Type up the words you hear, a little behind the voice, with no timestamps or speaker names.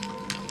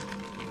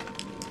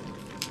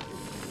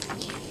Have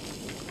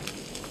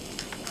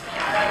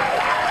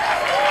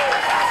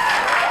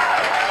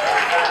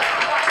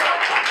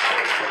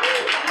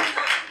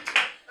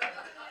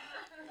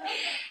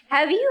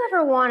you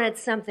ever wanted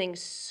something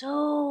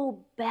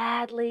so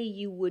badly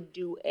you would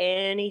do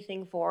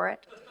anything for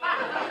it?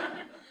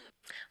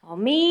 Well,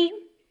 me,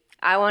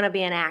 I want to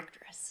be an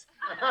actress.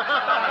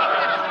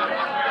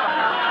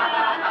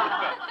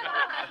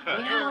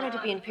 I wanted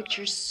to be in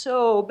pictures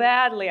so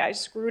badly, I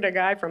screwed a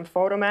guy from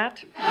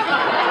Photomat.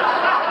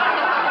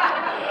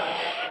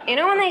 You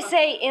know when they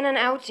say in and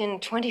out in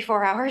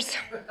 24 hours?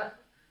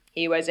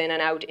 He was in and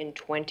out in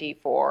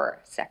 24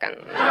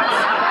 seconds.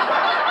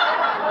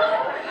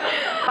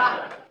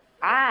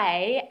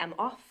 I am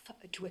off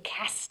to a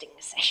casting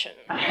session.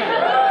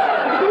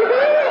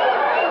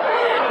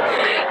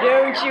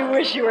 Don't you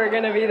wish you were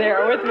going to be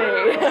there with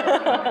me?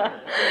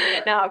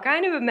 Now,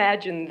 kind of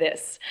imagine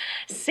this.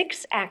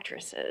 6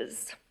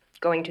 actresses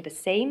going to the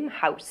same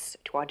house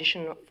to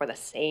audition for the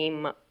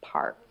same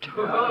part.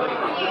 Well,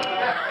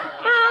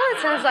 it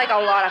sounds like a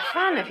lot of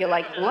fun if you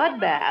like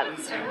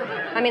bloodbaths.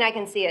 I mean, I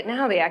can see it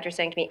now, the actor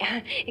saying to me,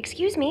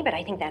 "Excuse me, but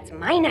I think that's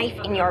my knife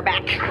in your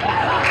back."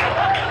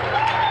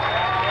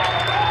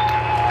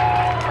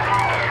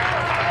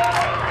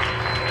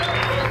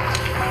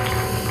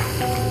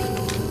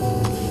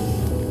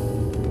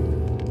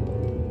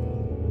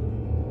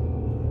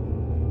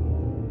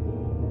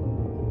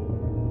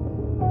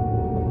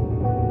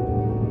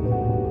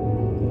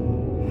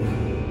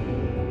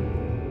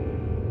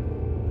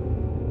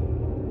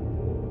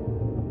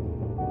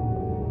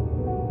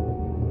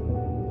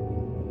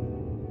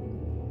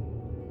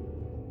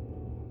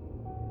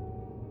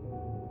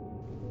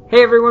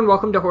 Hey everyone,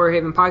 welcome to Horror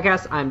Haven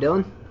Podcast. I'm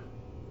Dylan.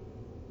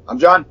 I'm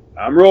John.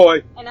 I'm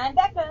Roy. And I'm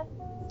Becca.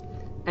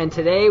 And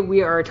today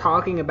we are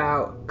talking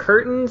about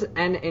Curtains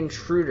and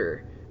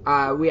Intruder.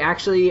 We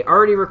actually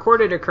already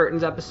recorded a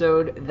Curtains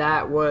episode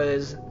that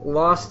was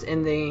lost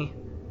in the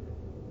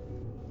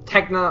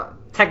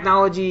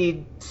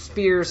technology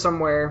sphere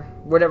somewhere,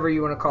 whatever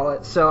you want to call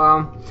it.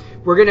 So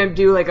we're going to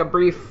do like a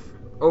brief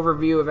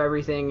overview of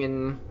everything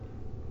and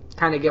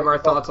kind of give our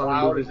thoughts on the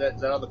movie. Is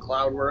that how the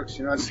cloud works?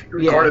 You know, it's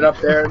recorded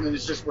up there, and then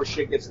it's just where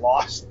shit gets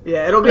lost.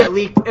 Yeah, it'll get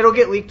leaked. It'll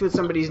get leaked with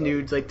somebody's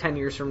nudes like 10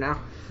 years from now.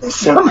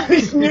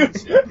 Somebody's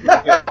nudes. It's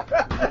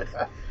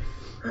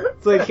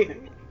like,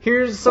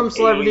 here's some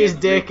celebrity's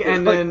dick,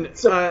 and then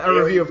a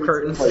review of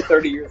Curtains. Like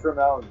 30 years from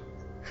now,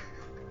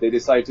 they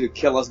decide to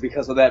kill us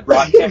because of that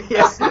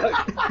broadcast.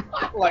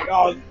 Like,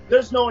 oh,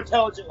 there's no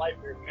intelligent life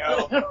here.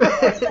 No.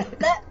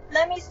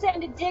 Let me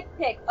send a dick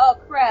pic. Oh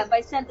crap!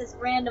 I sent this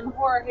random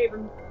Horror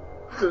Haven.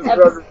 Who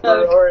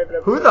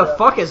the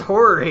fuck is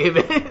Horror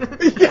Haven?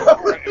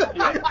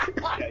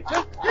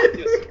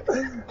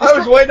 I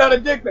was waiting on a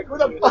dick pic. Who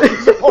the fuck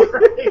is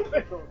Horror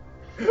Haven?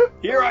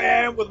 Here I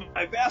am with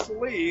my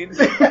Vaseline.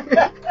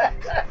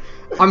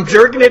 I'm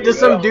jerking it to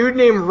some dude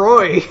named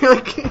Roy.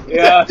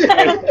 Yeah.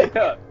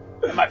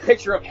 And my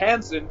picture of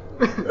Hanson.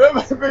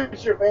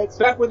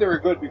 Back when they were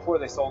good before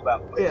they sold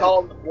out. They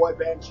call him the boy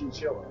band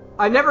Chinchilla.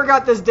 I never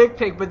got this dick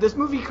pic, but this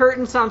movie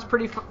Curtain sounds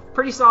pretty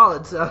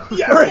solid. So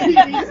yeah, right.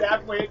 He's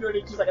halfway into it.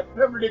 He's like, I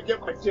never did get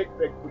my dick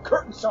pic. The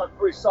Curtain sounds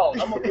pretty solid.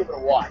 I'm gonna give it a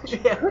watch.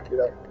 Yeah. You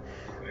know?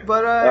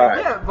 But right.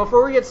 Yeah,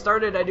 before we get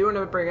started, I do want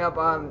to bring up,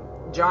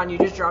 John, you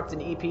just dropped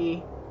an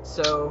EP,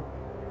 so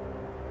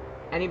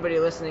anybody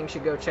listening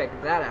should go check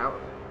that out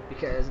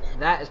because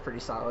that is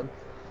pretty solid.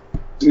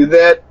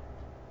 That.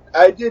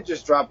 I did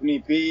just drop an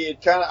EP.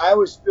 I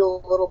always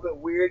feel a little bit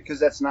weird because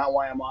that's not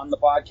why I'm on the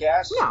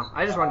podcast. No,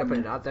 I just wanted to put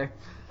it out there.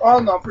 Oh,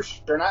 no, for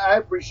sure. And I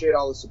appreciate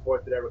all the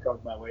support that ever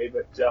comes my way,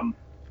 but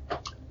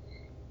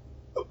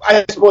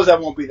I suppose I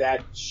won't be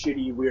that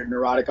shitty, weird,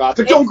 neurotic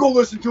author. Don't go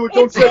listen to it.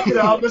 Don't check it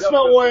out. That's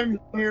not why I'm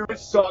here. It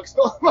sucks.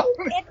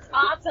 It's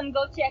awesome.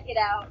 Go check it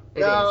out.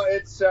 No,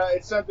 it's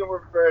something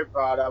we're very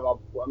proud of.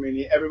 I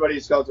mean, everybody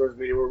at Skeletor's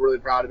Media, we're really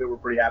proud of it. We're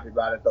pretty happy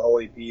about it. The whole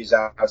EP is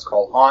out. It's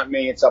called Haunt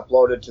Me. It's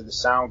uploaded to the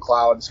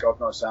SoundCloud,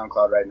 Skeletor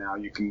SoundCloud right now.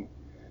 You can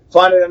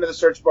find it under the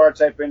search bar.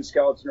 Type in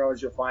Skeleton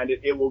Rose. You'll find it.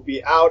 It will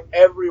be out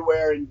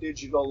everywhere in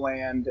digital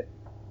land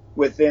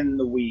within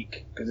the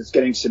week because it's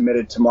getting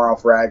submitted tomorrow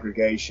for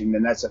aggregation,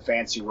 and that's a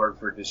fancy word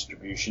for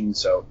distribution.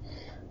 So,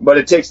 but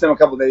it takes them a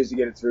couple days to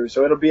get it through.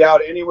 So it'll be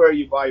out anywhere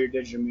you buy your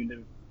digital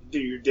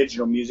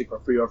music for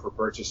free or for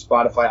purchase: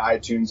 Spotify,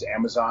 iTunes,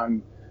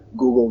 Amazon,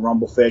 Google,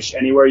 Rumblefish,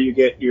 anywhere you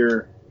get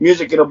your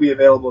music, it'll be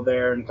available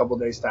there in a couple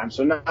days' time.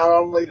 So not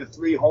only the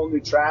 3 whole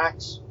new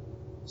tracks,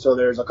 so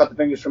there's I'll Cut the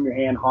Fingers from Your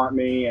Hand, Haunt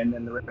Me, and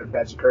then the Red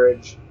Badge of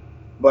Courage.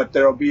 But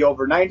there'll be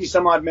over 90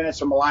 some odd minutes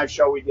from a live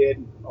show we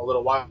did a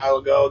little while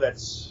ago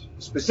that's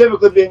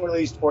specifically being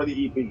released for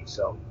the EP.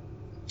 So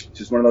it's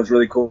just one of those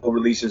really cool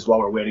releases while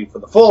we're waiting for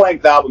the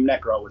full-length album,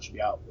 Necro, which will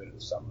be out later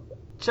this summer.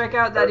 Check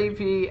out that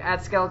EP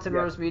at Skeleton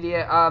Rose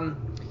Media.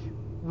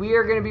 We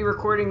are going to be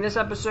recording this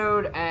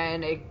episode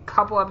and a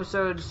couple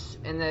episodes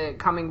in the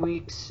coming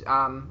weeks.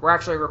 We're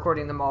actually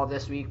recording them all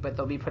this week, but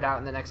they'll be put out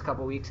in the next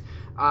couple weeks.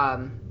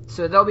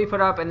 So they'll be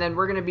put up, and then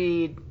we're going to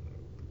be...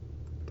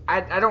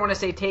 I don't want to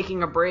say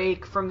taking a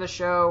break from the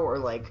show or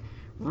like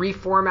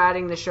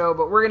reformatting the show,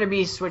 but we're going to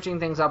be switching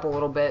things up a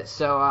little bit,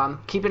 so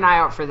keep an eye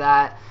out for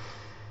that.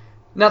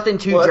 Nothing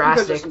too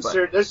drastic.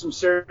 There's some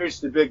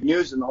seriously big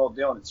news in the whole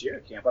Dylan and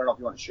Sierra camp. I don't know if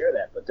you want to share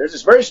that, but there's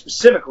this very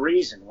specific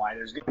reason why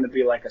there's going to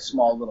be like a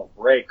small little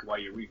break while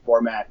you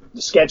reformat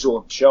the schedule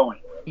of the show.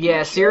 Anyway.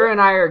 Yeah, Sierra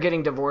and I are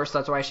getting divorced.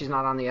 That's why she's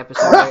not on the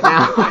episode right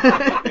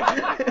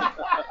now.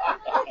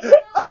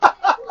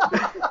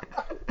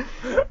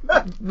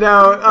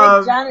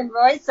 No, John and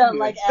Roy sound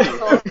like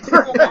assholes.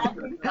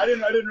 I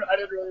didn't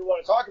really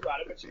want to talk about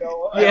it, but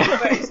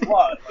Thanks a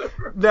lot.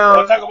 No.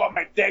 Want to talk about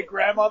my dead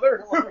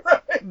grandmother?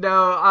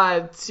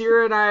 No,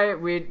 Sierra and I,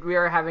 we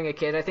are having a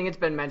kid. I think it's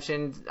been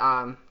mentioned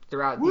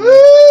throughout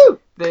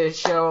the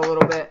show a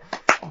little bit,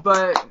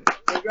 but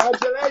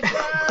congratulations!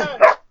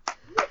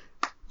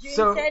 June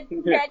So- said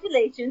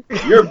congratulations.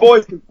 Your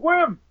boys can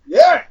swim.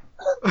 Yeah.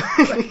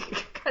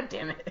 God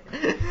damn it.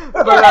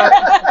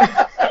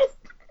 But,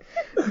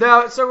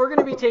 no, so we're going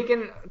to be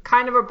taking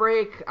kind of a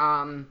break.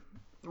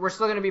 We're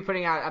still going to be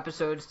putting out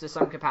episodes to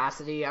some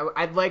capacity.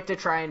 I'd like to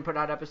try and put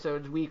out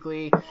episodes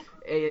weekly,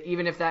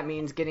 even if that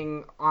means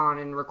getting on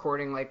and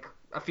recording like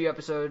a few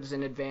episodes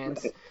in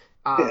advance.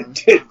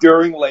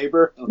 During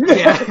labor.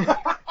 Yeah.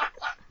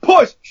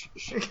 Push.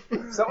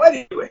 So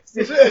anyway,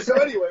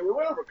 we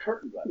went over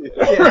curtains on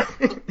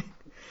it.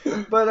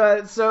 Yeah.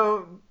 But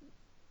so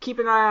keep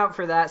an eye out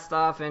for that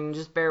stuff, and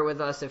just bear with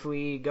us if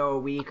we go a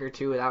week or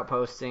two without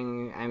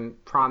posting. I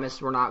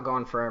promise we're not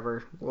going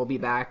forever. We'll be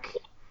back.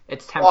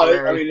 It's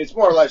temporary. Well, I mean, it's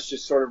more or less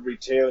just sort of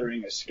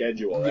retailoring a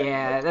schedule. Right?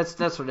 Yeah,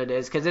 that's what it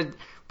is. Because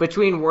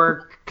between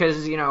work,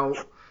 because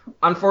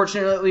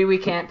unfortunately we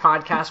can't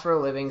podcast for a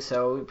living.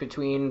 So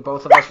between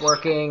both of us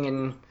working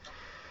and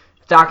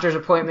doctor's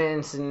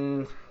appointments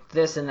and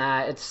this and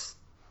that, it's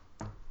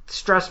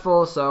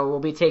stressful. So we'll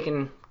be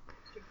taking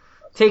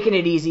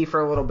it easy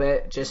for a little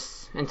bit,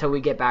 just until we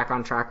get back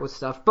on track with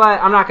stuff.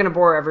 But I'm not going to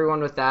bore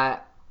everyone with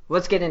that.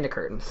 Let's get into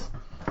curtains.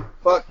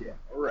 Fuck yeah!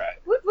 All right.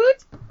 Woot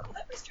woot.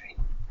 That was straight.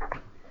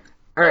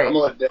 All right. I'm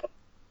gonna let Dylan.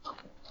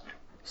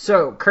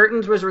 So,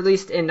 Curtains was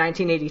released in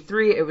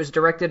 1983. It was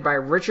directed by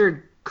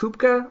Richard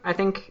Kupka, I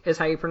think is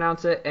how you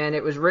pronounce it, and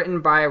it was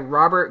written by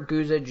Robert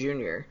Guza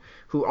Jr.,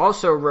 who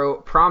also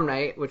wrote Prom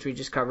Night, which we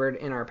just covered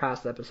in our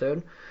past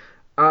episode.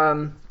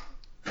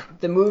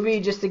 The movie,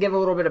 just to give a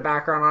little bit of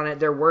background on it,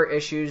 there were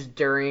issues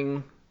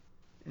during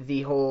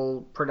the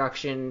whole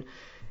production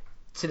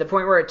to the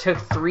point where it took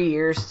 3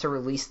 years to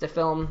release the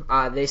film.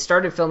 They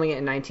started filming it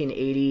in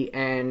 1980,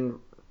 and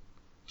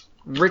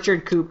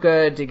Richard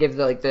Kupka, to give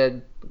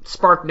the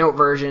Spark Note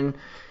version,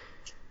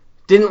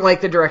 didn't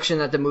like the direction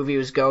that the movie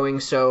was going,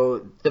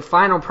 so the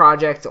final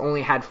project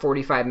only had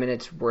 45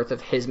 minutes worth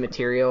of his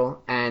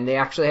material, and they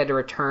actually had to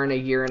return a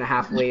year and a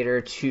half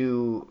later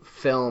to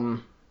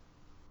film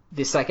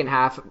the second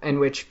half, in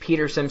which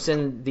Peter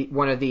Simpson,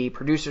 one of the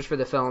producers for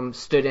the film,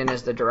 stood in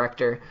as the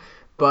director.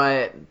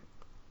 But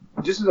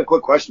just as a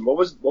quick question, what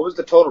was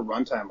the total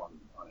runtime on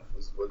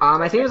it?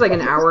 I think it was like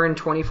an hour and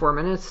 24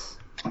 minutes.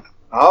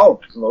 Oh,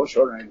 it's a little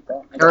shorter than I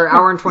thought. Or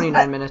hour and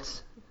 29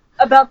 minutes.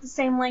 About the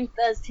same length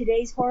as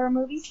today's horror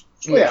movies?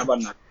 Yeah,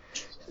 about 9.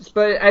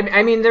 But,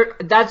 I mean,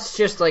 that's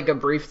just like a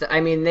brief...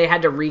 they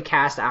had to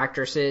recast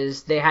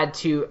actresses. They had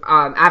to...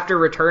 after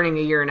returning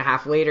a year and a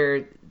half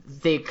later,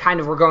 they kind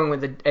of were going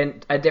with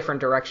a different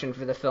direction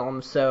for the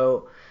film,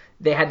 so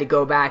they had to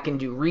go back and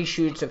do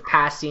reshoots of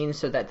past scenes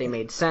so that they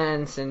made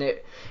sense, and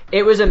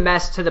it was a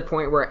mess to the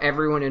point where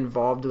everyone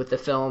involved with the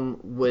film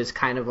was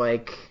kind of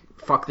like,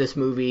 fuck this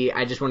movie,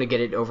 I just want to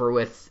get it over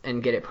with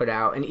and get it put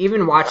out. And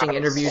even watching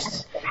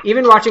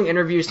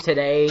interviews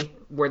today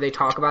where they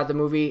talk about the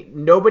movie,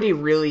 nobody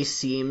really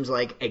seems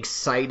like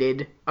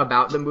excited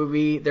about the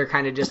movie. They're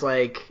kind of just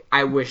like,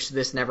 I wish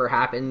this never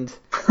happened.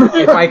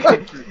 If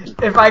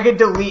I could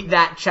delete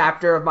that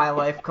chapter of my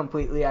life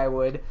completely, I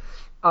would.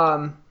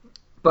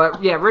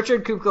 But yeah,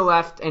 Richard Kupka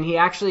left, and he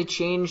actually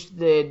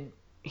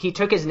he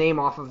took his name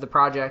off of the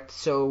project.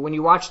 So when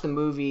you watch the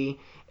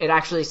movie, it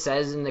actually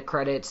says in the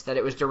credits that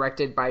it was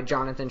directed by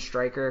Jonathan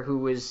Stryker, who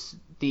was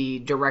the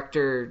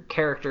director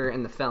character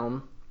in the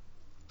film.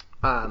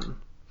 I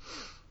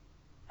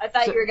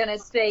thought you were going to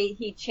say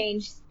he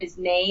changed his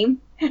name.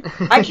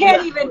 I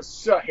can't even.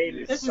 I hate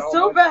it This is so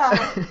so much.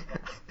 bad.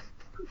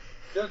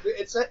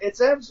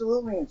 It's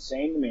absolutely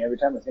insane to me every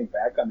time I think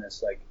back on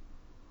this. Like,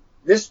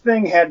 this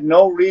thing had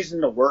no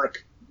reason to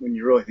work when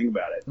you really think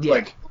about it. Yeah.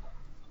 Like,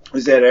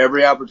 it had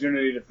every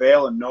opportunity to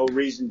fail and no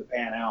reason to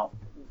pan out.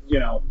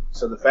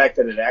 So the fact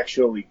that it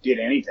actually did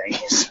anything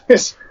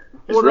is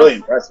really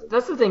impressive.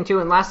 That's the thing too.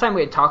 And last time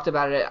we had talked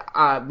about it,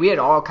 we had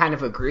all kind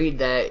of agreed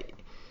that,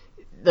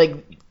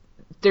 like,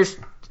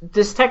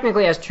 this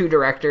technically has two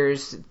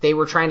directors. They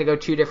were trying to go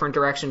two different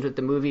directions with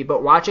the movie,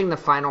 but watching the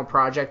final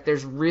project,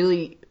 there's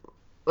really,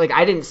 like,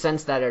 I didn't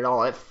sense that at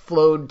all. It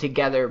flowed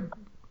together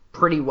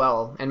pretty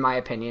well, in my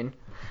opinion.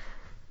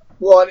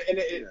 Well,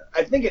 and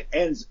I think it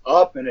ends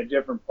up in a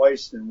different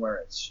place than where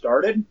it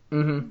started,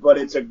 but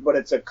it's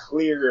a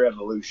clear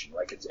evolution.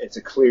 Like it's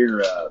a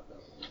clear,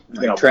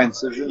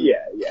 transition. Yeah.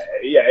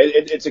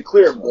 It's a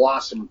clear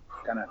blossom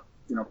kind of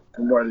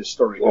from where this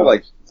story goes. Well,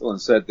 like someone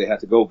said, they had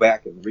to go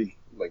back and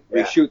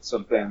reshoot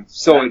some things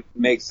so it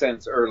makes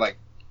sense, or like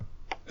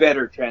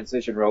better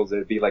transition roles.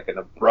 It'd be like an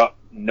abrupt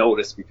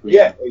notice between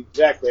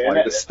exactly,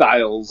 like the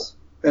styles.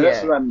 And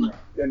that's what I'm.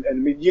 And I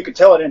mean, you could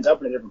tell it ends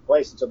up in a different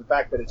place, and so the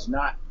fact that it's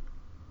not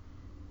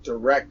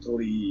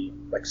directly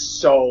like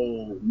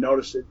so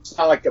noticeable, it's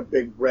not like a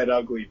big red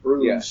ugly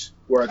bruise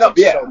where it's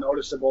so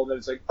noticeable that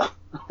it's like,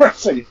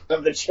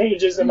 of the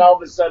changes, and all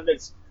of a sudden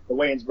it's the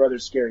Wayans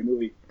Brothers Scary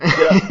Movie.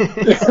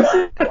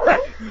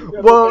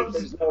 Well,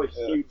 there's no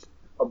huge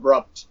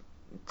abrupt.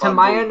 To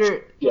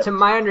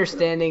my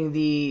understanding,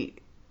 the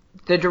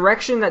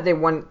direction that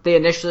they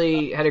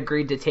initially had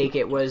agreed to take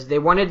it was they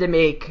wanted to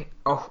make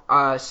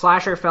a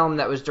slasher film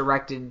that was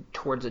directed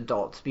towards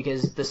adults,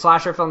 because the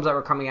slasher films that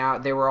were coming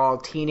out, they were all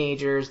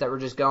teenagers that were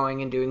just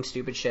going and doing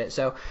stupid shit.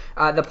 So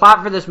the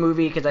plot for this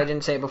movie, because I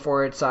didn't say it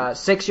before, it's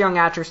 6 young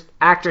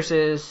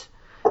actresses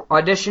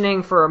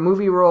auditioning for a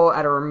movie role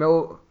at a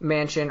remote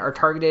mansion are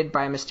targeted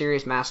by a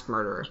mysterious masked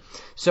murderer.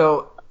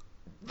 So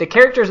the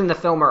characters in the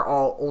film are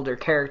all older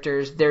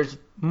characters. There's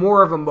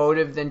more of a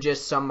motive than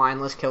just some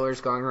mindless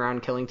killers going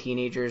around killing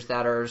teenagers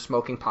that are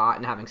smoking pot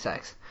and having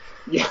sex.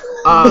 Yeah.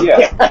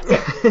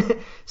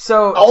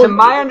 So, to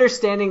my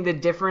understanding, the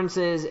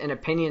differences and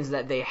opinions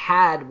that they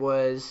had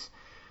was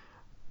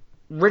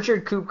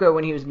Richard Kupka,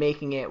 when he was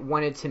making it,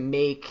 wanted to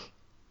make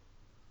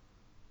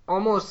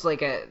almost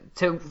like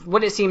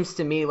what it seems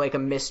to me like a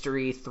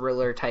mystery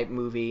thriller type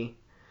movie,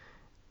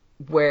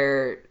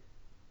 where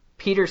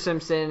Peter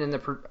Simpson and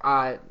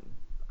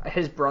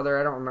his brother,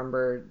 I don't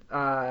remember,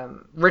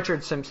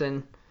 Richard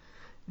Simpson,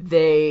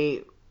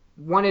 they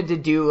wanted to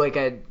do like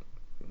a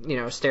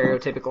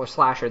stereotypical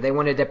slasher. They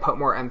wanted to put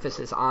more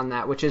emphasis on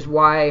that, which is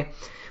why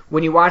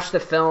when you watch the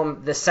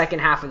film, the second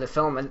half of the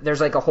film,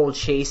 there's like a whole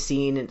chase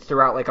scene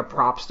throughout like a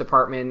props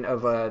department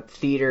of a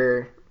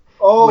theater.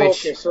 Oh,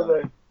 okay.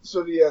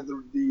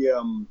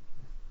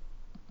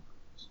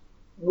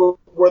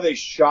 Were they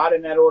shot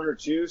in that order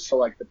too? So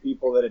like the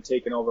people that had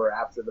taken over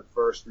after the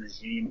first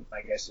regime,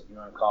 I guess if you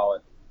want to call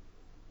it,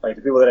 like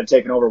the people that had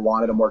taken over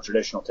wanted a more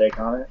traditional take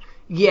on it.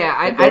 Yeah,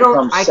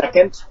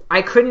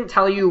 I couldn't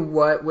tell you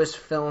what was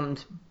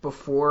filmed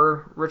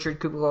before Richard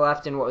Kupka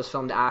left and what was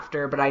filmed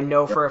after, but I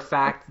know for a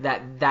fact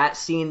that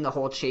scene, the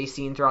whole chase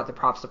scene throughout the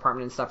props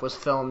department and stuff, was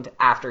filmed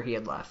after he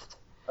had left.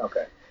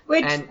 Okay.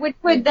 Which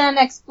would then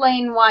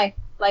explain why,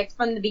 like,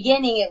 from the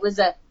beginning it was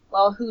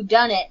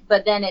whodunit,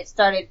 but then it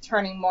started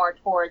turning more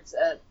towards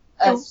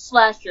a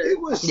slasher.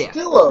 It was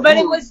still a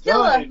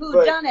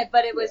whodunit,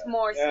 but it was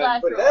more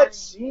slasher. But that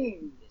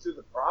scene to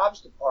the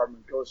props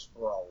department goes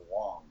for a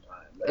long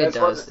time. It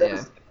does, yeah. I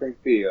think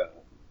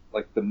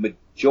the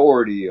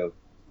majority of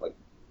like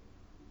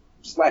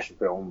slasher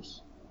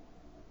films,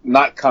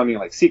 not counting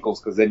like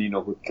sequels, because then you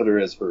know who the killer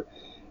is. For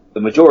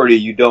the majority,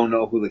 you don't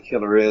know who the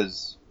killer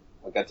is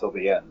like until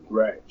the end.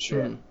 Right.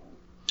 Sure. Mm.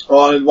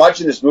 Well,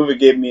 watching this movie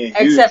gave me a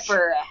huge... Except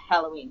for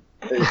Halloween.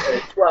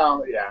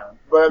 Well, yeah.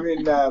 But, I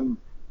mean,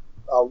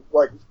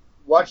 like,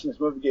 watching this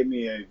movie gave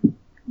me a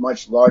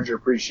much larger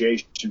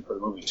appreciation for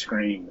the movie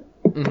Scream.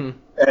 Mm-hmm.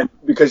 And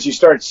because you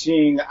start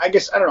seeing... I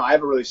guess, I don't know, I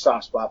have a really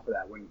soft spot for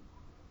that. When,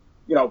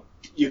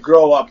 you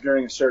grow up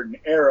during a certain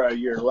era,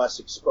 you're less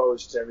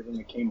exposed to everything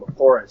that came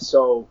before it.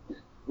 So,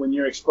 when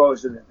you're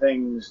exposed to the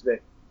things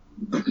that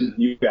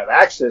you have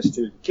access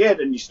to as a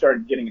kid, and you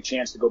start getting a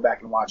chance to go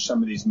back and watch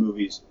some of these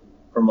movies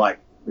from like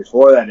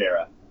before that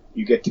era,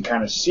 you get to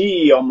kind of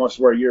see almost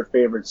where your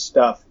favorite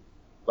stuff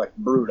like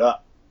brewed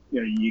up.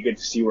 You get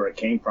to see where it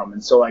came from.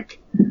 And so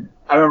like,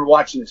 I remember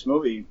watching this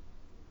movie,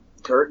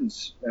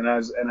 Curtains, and I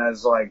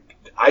was like,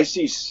 I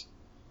see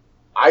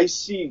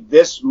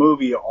this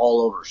movie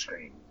all over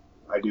Scream.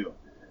 I do.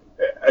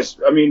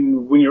 I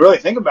mean, when you really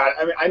think about it,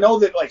 I mean, I know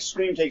that like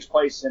Scream takes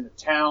place in a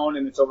town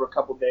and it's over a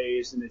couple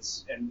days and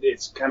it's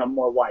kind of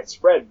more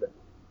widespread, but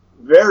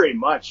very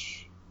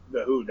much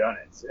the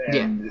whodunit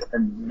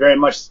and very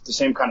much the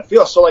same kind of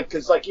feel. So like,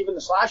 because like even the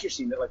slasher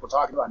scene that like we're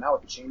talking about now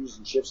with the changes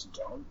and shifts in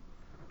tone,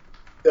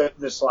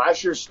 the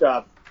slasher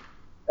stuff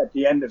at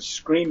the end of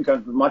Scream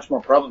becomes much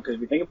more prevalent, because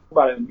we think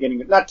about it in the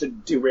beginning. Not to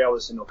derail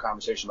this into a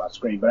conversation about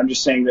Scream, but I'm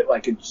just saying that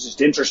like it's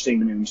just interesting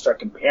to me when you start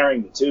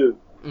comparing the two.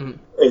 Mm-hmm.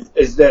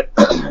 Is that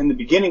in the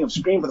beginning of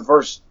Scream, for the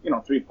first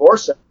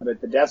 3/4 of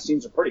it, the death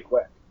scenes are pretty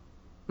quick.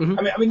 Mm-hmm.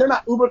 I mean they're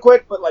not uber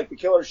quick, but like the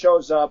killer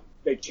shows up,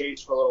 they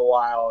chase for a little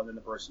while, and then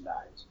the person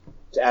dies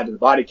to add to the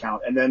body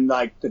count. And then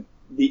like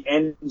the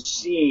end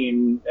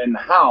scene in the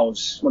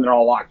house when they're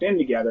all locked in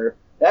together,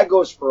 that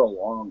goes for a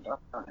long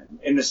time.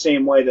 In the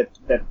same way that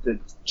the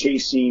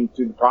chase scene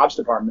through the props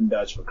department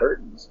does for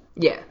Curtains.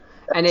 Yeah,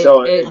 and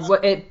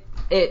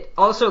it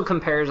also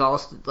compares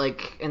also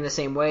like in the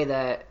same way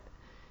that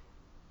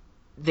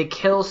the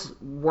kills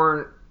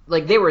weren't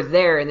like, they were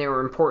there and they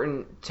were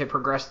important to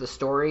progress the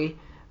story,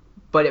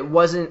 but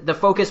the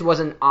focus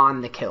wasn't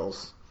on the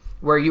kills.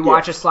 Where you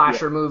watch a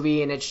slasher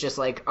movie and it's just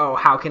like, oh,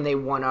 how can they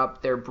one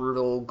up their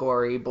brutal,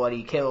 gory,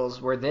 bloody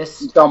kills? Where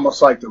this, it's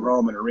almost like the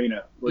Roman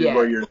arena,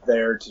 where you're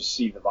there to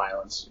see the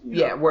violence.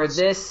 Where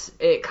this,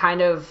 it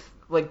kind of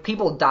like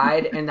people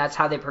died, and that's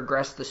how they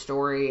progressed the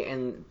story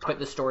and put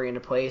the story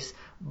into place.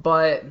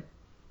 But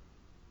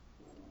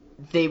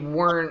they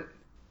weren't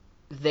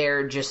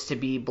there just to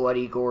be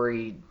bloody,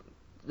 gory,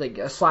 like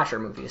a slasher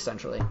movie,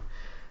 essentially.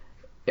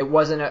 It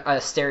wasn't a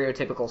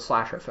stereotypical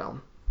slasher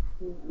film.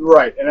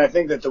 Right, and I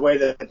think that the way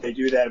that they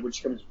do that,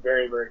 which becomes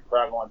very, very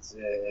prevalent,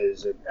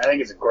 is I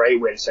think it's a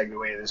great way to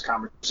segue into this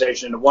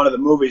conversation. One of the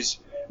movie's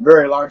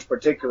very large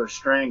particular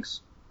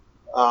strengths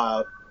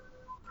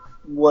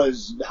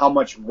was how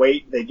much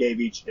weight they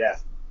gave each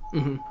death,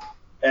 Mm-hmm.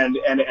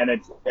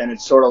 and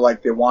it's sort of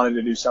like they wanted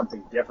to do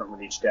something different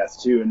with each death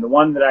too. And the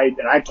one that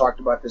I talked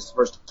about this the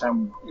first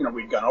time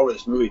we'd gone over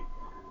this movie,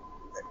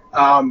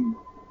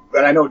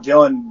 but I know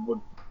Dylan would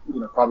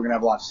probably gonna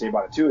have a lot to say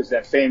about it too. Is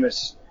that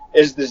famous?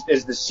 Is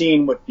the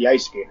scene with the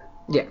ice skater?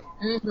 Yeah.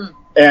 Mm-hmm.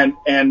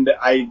 And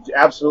I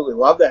absolutely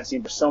love that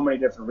scene for so many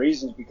different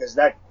reasons, because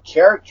that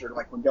character,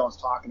 like when Dylan's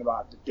talking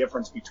about the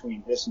difference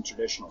between this and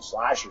traditional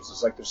slashers,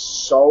 it's like there's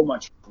so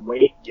much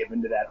weight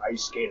given to that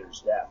ice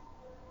skater's death.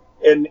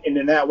 And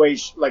in that way,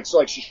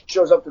 she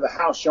shows up to the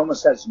house, she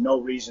almost has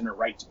no reason or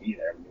right to be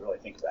there when you really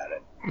think about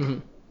it. Mm-hmm.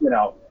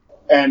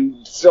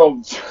 And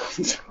so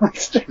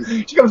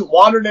she comes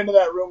wandering into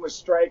that room with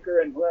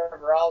Stryker and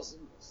whoever else,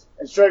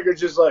 and Stryker's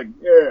just like,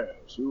 yes,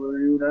 who are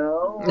you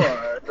now?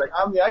 It's like,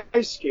 I'm the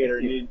ice skater.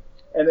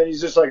 And then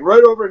he's just like,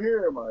 right over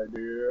here, my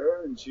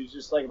dear. And she's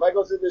just like, if I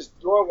go through this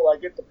door, will I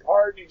get the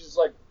part? And he's just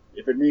like,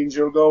 if it means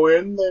you'll go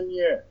in, then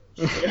yes.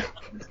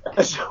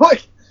 And so,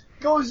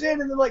 goes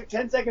in, and then,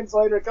 10 seconds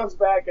later, it comes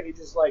back, and he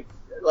just,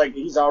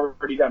 he's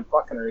already done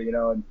fucking her,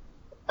 And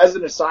as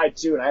an aside,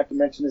 too, and I have to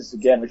mention this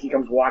again, he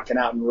comes walking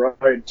out, and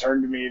Roy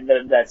turned to me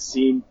in that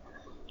scene,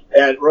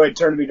 and Roy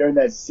turned to me during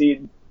that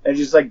scene, and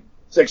just like,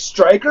 it's like,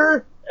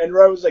 Stryker? And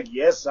Roy was like,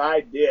 yes, I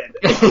did.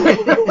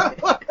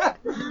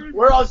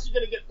 Where else are you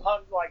going to get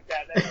punked like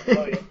that? That's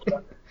brilliant.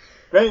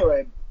 But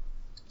anyway,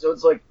 so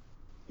it's like,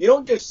 you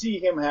don't just see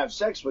him have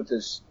sex with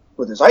this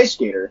ice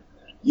skater.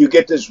 You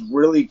get this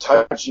really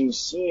touching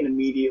scene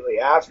immediately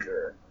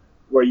after,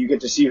 where you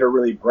get to see her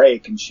really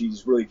break, and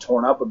she's really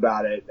torn up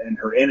about it, and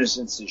her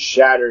innocence is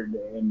shattered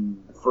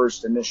in the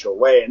first initial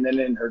way. And then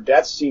in her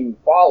death scene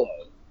follow,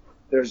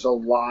 there's a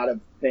lot of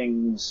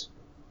things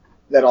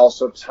that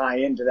also tie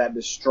into that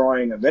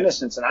destroying of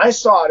innocence. And I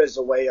saw it as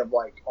a way of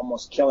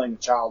almost killing a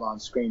child on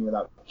screen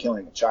without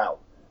killing a child.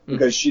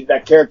 Because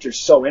that character's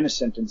so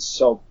innocent and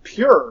so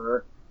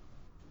pure,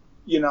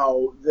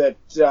 that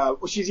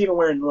she's even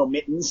wearing little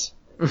mittens.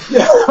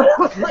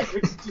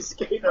 Just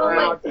skating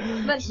around.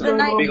 But the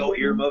night Big old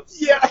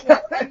earmuffs. Yeah,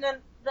 and then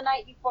the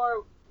night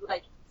before,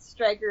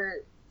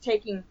 Stryker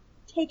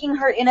taking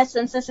her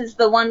innocence, this is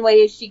the one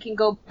way she can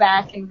go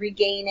back and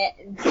regain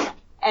it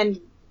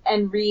and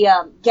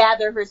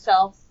gather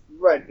herself.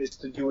 Right, is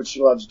to do what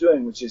she loves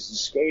doing, which is the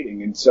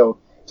skating. And so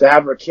to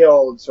have her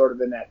killed sort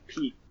of in that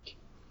peak.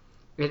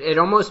 It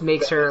almost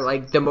makes her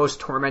the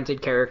most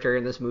tormented character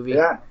in this movie.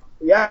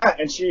 Yeah,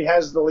 and she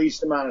has the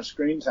least amount of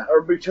screen time.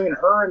 Or between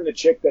her and the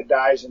chick that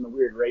dies in the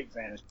weird rape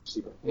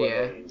fantasy.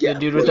 The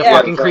dude with the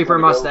fucking creeper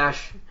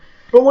mustache.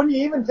 But when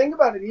you even think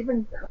about it,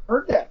 even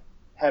her death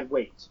had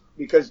weight.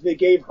 Because they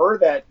gave her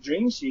that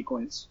dream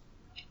sequence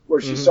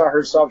where she saw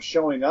herself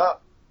showing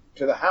up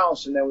to the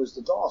house, and there was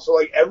the doll.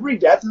 So every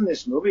death in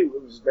this movie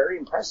was very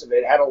impressive.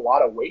 It had a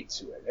lot of weight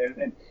to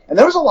it. And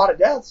there was a lot of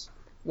deaths.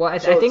 Well, I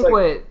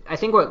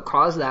think what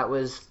caused that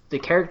was the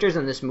characters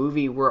in this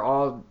movie were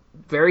all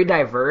very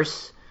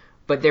diverse,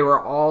 but they were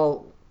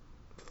all,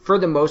 for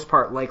the most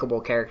part, likable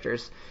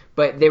characters.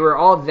 But they were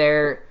all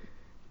there.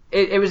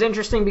 It was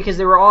interesting because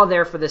they were all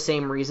there for the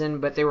same reason,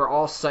 but they were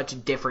all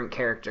such different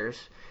characters.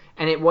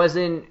 And it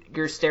wasn't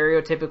your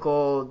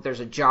stereotypical,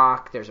 there's a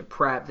jock, there's a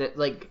prep, that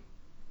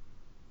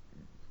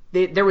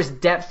there was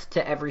depth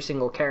to every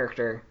single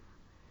character,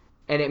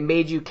 and it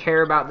made you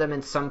care about them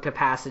in some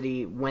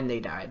capacity when they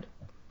died.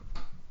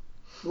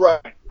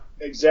 Right,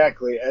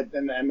 exactly,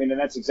 and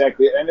that's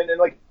exactly it. And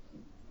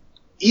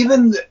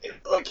even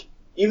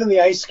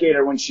the ice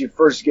skater, when she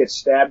first gets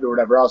stabbed or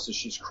whatever else, as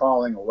she's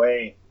crawling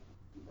away,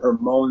 her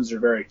moans are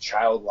very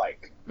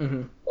childlike.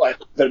 Mm-hmm.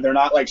 They're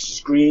not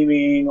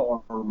screaming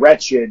or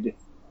wretched.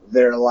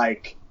 They're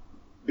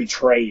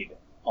betrayed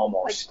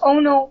almost. Oh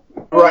no.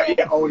 Right.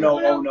 Yeah, oh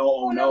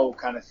no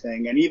kind of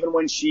thing. And even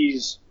when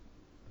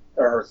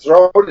her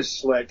throat is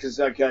slit,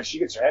 because she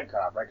gets her head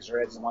cut off, right? Because her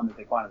head's the one that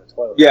they find in the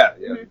toilet. Yeah.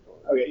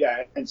 Okay,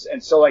 yeah.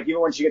 And so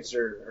even when she gets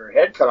her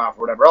head cut off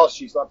or whatever else,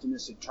 she's left in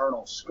this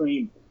eternal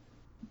scream.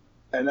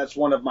 And that's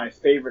one of my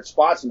favorite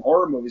spots in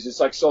horror movies. It's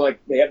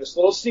they have this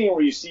little scene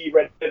where you see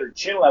right at her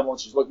chin level, and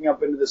she's looking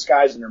up into the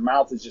skies, and her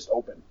mouth is just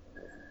open.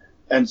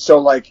 And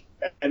so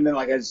and then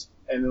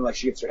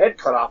she gets her head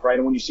cut off, right?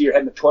 And when you see her head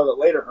in the toilet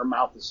later, her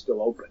mouth is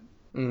still open.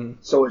 Mm.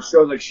 So it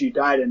shows she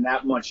died in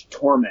that much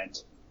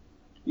torment,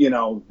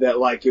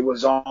 that it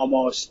was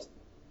almost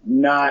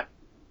not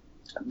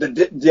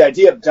the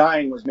idea of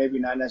dying was maybe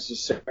not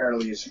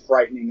necessarily as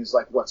frightening as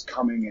like what's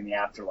coming in the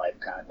afterlife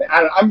kind of thing.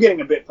 I'm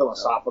getting a bit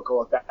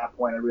philosophical at that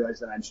point. I realize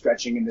that I'm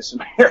stretching into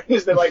some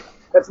areas that like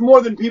that's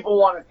more than people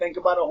want to think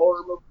about a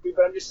horror movie.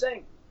 But I'm just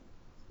saying,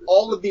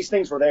 all of these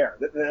things were there.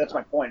 That's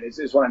my point.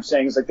 Is what I'm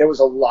saying is like there was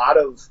a lot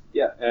of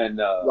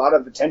a lot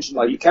of attention.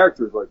 Like the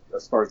characters, like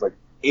as far as like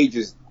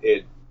ages,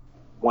 it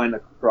went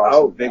across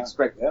a big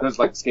spectrum. Because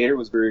like Skater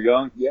was very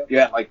young. Yeah. You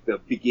had like the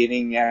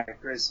beginning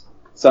actress,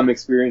 some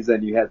experience,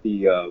 then you had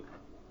the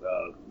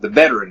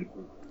veteran,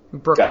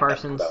 Brooke got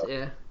Parsons, that.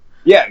 yeah.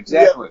 Yeah,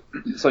 exactly.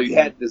 So you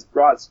had this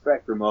broad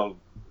spectrum of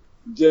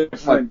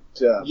different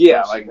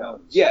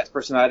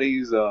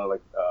personalities,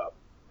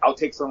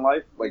 outtakes on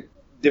life, like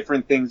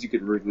different things you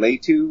could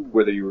relate to,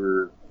 whether you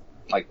were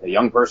like a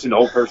young person,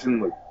 old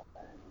person. Like,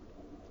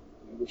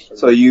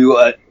 so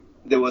you,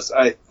 there was,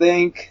 I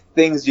think,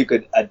 things you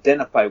could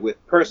identify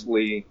with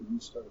personally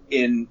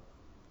in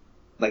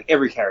like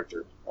every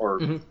character, or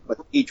like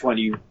each one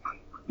you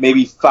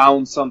maybe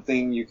found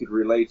something you could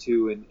relate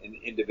to in an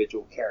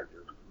individual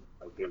character.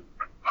 Like,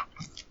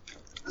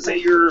 say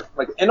you're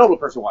like an older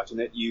person watching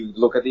it, you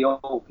look at the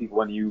old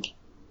people and you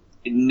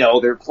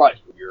know their plight.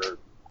 You're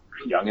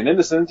young and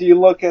innocent, you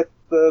look at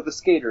the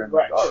skater and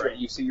like, all right,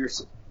 you see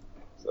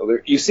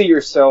you see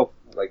yourself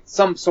like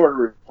some sort of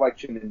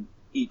reflection in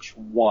each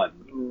one.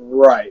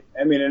 Right.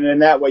 I mean, and in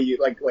that way, you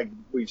like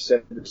we've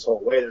said this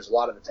whole way, there's a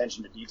lot of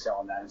attention to detail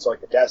on that, and so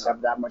like the deaths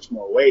have that much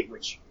more weight,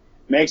 which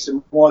makes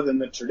it more than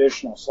the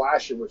traditional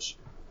slasher, which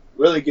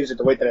really gives it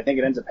the weight that I think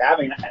it ends up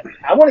having.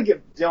 I want to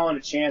give Dylan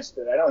a chance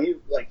that I know he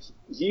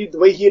the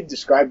way he had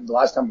described it the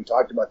last time we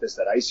talked about this,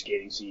 that ice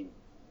skating scene,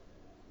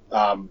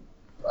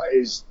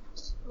 is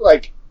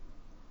like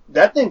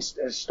that thing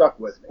has stuck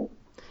with me.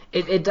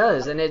 It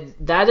does, and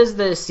that is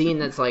the scene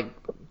that's like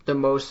the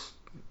most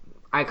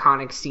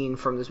iconic scene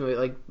from this movie.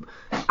 Like,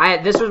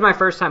 this was my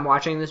first time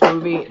watching this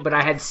movie, but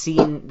I had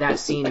seen that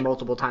scene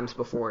multiple times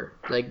before.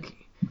 Like,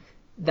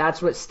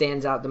 that's what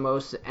stands out the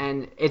most,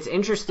 and it's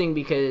interesting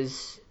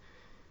because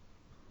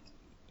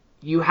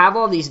you have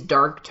all these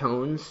dark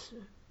tones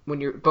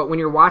when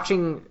you're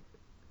watching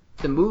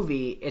the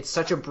movie, it's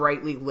such a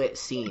brightly lit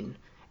scene.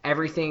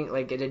 Everything,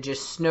 like, it had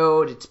just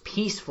snowed, it's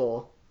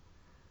peaceful,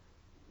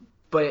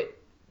 but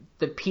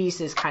the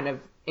peace is kind of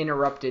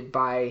interrupted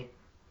by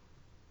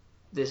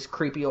this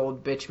creepy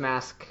old bitch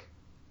mask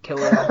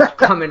killer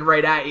coming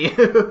right at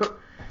you.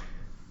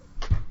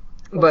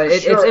 But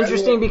it's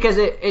interesting because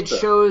it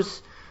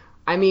shows,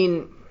 I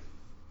mean,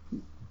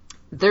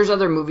 there's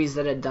other movies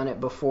that had done it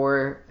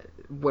before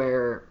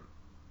where,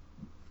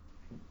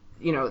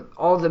 you know,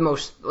 all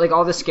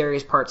the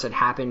scariest parts had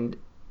happened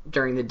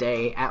during the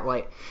day at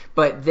light.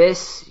 But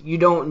this, you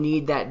don't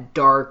need that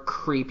dark,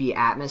 creepy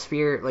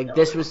atmosphere. Like,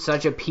 this was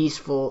such a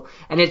peaceful,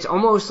 and it's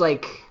almost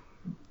like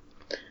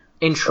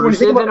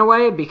intrusive in a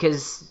way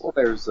because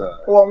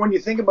when you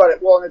think about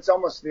it, and it's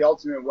almost the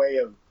ultimate way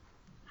of,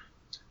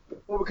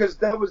 because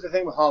that was the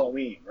thing with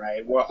Halloween,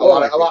 right? Well, a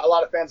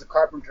lot of fans of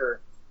Carpenter,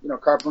 you know,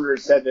 Carpenter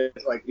said that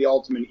like the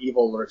ultimate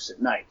evil lurks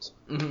at night.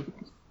 Mm-hmm.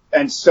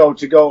 And so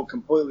to go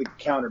completely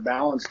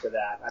counterbalance to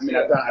that, I mean,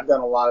 I've done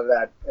a lot of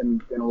that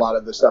in a lot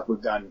of the stuff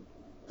we've done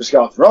for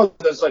Skeleton Rose.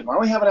 It's like, why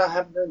don't we have it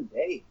happen during the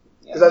day?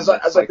 Because I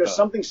was like, there's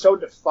something so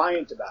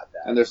defiant about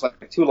that. And there's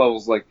like two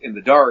levels, like in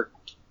the dark,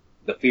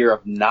 the fear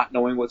of not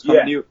knowing what's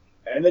coming to you.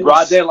 And then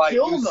broad you daylight,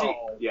 still you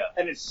know, see,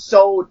 and it's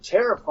so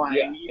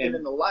terrifying even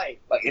in the light.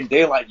 Like in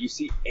daylight, you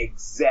see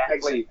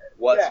exactly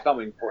what's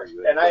coming for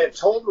you. And I had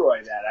told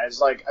Roy that I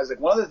was like,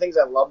 one of the things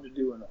I love to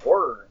do in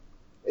horror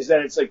is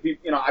that it's like, you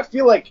know, I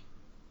feel like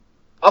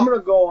I'm gonna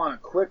go on a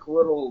quick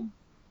little.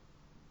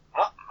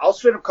 I'll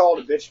straight up call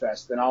it a bitch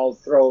fest, and I'll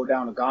throw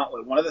down a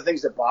gauntlet. One of the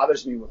things that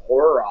bothers me with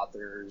horror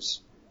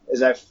authors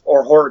is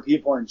or horror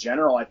people in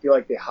general, I feel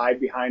like they hide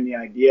behind the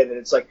idea that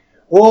it's like,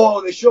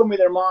 whoa, they showed me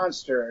their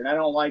monster, and I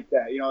don't like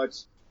that. You know,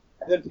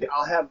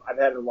 I've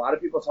had a lot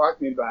of people talk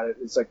to me about it.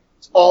 It's like,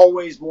 it's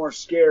always more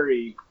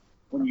scary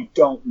when you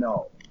don't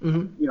know.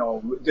 Mm-hmm. You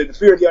know, the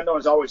fear of the unknown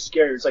is always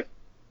scary. It's like,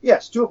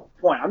 yes, to a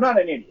point. I'm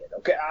not an idiot,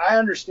 okay? I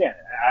understand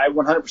it. I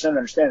 100%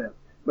 understand it.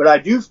 But I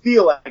do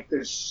feel like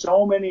there's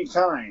so many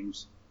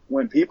times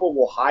when people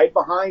will hide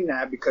behind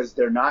that because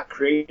they're not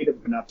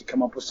creative enough to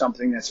come up with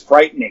something that's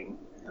frightening,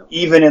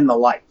 even in the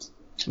light.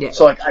 Yeah.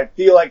 So, like, I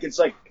feel like it's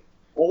like,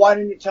 well, why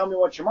didn't you tell me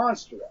what your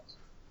monster is?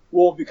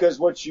 Well, because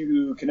what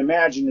you can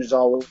imagine is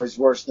always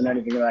worse than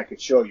anything that I could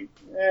show you.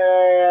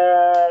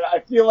 And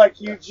I feel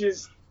like you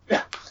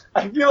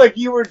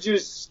were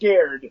just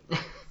scared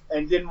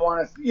and didn't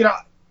want to, you know,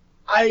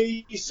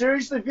 I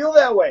seriously feel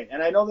that way.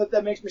 And I know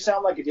that makes me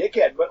sound like a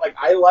dickhead, but like,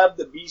 I love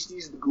the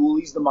beasties, the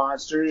ghoulies, the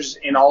monsters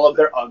in all of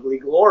their ugly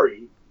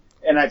glory.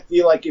 And I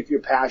feel like if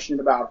you're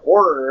passionate about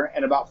horror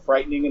and about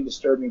frightening and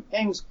disturbing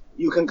things,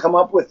 you can come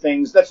up with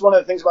things. That's one of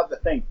the things about The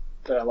Thing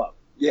that I love.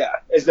 Yeah.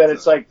 Is that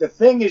it's like the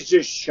thing is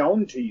just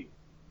shown to you.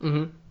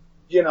 Mm-hmm.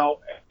 You know,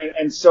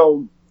 and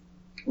so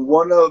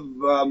one of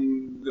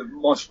the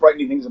most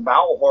frightening things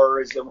about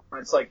horror is that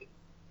when it's like,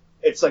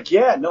 it's like,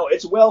 yeah, no,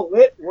 it's well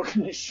lit. We're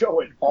going to show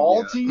it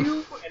all to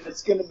you, and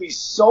it's going to be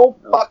so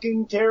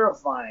fucking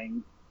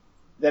terrifying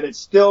that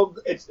it's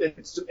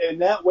in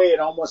that way it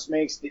almost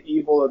makes the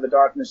evil or the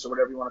darkness or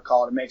whatever you want to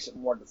call it, it makes it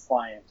more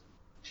defiant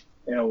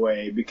in a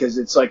way, because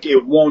it's like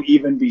it won't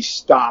even be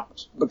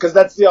stopped, because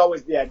that's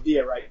always the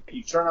idea, right?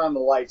 You turn on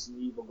the lights and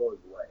the evil goes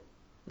away,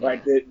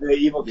 right? The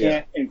evil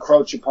can't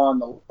encroach upon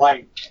the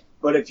light,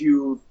 but if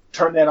you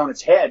turn that on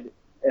its head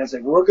and it's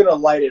like, we're going to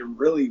light it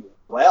really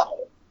well,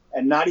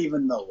 and not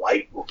even the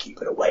light will keep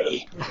it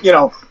away,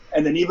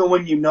 and then even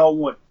when you know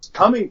what's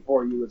coming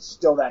for you, it's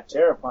still that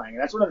terrifying.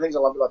 And that's one of the things I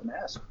love about The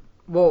Mask.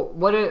 Well,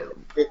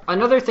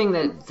 another thing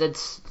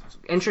that's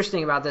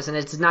interesting about this, and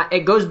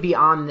it goes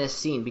beyond this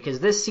scene, because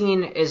this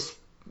scene is,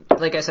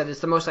 like I said, it's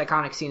the most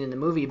iconic scene in the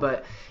movie,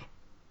 but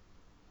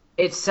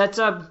it sets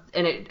up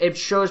and it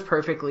shows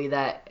perfectly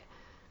that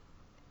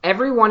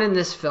everyone in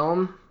this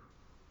film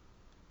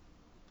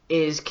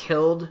is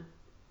killed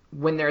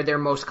when they're their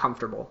most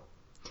comfortable.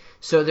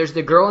 So there's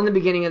the girl in the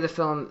beginning of the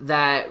film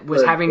that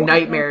was having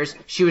nightmares.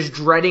 She was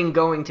dreading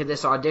going to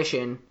this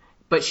audition,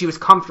 but she was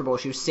comfortable.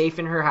 She was safe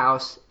in her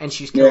house, and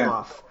she's killed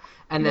off.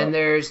 And then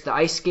there's the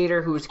ice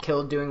skater who was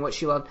killed doing what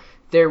she loved.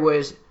 There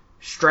was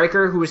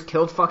Stryker, who was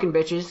killed fucking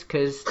bitches,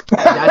 because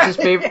that's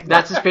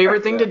his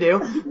favorite thing to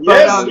do.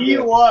 Yes, he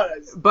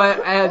was.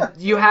 But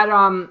you had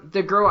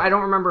the girl, I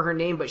don't remember her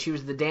name, but she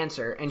was the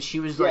dancer, and she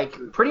was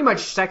like pretty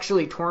much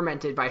sexually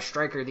tormented by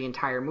Stryker the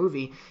entire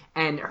movie.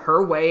 And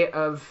her way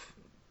of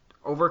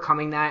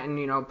overcoming that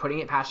and putting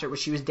it past her was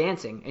she was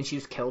dancing, and she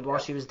was killed while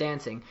she was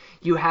dancing.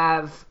 You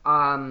have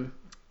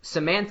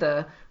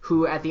Samantha,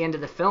 who at the end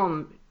of the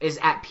film is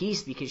at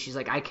peace because she's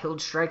like, I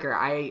killed Stryker,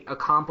 I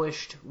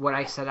accomplished what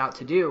I set out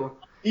to do.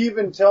 She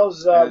even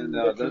tells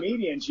the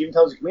comedian, she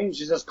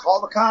says,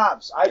 call the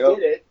cops, I did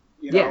it.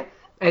 Yeah,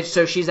 and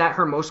so she's at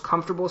her most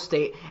comfortable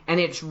state, and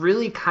it's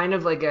really kind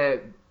of like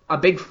a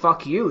big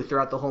fuck you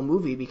throughout the whole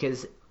movie,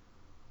 because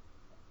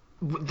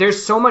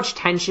there's so much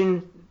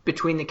tension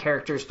between the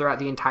characters throughout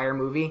the entire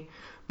movie,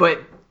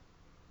 but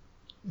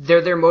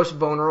they're their most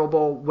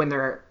vulnerable when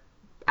they're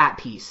at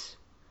peace.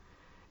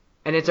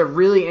 And it's a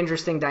really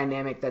interesting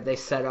dynamic that they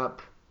set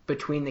up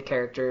between the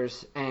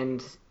characters,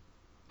 and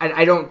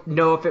I don't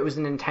know if it was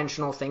an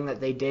intentional thing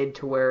that they did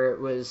to where it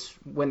was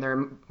when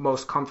they're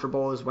most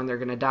comfortable is when they're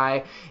going to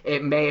die.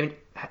 It may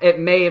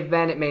have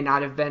been, it may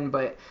not have been,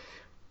 but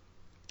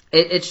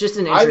it's just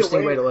an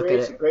interesting way to look at it.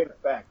 It's a great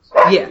effect.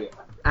 Yeah,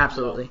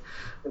 absolutely.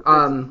 It's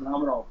a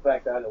phenomenal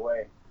effect either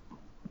way.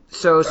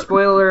 So,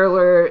 spoiler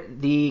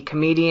alert, the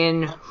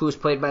comedian who's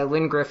played by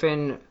Lynn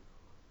Griffin,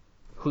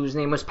 whose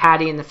name was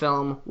Patty in the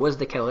film, was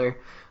the killer.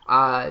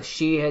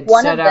 She had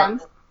set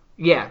out...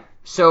 Yeah.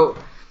 So,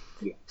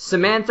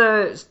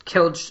 Samantha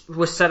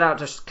was set out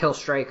to kill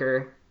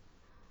Stryker,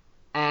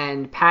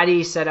 and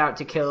Patty set out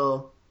to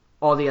kill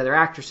all the other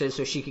actresses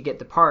so she could get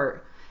the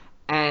part.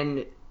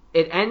 And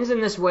it ends in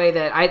this way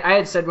that I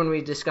had said when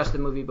we discussed the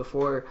movie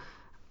before,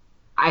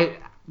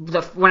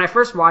 when I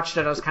first watched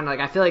it, I was kind of like,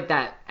 I feel like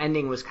that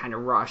ending was kind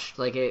of rushed.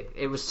 Like,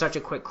 it was such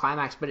a quick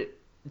climax, but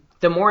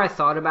the more I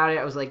thought about it,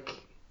 I was like,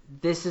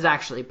 this is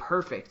actually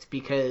perfect,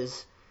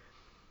 because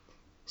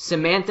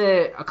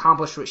Samantha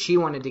accomplished what she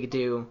wanted to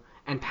do,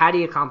 and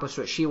Patty accomplished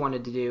what she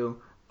wanted to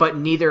do, but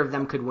neither of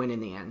them could win in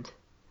the end.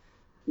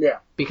 Yeah.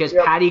 Because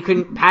Patty,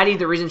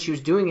 the reason she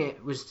was doing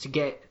it was to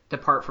get the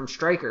part from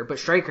Stryker, but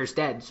Stryker's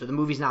dead, so the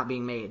movie's not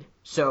being made.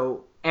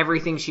 So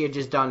everything she had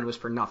just done was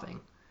for nothing.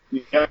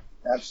 Yeah,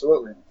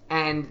 absolutely.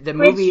 And the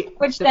movie...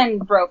 Which then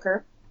broke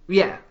her.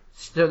 Yeah.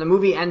 So the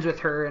movie ends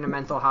with her in a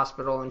mental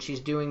hospital, and she's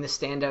doing the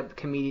stand-up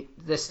comedy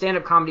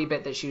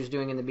bit that she was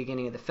doing in the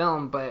beginning of the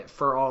film, but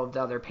for all of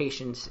the other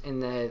patients in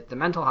the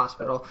mental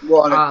hospital.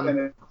 Well,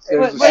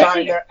 there's a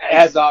sign there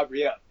as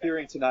Aubrey,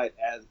 appearing tonight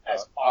as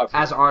Audrey.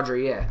 As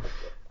Audrey, yeah.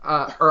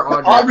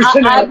 Or Audrey.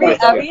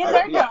 Aubrey is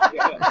there?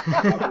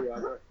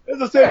 Audrey. It's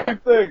the same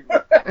thing.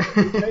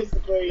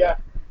 Basically, yeah.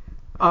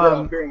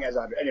 Appearing as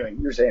Audrey. Anyway,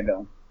 you're saying,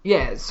 Dylan.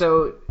 Yeah,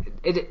 so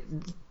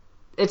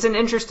it's an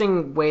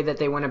interesting way that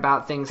they went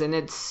about things,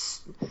 and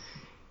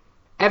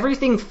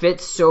everything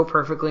fits so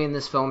perfectly in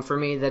this film for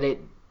me that it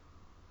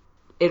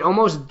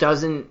almost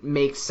doesn't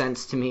make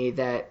sense to me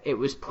that it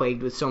was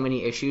plagued with so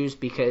many issues,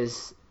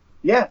 because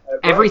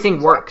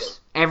everything works.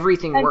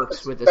 Everything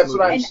works with this movie.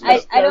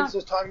 That's what I was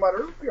just talking about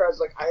earlier. I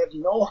was like,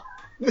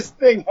 this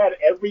thing had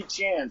every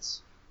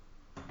chance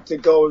to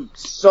go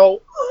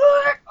so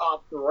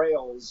off the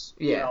rails,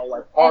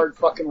 like hard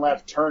fucking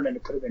left turn, and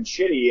it could have been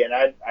shitty, and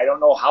I don't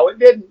know how it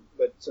didn't,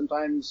 but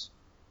sometimes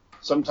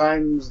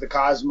the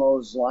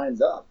cosmos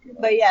lines up.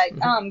 But yeah,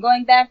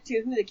 going back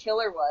to who the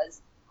killer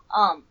was,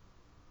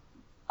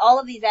 all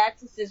of these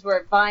actresses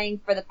were vying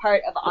for the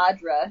part of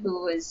Audra,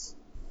 who was,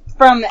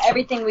 from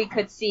everything we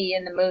could see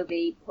in the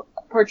movie,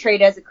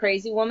 portrayed as a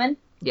crazy woman.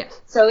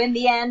 Yes. So in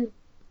the end,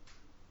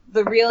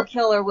 the real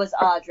killer was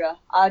Audra.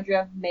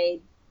 Audra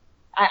made,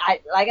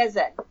 like I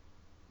said,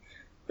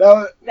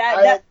 that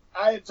was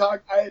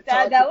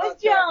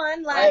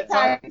John last time.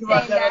 I had talked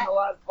about that on the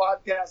last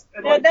podcast.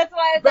 And that's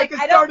why I was like,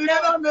 I don't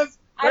know.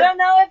 I don't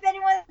know if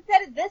anyone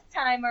said it this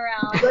time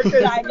around, but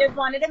I just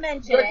wanted to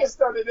mention Becca it.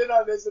 started in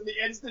on this, and the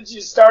instant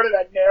she started,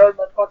 I narrowed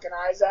my fucking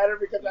eyes at her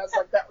because I was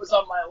like, that was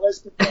on my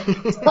list of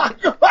things to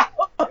talk about.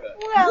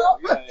 Well,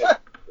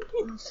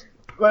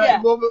 But,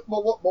 Yeah. but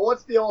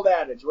what's the old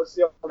adage? What's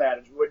the old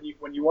adage?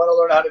 When you want to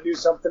learn how to do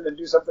something and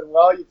do something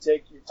well, you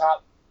take your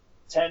top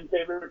 10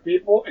 favorite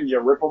people and you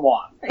rip them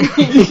off.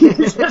 You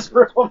just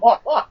rip them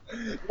off.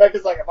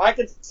 Becca's like, if I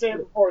can say it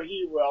before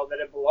he will, then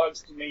it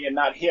belongs to me and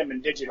not him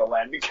in Digital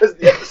Land, because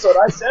the episode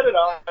I said it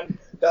on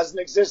doesn't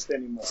exist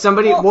anymore.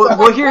 Somebody, Well,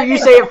 we'll hear you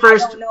say it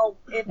first. I don't know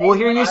if We'll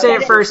hear anyone you said say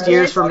it first this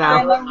years from now.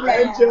 time around.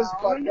 I'm just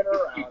fucking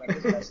around. I'm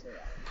just messing around.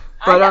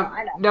 But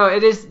I know. no,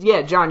 it is.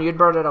 Yeah, John, you had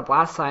brought it up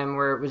last time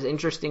where it was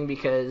interesting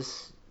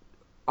because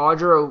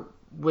Audra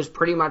was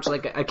pretty much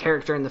like a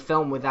character in the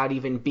film without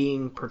even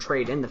being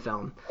portrayed in the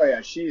film. Oh yeah,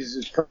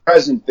 she's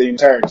present the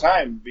entire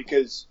time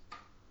because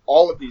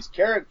all of these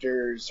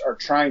characters are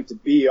trying to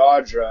be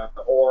Audra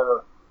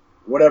or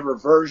whatever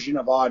version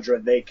of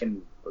Audra they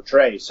can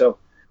portray. So,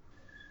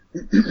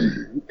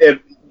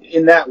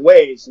 in that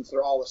way, since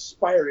they're all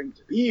aspiring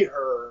to be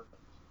her,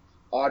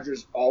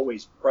 Audra's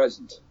always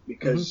present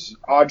because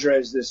Audra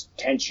is this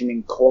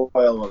tensioning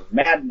coil of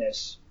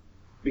madness.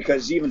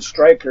 Because even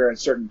Stryker at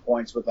certain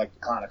points with like the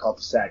clown, I call it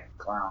the sad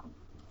clown,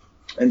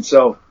 and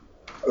so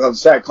the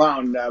sad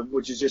clown,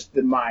 which is just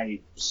my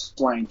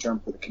slang term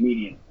for the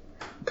comedian.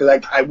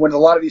 Because I when a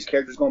lot of these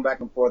characters going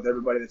back and forth,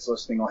 everybody that's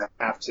listening will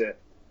have to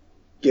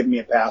give me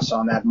a pass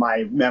on that.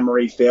 My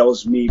memory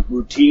fails me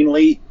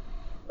routinely.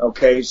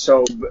 Okay,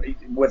 so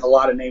with a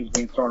lot of names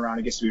being thrown around,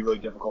 it gets to be really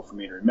difficult for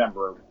me to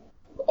remember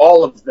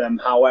all of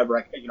them. However,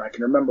 I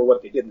can remember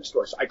what they did in the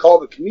story. So I call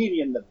the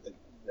comedian the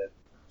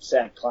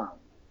sad clown.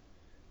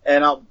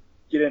 And I'll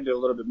get into a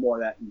little bit more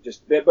of that in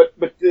just a bit.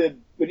 But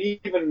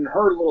even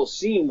her little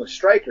scene with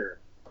Stryker,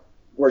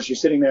 where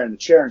she's sitting there in the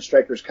chair and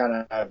Stryker's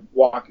kind of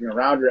walking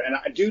around her. And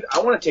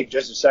I want to take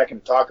just a second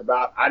to talk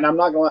about. And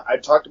I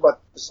talked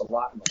about this a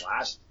lot in the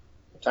last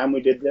time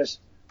we did this.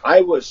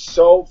 I was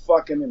so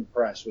fucking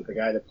impressed with the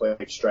guy that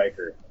played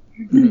Stryker.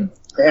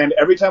 And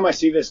every time I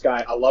see this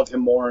guy, I love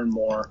him more and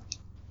more.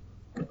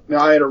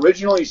 Now, I had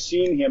originally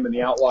seen him in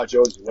The Outlaw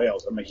Josie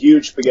Wales. I'm a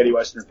huge spaghetti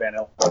western fan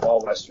of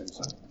all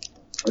westerns.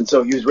 And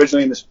so he was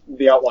originally in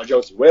The Outlaw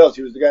Josie Wales.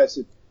 He was the guy that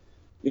said,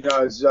 we're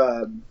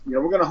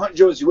going to hunt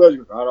Josie Wales. He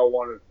goes, I don't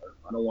want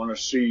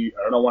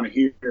to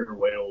hear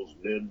Wales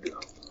dead.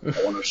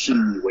 I want to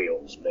see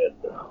Wales dead.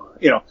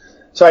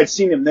 So I'd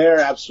seen him there,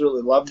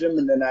 absolutely loved him.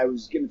 And then I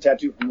was getting a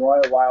tattoo from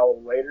Roy a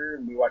while later,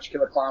 and we watched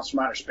Killer Clowns from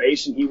Outer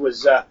Space, and he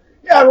was,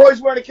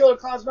 Roy's wearing a Killer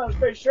Clowns from Outer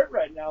Space shirt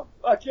right now.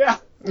 Fuck yeah.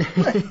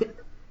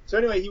 So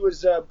anyway, he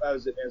was,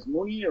 was it as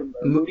Mooney or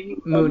Moody?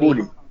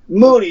 Mooney.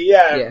 Mooney,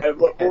 yeah. Yeah.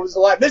 What was the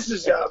line? This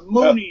is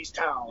Mooney's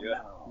town. Yeah. Yeah.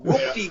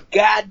 What the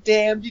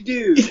goddamn you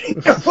do?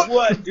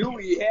 What do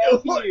we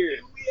have here?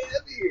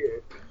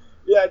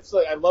 Yeah, it's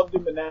like I loved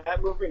him in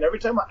that movie, and every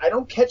time I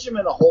don't catch him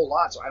in a whole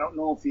lot, so I don't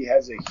know if he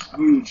has a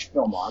huge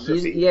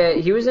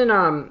filmography. He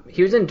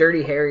was in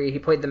Dirty Harry. He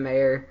played the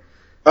mayor.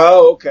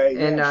 Oh, okay.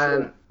 And yeah,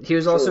 sure. he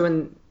was also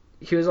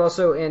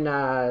in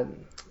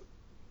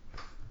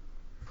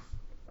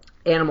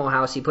Animal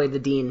House. He played the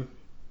dean.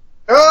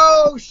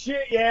 Oh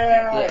shit!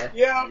 Yeah.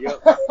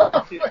 Yep.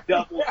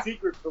 Double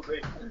secret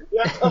probation.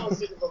 Yeah, double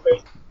secret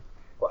probation.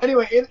 Well,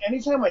 anyway,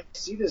 anytime I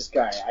see this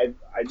guy,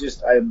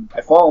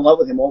 I fall in love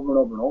with him over and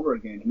over and over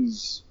again.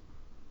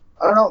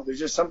 I don't know. There's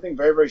just something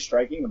very, very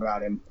striking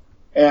about him,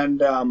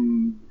 and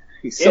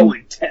He's so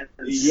intense.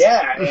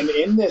 Yeah, and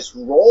in this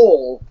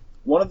role,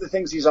 one of the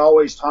things he's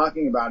always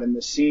talking about in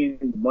the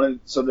scene,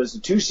 so there's the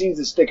two scenes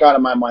that stick out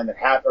in my mind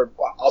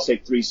I'll say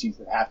three scenes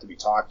that have to be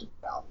talked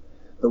about.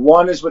 The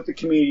one is with the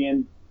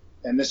comedian,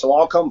 and this will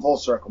all come full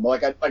circle.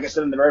 But like I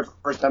said in the very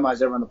first time I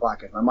was ever on the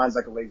podcast, my mind's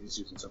like a lazy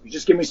Susan. So if you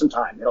just give me some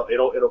time,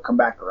 it'll come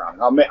back around.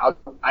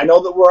 I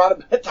know that we're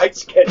on a tight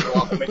schedule.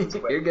 I'll make this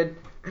quick. You're good.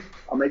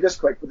 I'll make this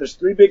quick. But there's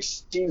three big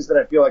scenes that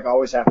I feel like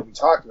always have to be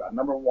talked about.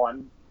 Number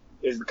one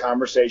is the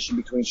conversation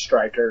between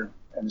Stryker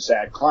and the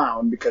sad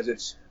clown, because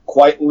it's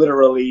quite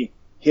literally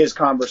his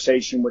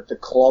conversation with the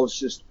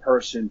closest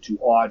person to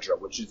Audra,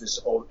 which is this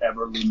old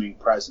ever-looming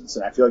presence.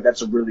 And I feel like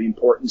that's a really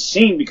important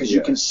scene because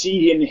you can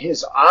see in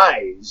his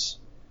eyes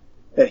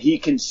that he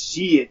can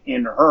see it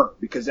in her,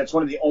 because that's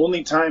one of the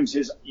only times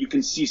you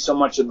can see so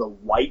much of the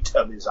white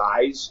of his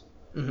eyes.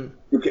 Mm-hmm.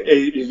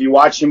 If you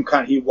watch him,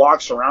 he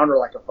walks around her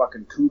like a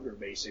fucking cougar,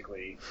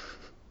 basically.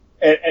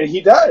 And he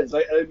does.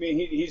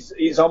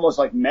 He's almost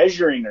like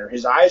measuring her.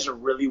 His eyes are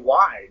really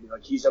wide.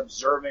 Like he's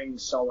observing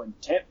so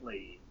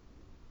intently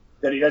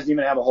that he doesn't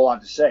even have a whole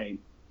lot to say.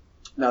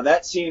 Now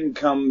that scene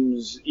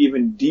comes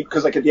even deep,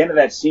 because at the end of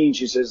that scene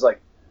she says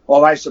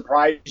well, I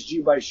surprised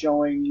you by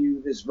showing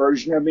you this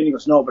version of me. And he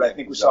goes, no, but I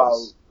think we saw,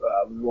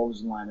 what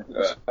was the line? I think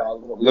we saw a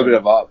little bit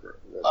of Audra.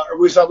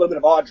 We saw a little bit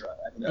of Audra,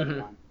 I think that was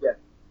the line. Yeah.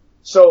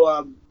 So,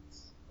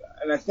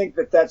 and I think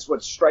that's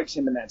what strikes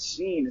him in that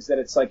scene, is that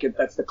it's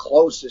that's the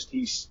closest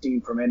he's seen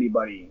from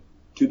anybody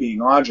to being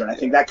Audra. And I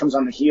think that comes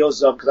on the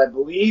heels of, because I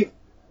believe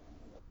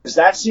does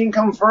that scene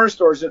come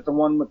first, or is it the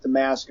one with the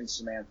mask and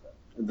Samantha?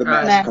 The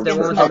mask mask comes the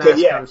one with first. the Okay,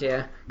 mask yeah. comes,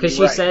 yeah. Because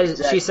she Right, says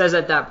exactly. she says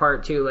at that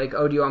part too, like,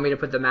 "Oh, do you want me to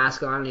put the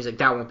mask on?" And he's like,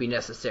 "That won't be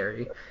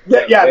necessary."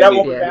 Yeah, that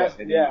won't be Yeah.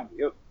 necessary. Yeah.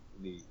 Yep.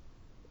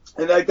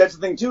 And like that's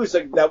the thing too. It's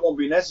like that won't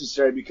be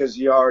necessary because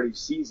he already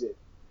sees it.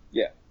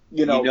 Yeah.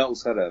 You know. He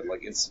knows how to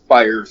like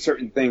inspire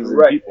certain things in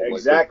Right. people.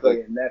 Exactly.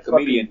 Like And that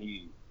comedian, fucking,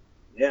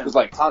 he was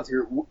like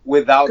constantly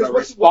without a 'Cause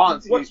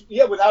response.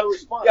 without a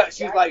response. Yeah,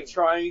 she's exactly. like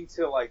trying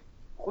to like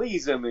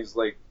please him. Is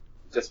like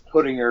just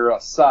putting her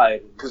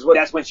aside. 'Cause what-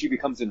 That's when she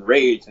becomes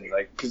enraged and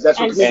like Because that's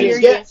what And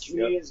comedians serious. get.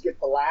 Comedians get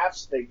the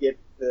laughs. They get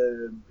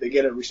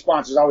a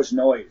response. There's always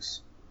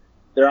noise.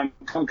 They're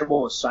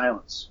uncomfortable with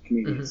silence.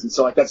 Comedians, Mhm. and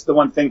so like that's the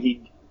one thing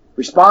he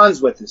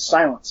responds with is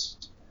silence.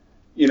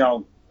 You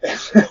know,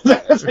 that's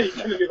going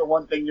to be the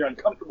one thing you're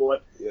uncomfortable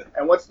with. Yeah.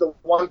 And what's the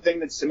one thing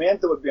that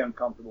Samantha would be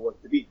uncomfortable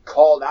with? To be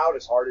called out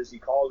as hard as he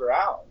called her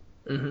out.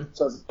 Mm-hmm.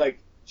 So it's like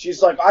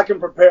she's like, I can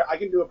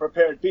do a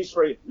prepared piece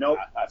for you. Nope.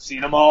 I've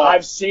seen them all.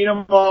 I've seen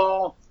them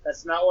all.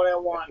 That's not what I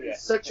want.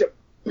 It's such a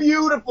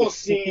beautiful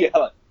scene. Yeah,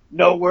 like,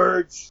 no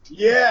words.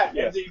 Yeah.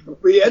 Yeah. And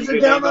he has her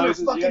Even down the on her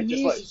noises, fucking yeah, just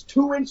knees. like- He's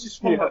 2 inches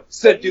from her.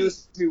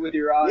 Seduce me with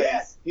your eyes.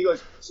 Yeah. He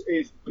goes,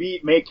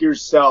 make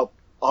yourself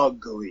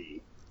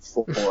ugly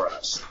for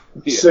us.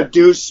 Yeah.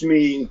 Seduce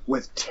me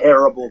with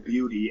terrible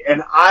beauty.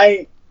 And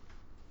I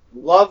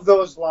love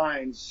those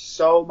lines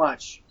so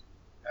much.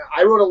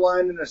 I wrote a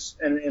line in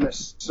a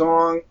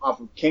song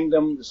off of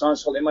Kingdom. The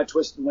song's called In My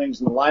Twisted Wings,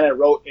 and the line I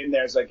wrote in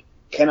there is like,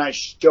 can I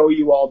show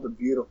you all the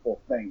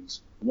beautiful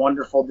things?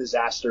 Wonderful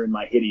disaster in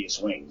my hideous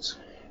wings.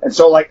 And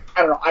so, like,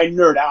 I don't know, I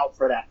nerd out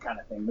for that kind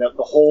of thing. The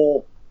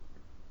whole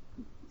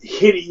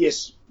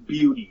hideous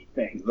beauty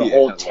thing, the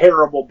whole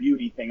terrible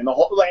beauty thing, and the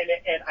whole,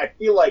 and I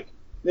feel like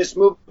this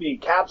movie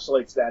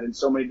encapsulates that in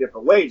so many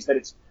different ways, that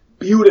it's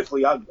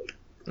beautifully ugly,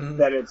 Mhm.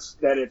 that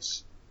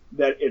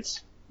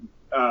it's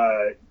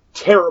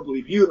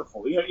terribly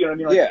beautiful. You know what I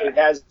mean? Like, Yeah. it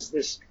has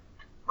this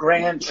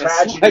grand It's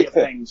tragedy like of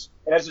things.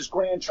 It has this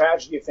grand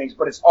tragedy of things,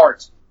 but it's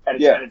art at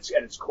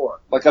its core.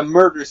 Like a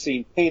murder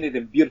scene painted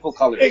in beautiful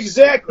colors.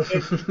 Exactly.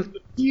 And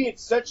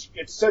it's such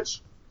Yeah, it's so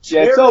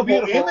terrible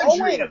beautiful. imagery.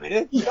 Oh, wait a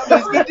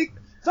minute.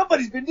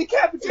 Somebody's been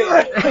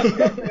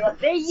decapitated.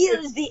 They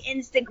use the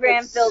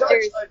Instagram It's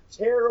filters. such a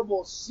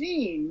terrible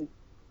scene,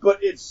 but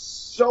it's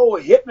so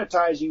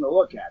hypnotizing to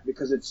look at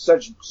because it's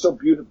so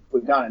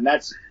beautifully done, and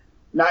that's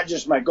not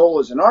just my goal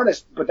as an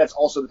artist, but that's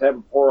also the type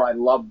of horror I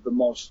love the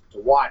most to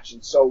watch.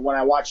 And so when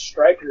I watch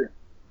Stryker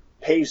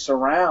pace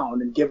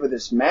around and give her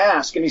this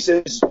mask, and he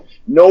says,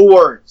 "No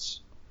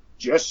words,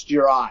 just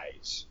your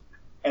eyes,"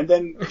 and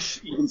then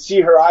you can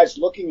see her eyes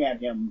looking at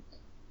him.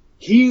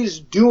 He's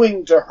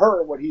doing to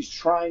her what he's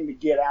trying to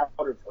get out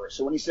of her.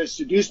 So when he says,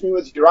 "Seduce me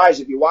with your eyes,"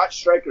 if you watch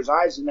Stryker's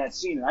eyes in that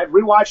scene, and I've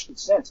rewatched it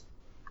since,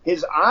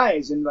 his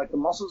eyes and like the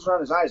muscles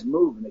around his eyes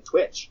move and they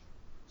twitch.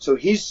 So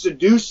he's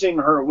seducing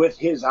her with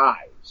his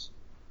eyes.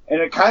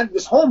 And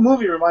this whole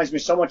movie reminds me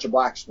so much of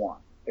Black Swan.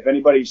 If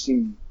anybody's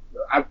seen,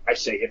 I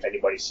say if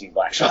anybody's seen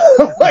Black Swan.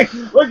 like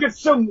it's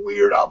some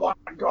weird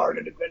avant-garde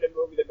independent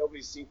movie that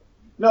nobody's seen.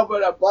 No,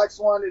 but Black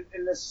Swan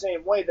in the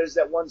same way. There's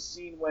that one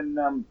scene when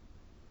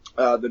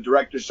the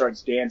director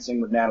starts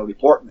dancing with Natalie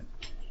Portman.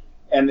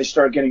 And they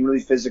start getting really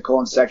physical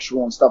and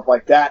sexual and stuff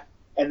like that.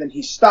 And then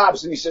he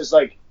stops and he says,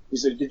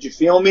 "Did you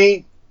feel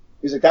me?"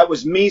 He's like, "That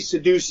was me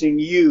seducing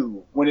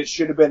you when it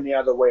should have been the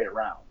other way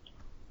around."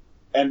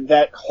 And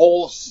that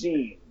whole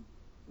scene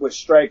with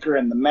Stryker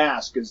and the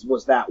mask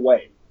was that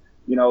way.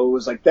 You know, it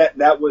was like that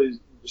was,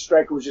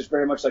 Stryker was just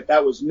very much like,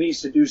 that was me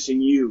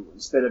seducing you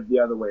instead of the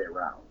other way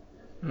around.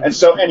 Mm-hmm. And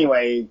so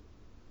anyway,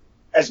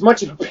 as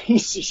much of a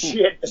piece of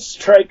shit as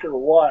Stryker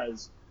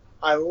was,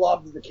 I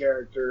loved the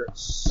character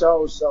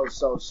so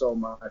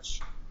much.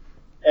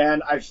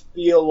 And I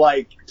feel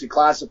like to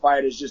classify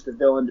it as just a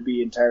villain to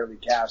be entirely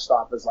cast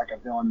off as like a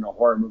villain in a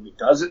horror movie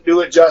doesn't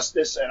do it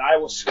justice, and I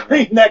will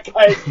scream that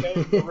guy's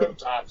name from the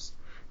rooftops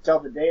till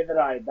the day that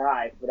I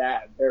die for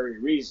that very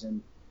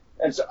reason.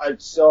 And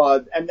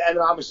and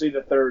obviously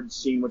the third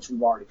scene, which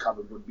we've already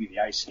covered, would be the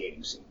ice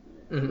skating scene,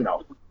 Mhm. you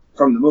know,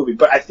 from the movie.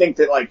 But I think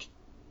that like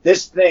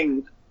this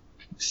thing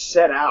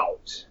set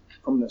out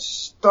from the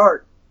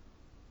start.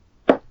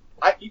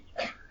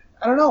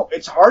 I don't know.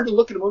 It's hard to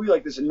look at a movie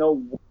like this and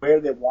know where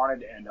they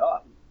wanted to end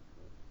up.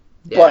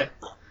 Yeah. But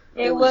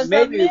It was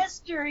maybe- a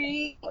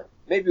mystery.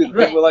 Maybe it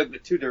was like the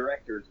two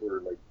directors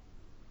were like,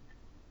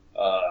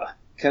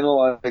 kind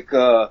of like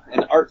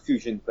an art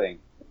fusion thing.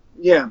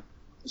 yeah,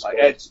 Like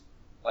it's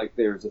like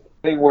there's a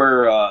thing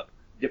where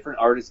different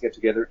artists get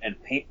together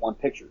and paint one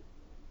picture.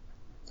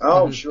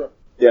 oh Mhm. sure.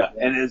 Yeah,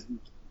 and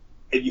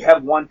if you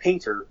have one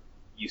painter,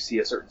 you see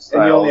a certain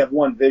style. And you only have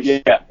one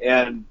vision. Yeah,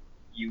 and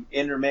you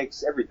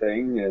intermix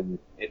everything, and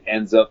it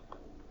ends up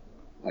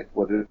like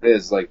what it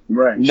is. Like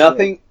Right.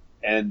 nothing,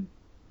 and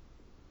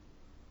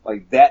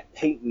like that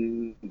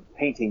painting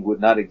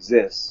would not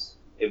exist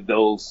if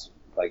those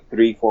like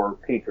 3-4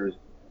 painters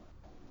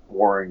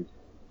weren't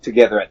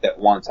together at that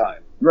one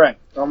time, Sure. Right.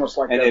 Almost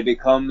like and that. it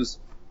becomes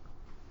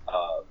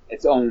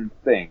its own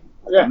thing,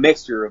 like Yeah. a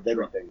mixture of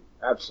everything.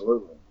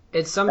 Absolutely.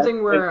 It's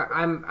something where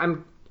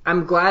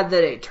I'm glad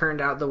that it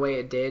turned out the way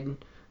it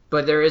did,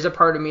 but there is a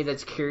part of me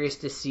that's curious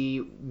to see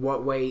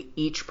what way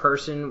each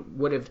person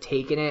would have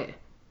taken it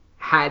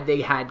had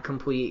they had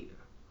complete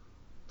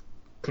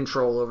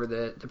control over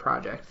the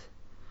project.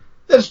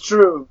 That's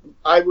true.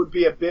 I would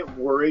be a bit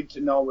worried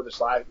to know where the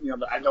slash.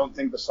 I don't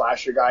think the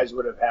slasher guys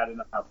would have had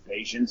enough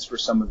patience for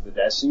some of the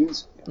death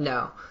scenes.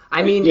 No,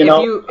 I mean, if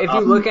you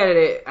look at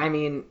it, I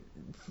mean,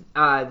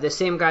 the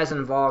same guys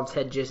involved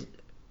had just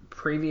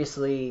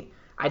previously,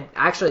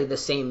 actually the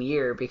same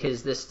year,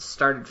 because this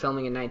started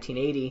filming in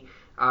 1980,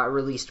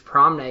 released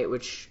Prom Night,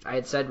 which I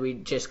had said we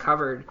just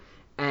covered,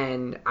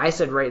 and I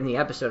said right in the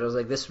episode, I was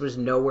like, this was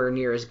nowhere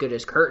near as good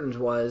as Curtains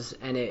was,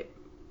 and it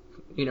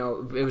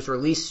was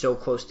released so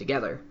close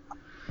together,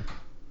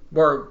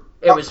 or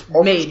it was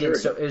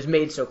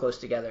made so close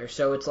together.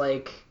 So it's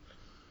like,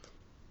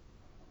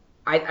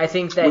 I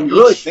think that when you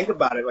really think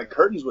about it, like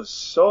Curtains was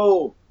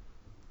so.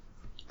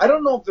 I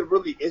don't know if there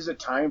really is a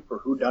time for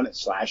whodunit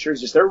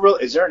slashers. Is there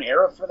an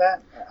era for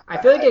that?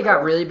 I feel like it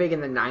got really big in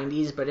the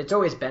 90s, but it's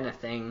always been a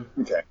thing.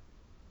 Okay.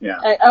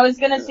 Yeah. I was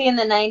gonna say in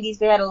the 90s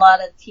they had a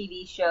lot of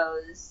TV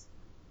shows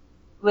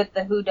with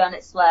the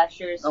whodunit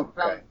slashers.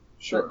 Okay.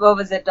 Sure. What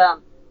was it?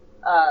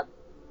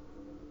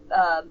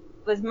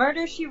 Was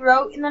Murder, She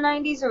Wrote in the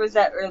 90s, or was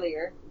that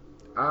earlier?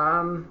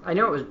 I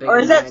know it was big or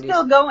in is the that 90s.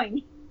 still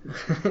going?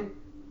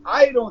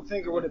 I don't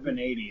think it would have been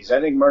 80s. I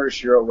think Murder,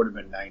 She Wrote would have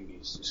been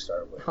 90s to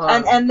start with.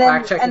 And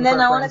then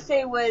I want to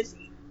say was.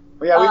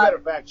 Well, yeah, we better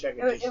fact check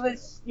it. It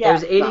was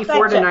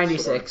 84 to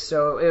 96,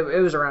 so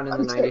it was around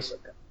in the 90s.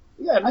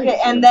 Yeah. Okay,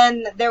 and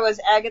then there was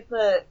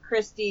Agatha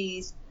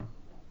Christie's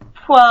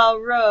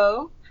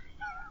Poirot.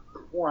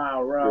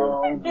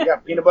 Wow, you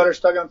got peanut butter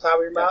stuck on top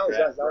of your mouth? Is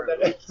that what that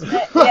is?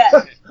 Yeah,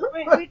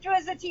 which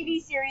was a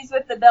TV series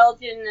with the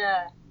Belgian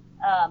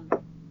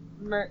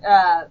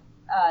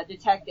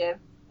detective,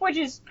 which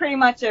is pretty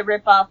much a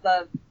ripoff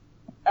of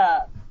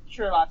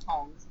Sherlock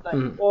Holmes. But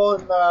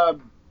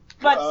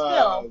but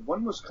still,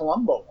 when was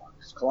Columbo?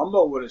 Because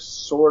Columbo would have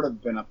sort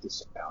of been up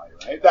this alley,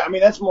 right? I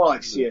mean, that's more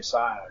like CSI,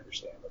 I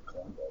understand, but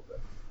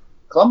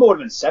Columbo would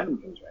have been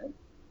 70s, right?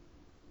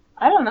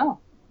 I don't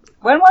know.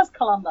 When was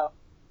Columbo?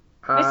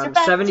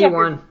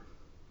 71.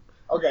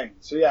 Okay,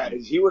 so yeah,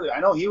 I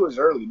know he was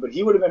early, but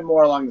he would have been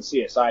more along the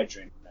CSI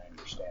train, I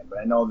understand. But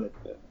I know that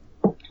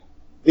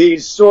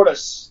these sort of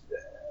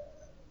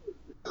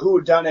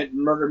whodunit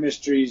murder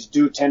mysteries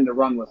do tend to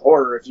run with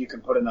horror if you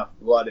can put enough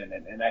blood in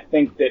it. And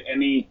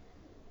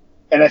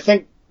I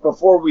think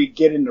before we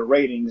get into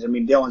ratings, I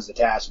mean, Dylan's the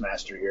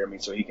taskmaster here. I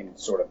mean, so he can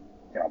sort of,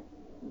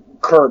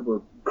 curb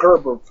or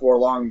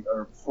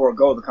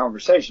forego the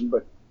conversation.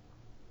 But,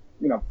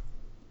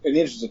 in the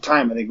interest of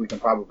time, I think we can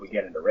probably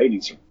get into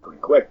ratings here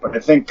pretty quick. But I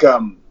think,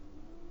 to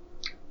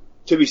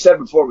be said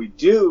before we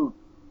do,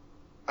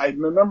 I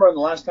remember on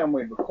the last time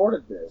we had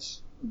recorded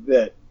this,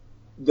 that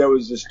there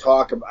was this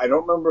talk of, I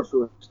don't remember if it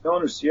was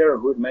Dylan or Sierra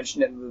who had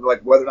mentioned it,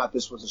 like whether or not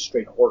this was a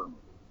straight horror movie.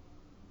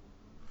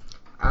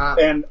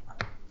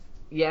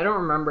 Yeah, I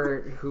don't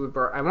remember who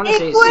brought. I want to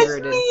say Sierra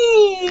did.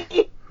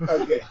 Me!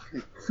 Okay.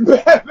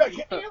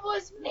 It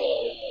was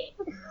me.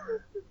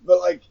 But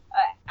like,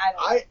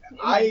 I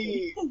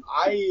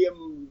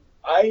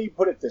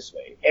put it this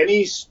way: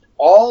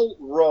 all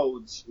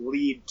roads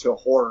lead to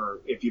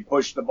horror if you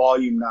push the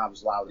volume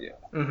knobs loud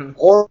enough. Mm-hmm.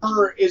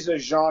 Horror is a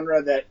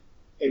genre that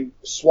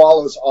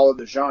swallows all of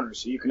the genres.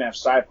 So you can have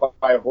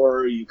sci-fi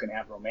horror, you can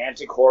have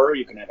romantic horror,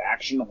 you can have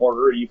action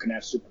horror, you can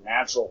have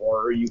supernatural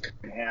horror, you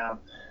can have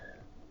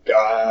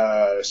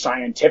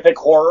scientific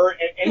horror,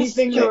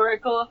 anything.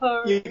 Historical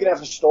horror. You could have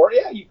a story.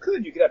 Yeah, you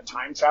could. You could have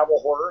time travel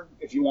horror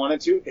if you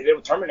wanted to. They did it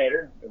with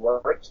Terminator. It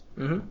worked.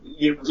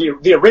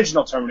 Mm-hmm. The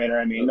original Terminator.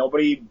 I mean, no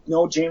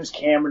James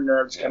Cameron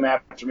nerds come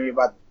after me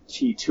about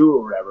T2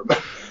 or whatever.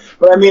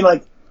 But I mean,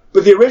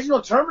 but the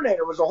original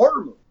Terminator was a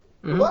horror movie.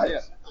 Mm-hmm. It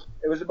was.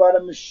 It was about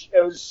it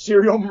was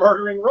serial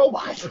murdering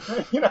robots.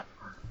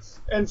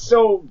 And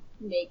so.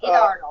 Naked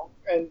Arnold.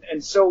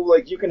 And so,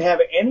 you can have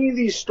any of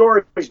these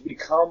stories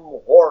become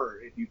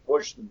horror if you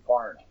push them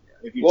far enough.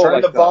 If you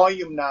turn the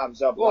volume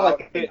knobs up. Well,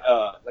 like in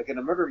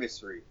a murder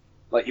mystery,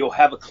 you'll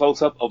have a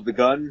close up of the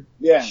gun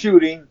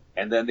shooting,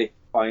 and then they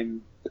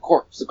find the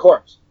corpse.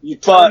 You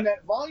turn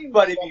that volume.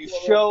 But if you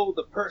show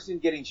the person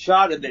getting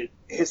shot and then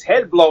his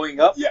head blowing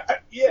up,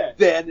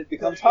 then it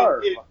becomes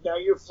horror. Now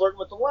you're flirting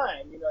with the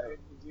line.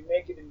 If you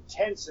make it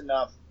intense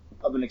enough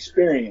of an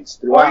experience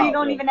throughout. Or you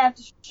don't even have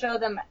to show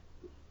them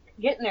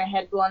getting their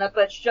head blown up,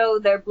 but show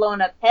their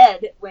blown up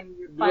head when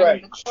you're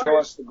finding the corpse. Show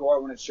us the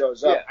gore when it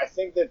shows up. I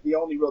think that the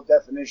only real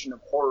definition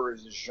of horror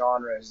as a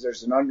genre is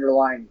there's an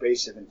underlying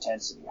base of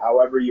intensity,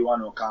 however you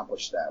want to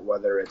accomplish that,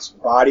 whether it's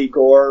body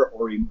gore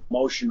or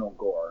emotional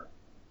gore.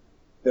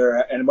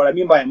 And what I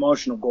mean by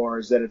emotional gore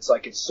is that it's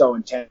so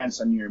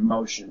intense on your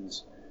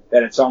emotions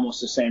that it's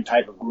almost the same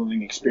type of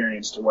grueling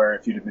experience to where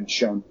if you'd have been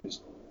shown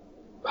these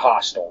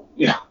hostile,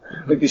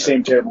 these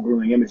same terrible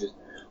grueling images.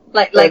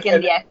 Like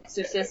in The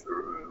Exorcist.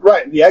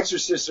 Right. The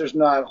Exorcist, there's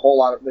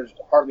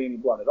hardly any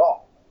blood at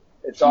all.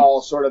 It's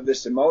all sort of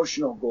this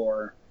emotional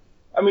gore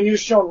I mean, you're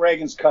shown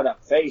Reagan's cut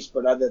up face,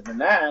 but other than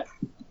that,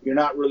 you're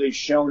not really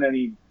shown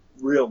any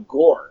real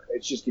gore.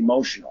 It's just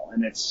emotional,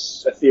 and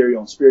it's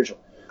ethereal and spiritual.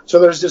 So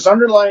there's this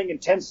underlying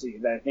intensity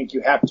that I think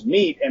you have to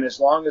meet, and as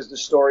long as the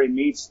story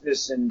meets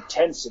this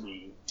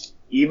intensity,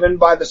 even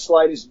by the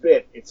slightest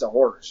bit, it's a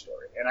horror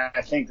story. And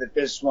I think that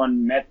this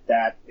one met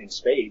that in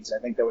spades. I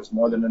think there was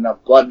more than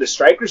enough blood. The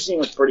Stryker scene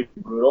was pretty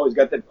brutal. He's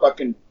got that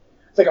fucking,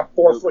 it's like a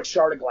 4-foot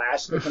shard of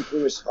glass sticking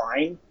through his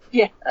spine.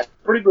 Yeah. That's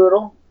pretty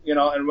brutal, you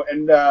know,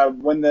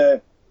 and when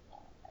the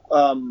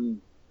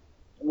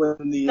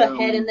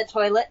head in the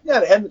toilet. Yeah,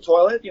 the head in the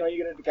toilet. You know,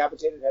 you get a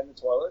decapitated head in the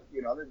toilet.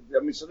 You know,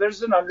 I mean, so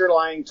there's an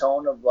underlying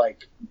tone of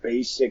like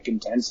basic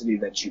intensity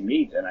that you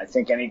meet, and I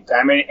think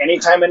anytime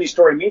any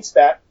story meets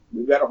that,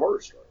 we've got a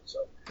horror story. So,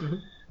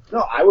 no,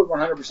 I would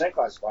 100%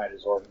 classify it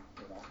as horror.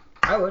 You know,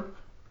 I would.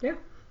 Yeah.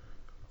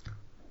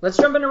 Let's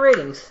jump into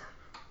ratings.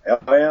 hell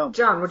yeah.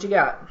 John, what you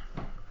got?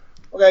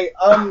 Okay,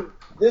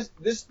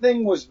 this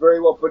thing was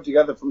very well put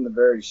together from the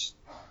very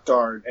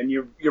start, and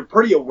you're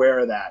pretty aware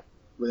of that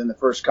within the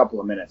first couple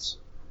of minutes,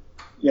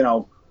 you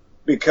know,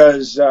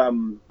 because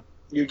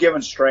you're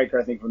given Stryker,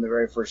 I think, from the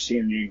very first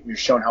scene, you're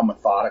shown how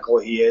methodical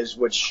he is,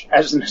 which,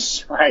 as an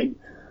aside,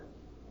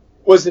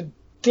 was a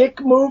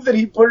dick move that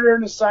he put her in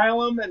an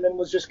asylum and then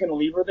was just going to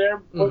leave her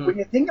there. But when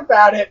you think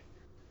about it,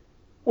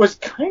 was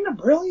kind of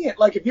brilliant.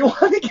 Like, if you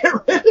want to get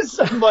rid of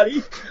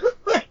somebody,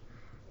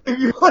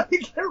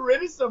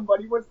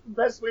 what's the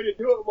best way to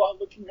do it while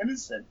looking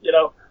innocent, you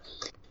know?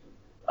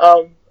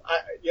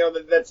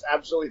 That's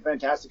absolutely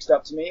fantastic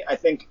stuff to me. I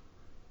think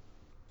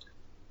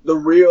the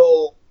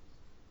real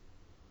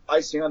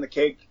icing on the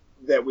cake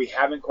that we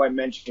haven't quite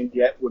mentioned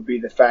yet would be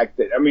the fact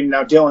that, I mean,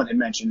 now Dylan had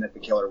mentioned that the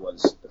killer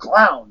was the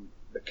clown,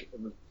 the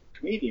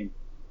comedian,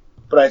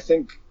 but I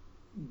think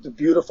the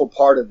beautiful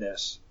part of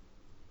this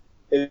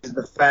is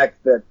the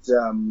fact that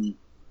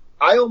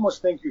I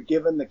almost think you're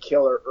given the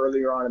killer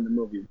earlier on in the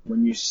movie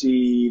when you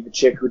see the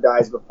chick who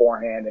dies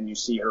beforehand and you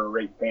see her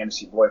rape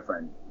fantasy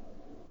boyfriend.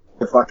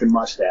 The fucking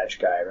mustache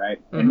guy,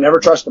 right? And never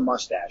trust a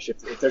mustache.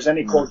 If there's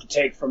any quote to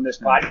take from this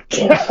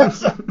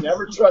podcast,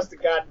 never trust a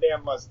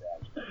goddamn mustache.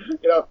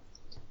 You know,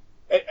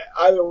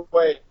 either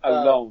way. A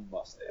lone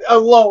mustache. A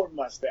lone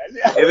mustache.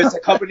 If it's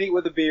accompanied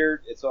with a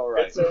beard, it's all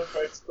right.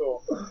 It's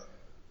cool.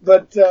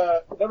 But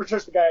never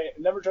trust a guy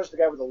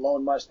with a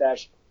lone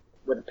mustache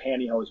with a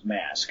pantyhose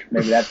mask.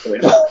 Maybe that's the way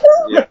to put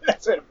it. Yeah.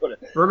 That's the way to put it.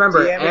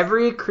 Remember,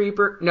 every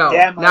creeper... No,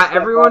 not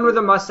everyone with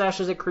a mustache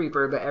is a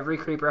creeper, but every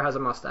creeper has a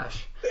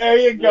mustache. There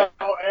you go.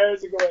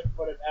 There's a good way to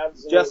put it.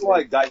 Absolutely. Just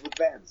like guys with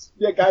bands.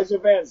 Yeah, guys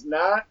with vans.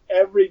 Not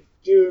every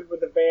dude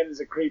with a van is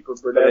a creeper,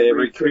 but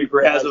every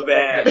creeper has a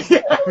van.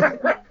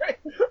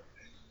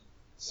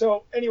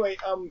 So, anyway,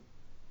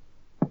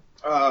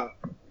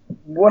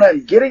 what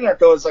I'm getting at,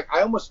 though, is like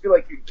I almost feel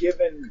like you're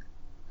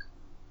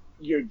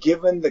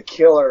given the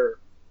killer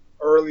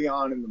early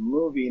on in the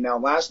movie. Now,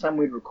 last time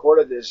we'd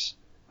recorded this,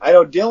 I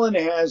know Dylan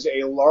has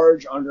a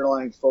large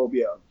underlying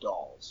phobia of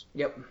dolls.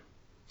 Yep.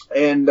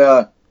 And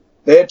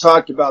they had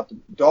talked about the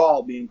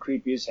doll being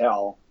creepy as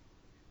hell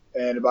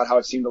and about how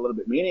it seemed a little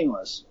bit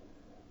meaningless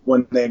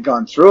when they had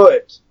gone through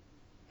it.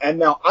 And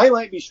now I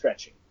might be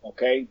stretching,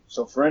 okay?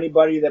 So for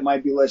anybody that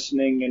might be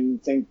listening and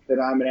think that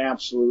I'm an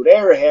absolute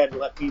airhead,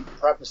 let me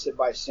preface it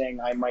by saying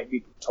I might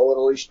be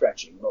totally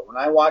stretching. But when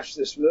I watch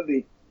this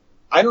movie,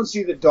 I don't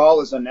see the doll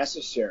as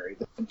unnecessary.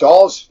 The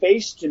doll's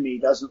face to me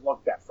doesn't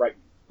look that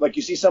frightening. Like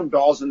you see some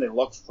dolls and they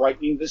look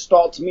frightening. This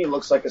doll to me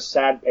looks like a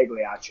sad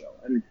Pagliaccio.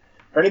 And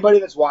for anybody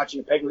that's watching,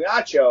 a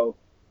Pagliaccio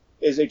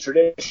is a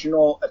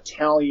traditional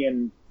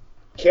Italian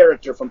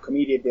character from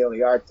Commedia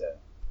dell'arte.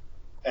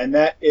 And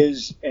that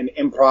is an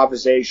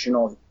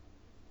improvisational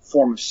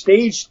form of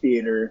stage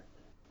theater.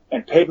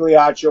 And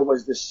Pagliaccio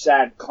was the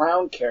sad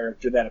clown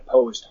character that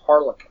opposed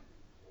Harlequin.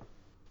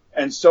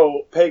 And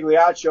so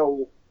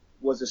Pagliaccio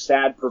was a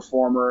sad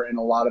performer in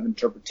a lot of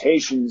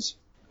interpretations.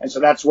 And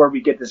so that's where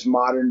we get this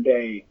modern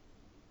day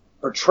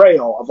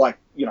portrayal of like,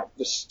 you know,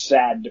 the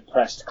sad,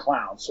 depressed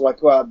clown. So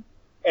like, and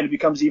it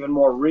becomes even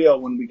more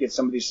real when we get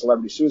some of these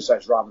celebrity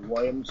suicides. Robin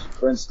Williams,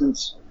 for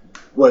instance,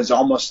 was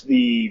almost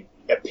the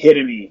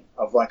epitome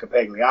of like a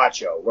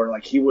Pagliaccio, where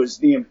like he was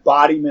the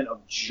embodiment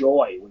of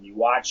joy when you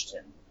watched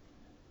him,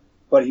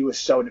 but he was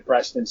so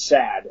depressed and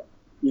sad,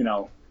 you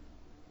know,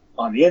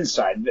 on the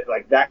inside,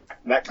 like that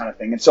kind of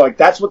thing. And so like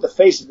that's what the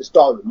face of this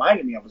doll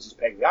reminded me of, was this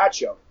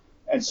Pagliaccio.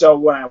 And so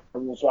when I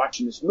was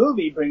watching this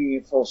movie, bringing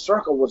it full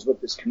circle, was with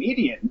this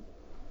comedian,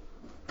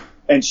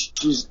 and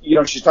she's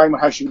talking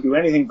about how she would do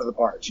anything for the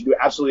part. She'd do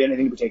absolutely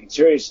anything to be taken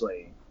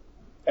seriously.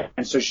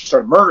 And so she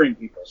started murdering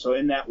people. So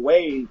in that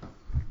way,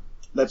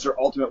 that's her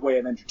ultimate way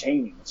of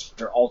entertaining. It's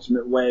her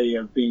ultimate way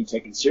of being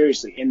taken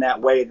seriously. In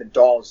that way, the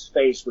doll's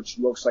face, which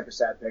looks like a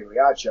sad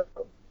Pagliaccio,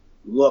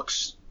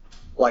 looks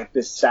like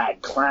this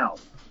sad clown.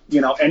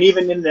 You know, and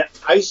even in the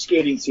ice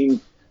skating scene,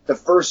 the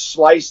first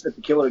slice that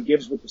the killer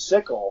gives with the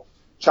sickle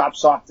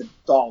chops off the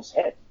doll's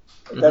head.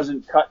 It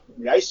doesn't cut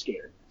the ice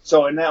skater.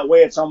 So in that way,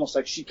 it's almost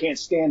like she can't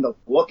stand to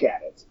look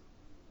at it.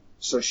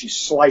 So she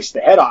sliced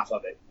the head off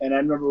of it. And I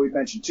remember we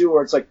mentioned too,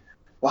 where it's like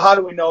well, how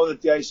do we know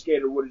that the ice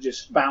skater would have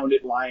just found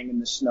it lying in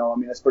the snow? I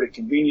mean, that's pretty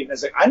convenient. And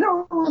it's like, I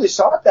never really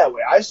saw it that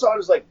way. I saw it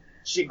as like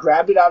she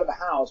grabbed it out of the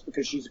house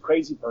because she's a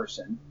crazy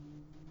person.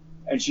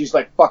 And she's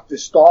like, fuck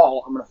this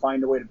doll. I'm going to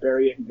find a way to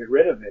bury it and get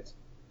rid of it.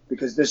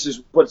 Because this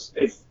is what's,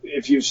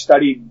 if you've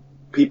studied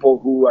people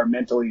who are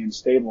mentally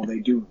unstable, they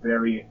do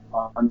very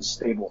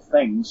unstable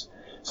things.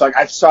 So like,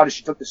 I saw that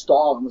she took this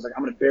doll and was like,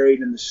 I'm going to bury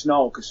it in the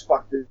snow because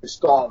fuck this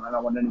doll and I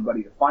don't want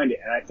anybody to find it.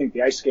 And I think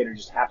the ice skater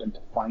just happened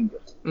to find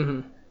it.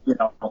 Mm-hmm. You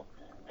know,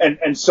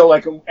 and so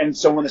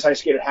when this ice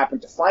skater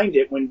happened to find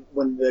it, when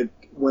the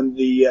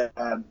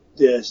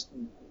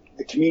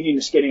comedian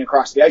is skating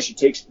across the ice, she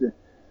takes the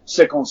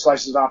sickle and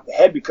slices it off the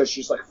head because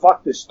she's like,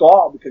 fuck this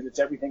doll because it's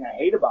everything I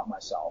hate about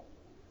myself.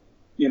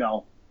 You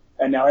know,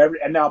 and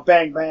now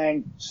bang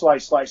bang,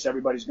 slice,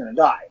 everybody's gonna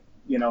die.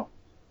 You know,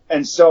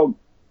 and so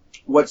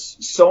what's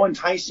so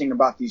enticing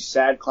about these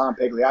sad clown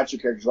Pagliacci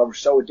characters, why we're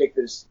so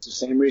addicted, is the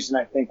same reason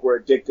I think we're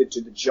addicted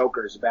to the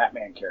Joker as a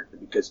Batman character,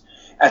 because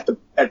at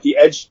the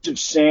edge of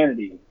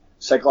sanity,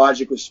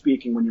 psychologically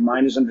speaking, when your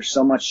mind is under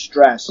so much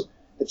stress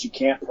that you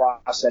can't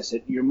process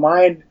it, your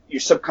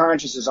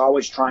subconscious is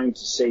always trying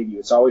to save you.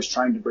 It's always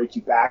trying to break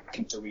you back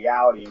into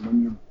reality. And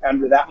when you're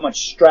under that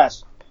much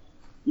stress,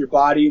 your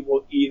body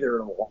will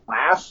either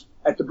laugh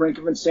at the brink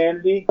of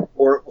insanity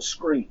or it will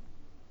scream.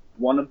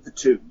 One of the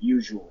two,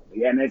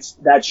 usually. And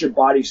that's your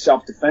body's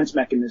self-defense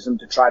mechanism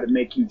to try to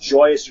make you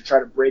joyous, to try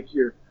to break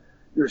your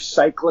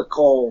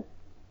cyclical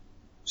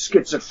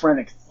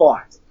schizophrenic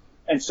thought.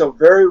 And so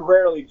very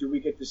rarely do we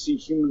get to see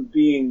human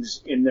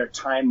beings in their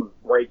time of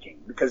breaking.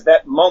 Because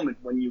that moment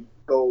when you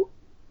go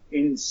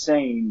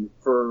insane,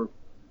 for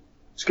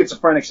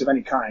schizophrenics of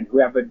any kind who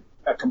have a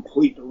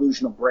complete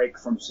delusional break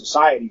from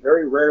society,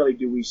 very rarely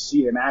do we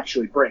see them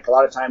actually break. A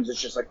lot of times it's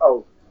just like,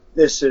 oh,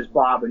 this is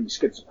Bob and he's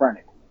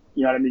schizophrenic.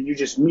 You know what I mean? You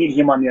just meet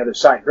him on the other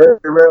side. Very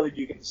rarely do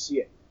you get to see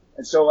it.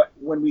 And so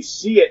when we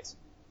see it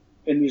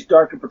in these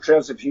darker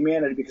portrayals of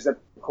humanity, because at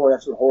the core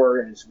that's what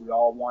horror is, we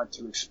all want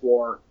to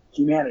explore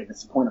humanity.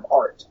 That's the point of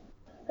art.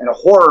 And a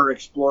horror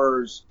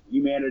explores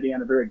humanity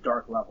on a very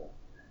dark level.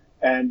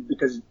 And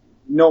because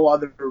no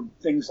other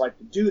things like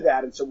to do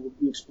that, and so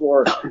we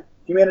explore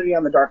humanity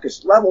on the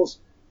darkest levels,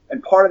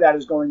 and part of that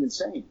is going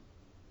insane.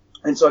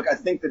 And so I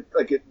think that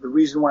the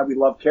reason why we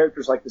love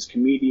characters like this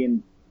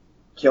comedian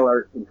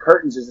killer in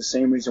Curtains is the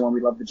same reason why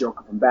we love the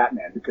Joker from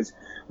Batman, because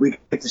we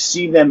get to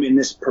see them in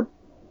this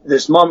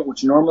moment,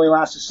 which normally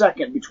lasts a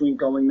second between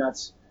going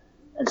nuts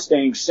and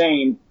staying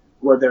sane,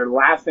 where they're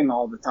laughing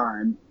all the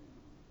time,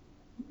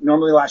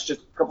 normally lasts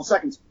just a couple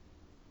seconds.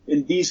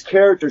 In these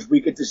characters,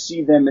 we get to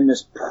see them in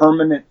this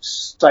permanent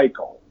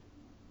cycle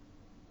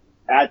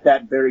at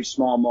that very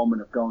small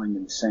moment of going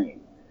insane.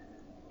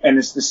 And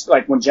it's this,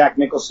 like when Jack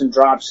Nicholson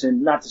drops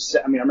in, I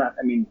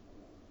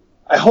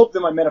hope that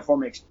my metaphor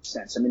makes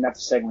sense. I mean, not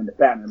to segue into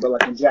Batman, but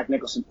like when Jack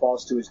Nicholson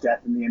falls to his death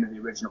in the end of the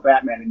original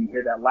Batman, and you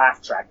hear that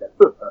laugh track, that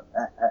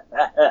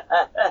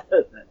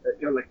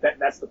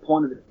that's the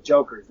point of the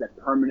Joker, is that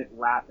permanent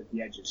laugh at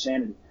the edge of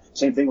sanity.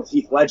 Same thing with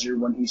Heath Ledger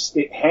when he's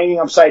hanging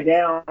upside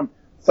down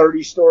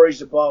 30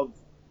 stories above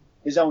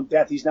his own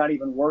death. He's not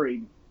even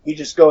worried. He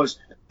just goes,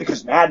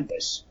 because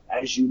madness,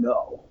 as you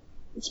know,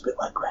 it's a bit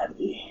like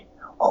gravity.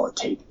 All it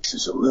takes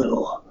is a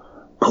little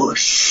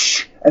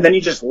push. And then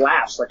he just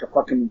laughs like a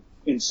fucking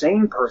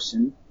insane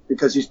person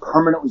because he's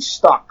permanently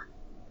stuck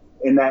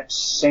in that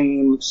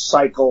same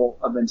cycle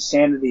of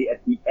insanity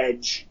at the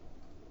edge,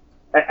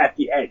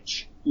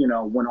 you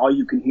know, when all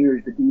you can hear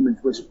is the demons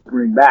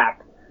whispering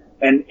back.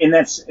 And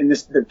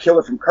the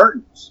killer from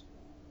Curtains,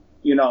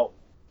 you know,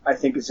 I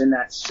think is in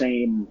that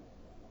same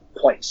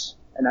place.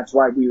 And that's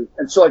why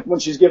and so like when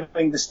she's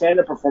giving the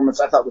stand-up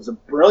performance, I thought was a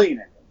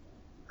brilliant ending.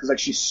 Cause like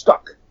she's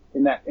stuck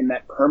in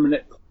that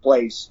permanent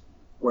place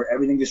where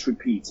everything just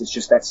repeats. It's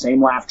just that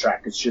same laugh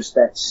track. It's just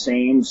that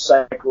same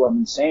cycle of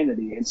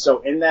insanity. And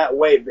so in that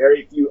way,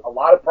 a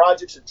lot of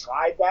projects have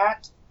tried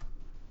that.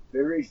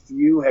 Very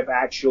few have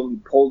actually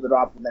pulled it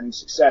off with any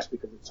success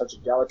because it's such a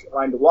delicate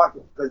line to walk,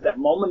 because that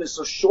moment is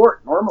so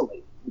short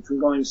normally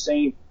between going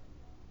insane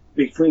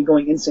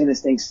and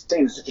staying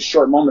sane. It's such a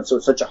short moment, so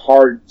it's such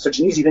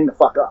an easy thing to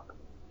fuck up.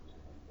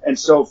 And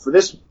so for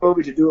this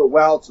movie to do it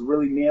well, to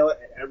really nail it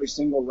at every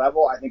single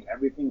level, I think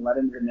everything led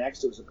into the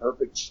next. It was a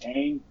perfect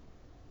chain.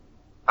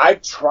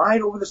 I've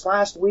tried over this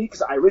last week,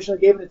 because I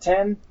originally gave it a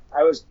 10.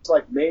 I was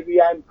like,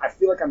 I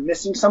feel like I'm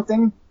missing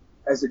something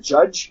as a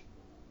judge.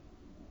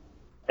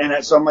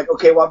 And so I'm like,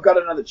 okay, well, I've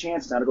got another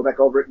chance now to go back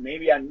over it.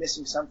 Maybe I'm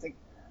missing something.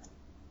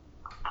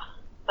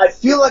 I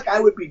feel like I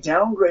would be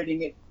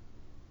downgrading it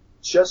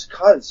just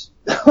because.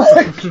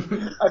 I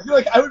feel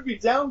like I would be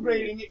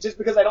downgrading it just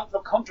because I don't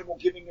feel comfortable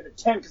giving it a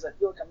 10, because I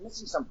feel like I'm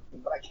missing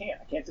something, but I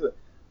can't do it.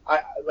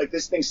 Like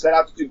this thing set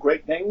out to do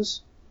great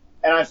things,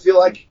 and I feel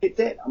like it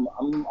did. I'm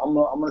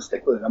going to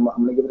stick with it. I'm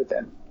going to give it a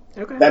 10.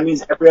 Okay. That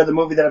means every other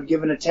movie that I've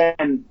given a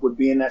 10 would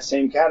be in that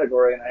same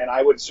category, and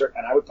I would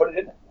put it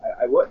in there.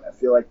 I would. I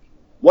feel like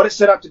what it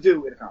set out to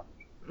do, it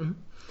accomplished.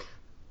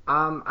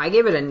 Mm-hmm. I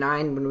gave it a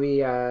 9 when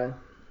we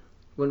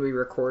when we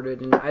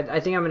recorded, and I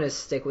think I'm gonna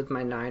stick with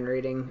my 9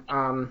 rating.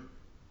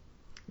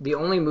 The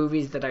only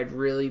movies that I'd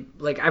really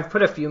like, I've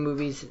put a few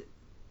movies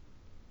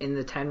in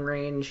the 10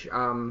 range,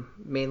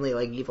 mainly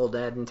like Evil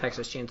Dead and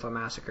Texas Chainsaw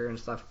Massacre and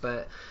stuff,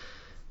 but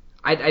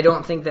I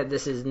don't think that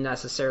this is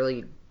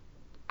necessarily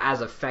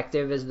as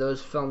effective as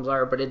those films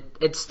are, but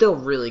it's still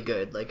really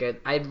good.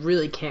 Like I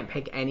really can't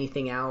pick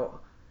anything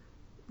out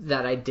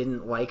that I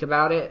didn't like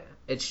about it.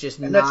 It's just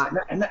not.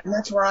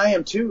 That's where I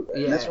am too.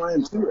 And Yeah. that's where I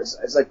am too.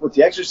 It's like with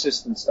The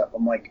Exorcist and stuff.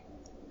 I'm like,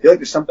 I feel like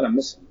there's something I'm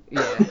missing.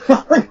 Yeah.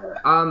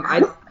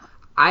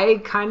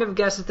 I kind of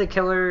guessed at the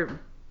killer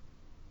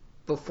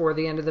before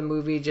the end of the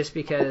movie, just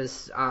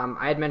because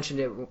I had mentioned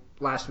it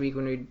last week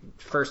when we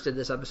first did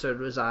this episode.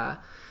 Was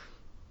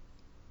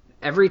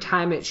every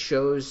time it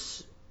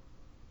shows,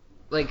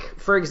 like,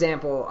 for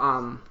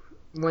example,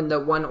 when the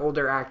one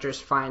older actress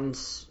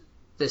finds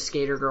the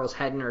skater girl's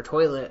head in her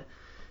toilet,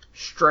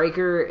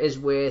 Stryker is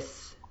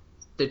with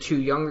the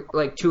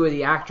two of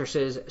the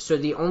actresses,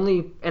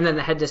 and then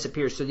the head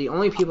disappears. So the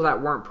only people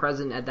that weren't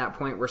present at that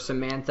point were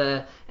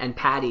Samantha and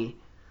Patty.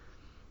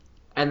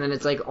 And then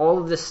it's like all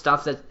of this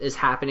stuff that is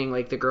happening,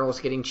 like the girls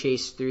getting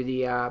chased through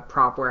the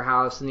prop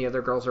warehouse and the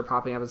other girls are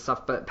popping up and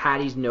stuff, but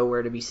Patty's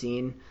nowhere to be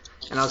seen.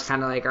 And I was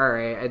kind of like, all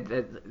right,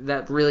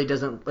 that really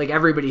doesn't, like,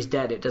 everybody's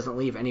dead. It doesn't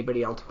leave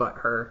anybody else but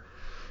her.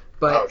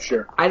 But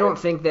sure. I don't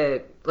think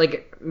that,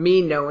 like,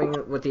 me knowing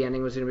what the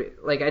ending was going to be,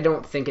 like, I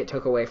don't think it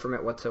took away from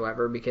it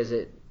whatsoever, because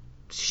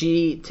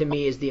she, to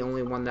me, is the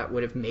only one that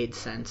would have made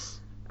sense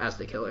as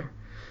the killer.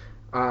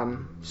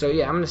 So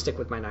yeah, I'm going to stick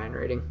with my 9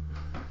 rating.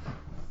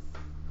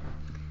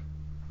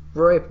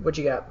 Roy, what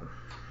you got?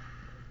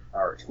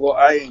 All right. Well,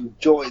 I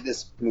enjoyed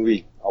this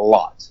movie a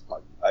lot.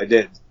 Like, I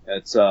did.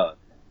 It's like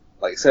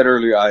I said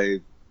earlier, I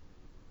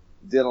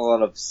did a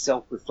lot of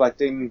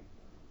self-reflecting.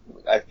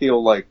 I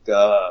feel like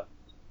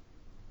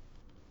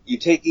you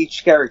take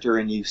each character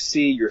and you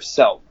see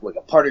yourself, like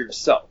a part of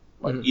yourself.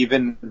 Like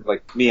even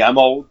like me, I'm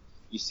old.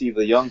 You see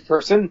the young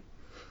person.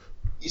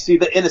 You see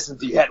the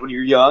innocence you had when you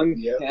were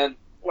young, and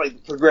like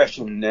the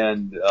progression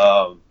and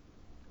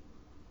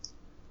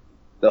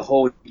the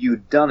whole "you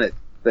done it"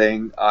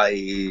 thing.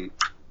 The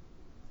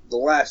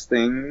last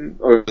thing,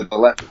 or the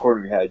last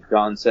recording we had,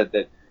 John said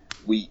that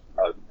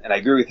and I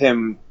agree with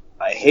him.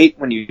 I hate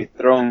when you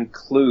throw in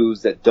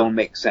clues that don't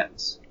make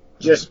sense.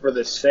 Just for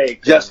the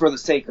sake.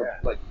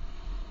 Of like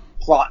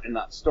plot and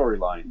not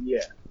storyline.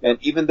 Yeah. And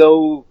even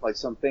though like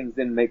some things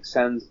didn't make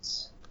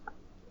sense,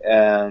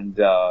 and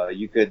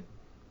you could,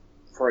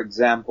 for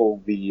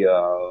example,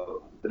 the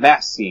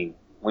mask scene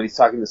when he's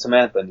talking to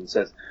Samantha and he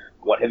says,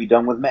 "What have you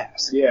done with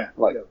masks?" Yeah.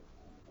 Like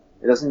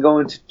it doesn't go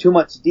into too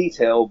much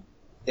detail.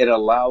 It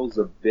allows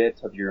a bit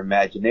of your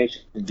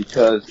imagination,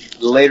 because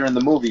later in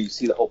the movie you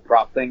see the whole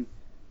prop thing.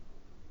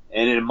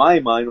 And in my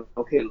mind,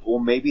 okay, well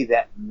maybe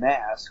that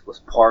mask was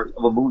part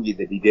of a movie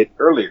that he did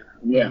earlier.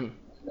 Yeah. Mm-hmm.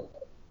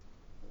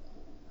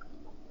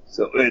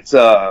 So it's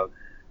and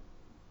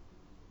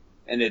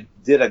it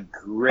did a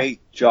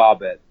great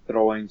job at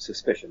throwing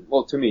suspicion.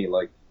 Well, to me,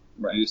 like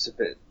you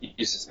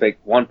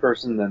suspect one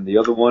person, then the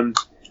other one,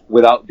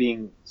 without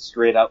being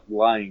straight out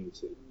lying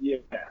to. Yeah.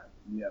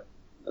 Yeah.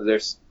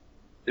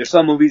 There's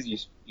some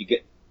movies you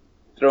get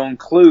thrown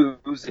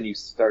clues and you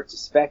start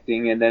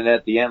suspecting, and then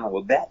at the end,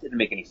 well, that didn't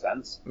make any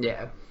sense.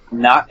 Yeah.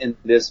 Not in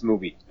this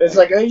movie. It's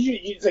like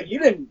you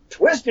didn't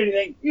twist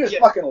anything. You just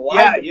fucking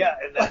lied. Yeah,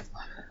 and that's.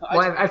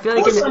 Well, I feel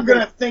like Of course I'm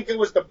gonna think it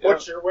was the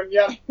butcher when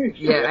you.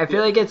 Yeah, I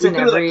feel like it's You in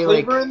threw every the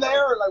like cleaver in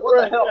there, or like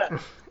what the hell? Yeah.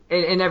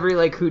 in every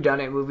like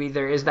whodunit movie,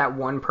 there is that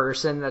one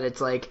person that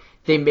it's like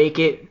they make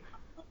it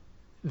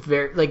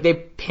very like they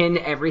pin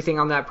everything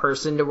on that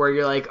person to where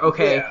you're like,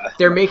 okay,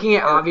 they're making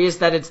it obvious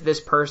that it's this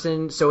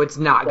person, so it's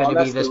not going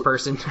to be this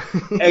person.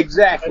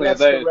 Exactly. And that's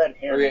the red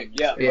herring.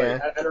 Yeah. Yeah.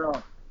 I don't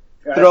know.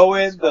 Throw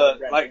in It's called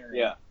the red like herring.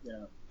 yeah.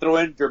 Yeah. Throw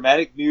in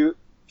dramatic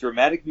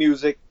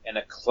music and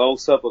a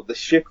close up of the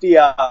shifty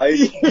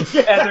eyes, and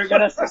they're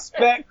gonna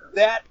suspect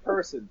that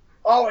person.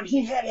 Oh, and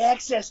he had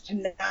access to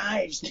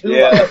knives too.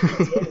 Yeah.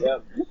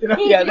 You know?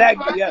 Yeah,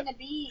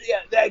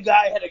 that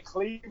guy had a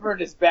cleaver in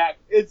his back.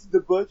 It's the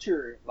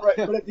butcher. Right,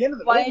 but at the end of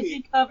the Why movie, is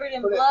he covered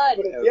in but blood?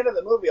 at the end of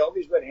the movie, all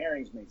these red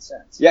herrings made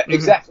sense. Yeah,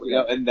 exactly. You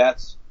know, and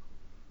that's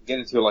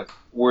getting to like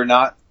we're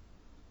not.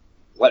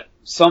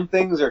 Some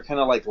things are kind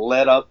of like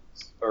led up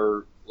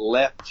or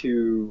left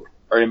to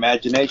our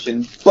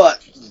imagination,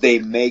 but they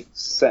make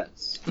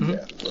sense.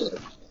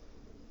 Mhm.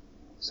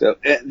 So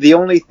the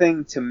only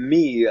thing to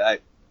me,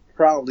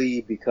 probably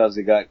because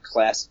it got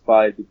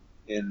classified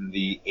in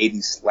the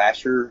 80s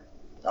slasher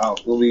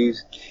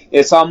movies,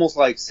 it's almost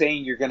like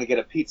saying you're going to get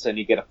a pizza and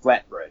you get a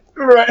flatbread.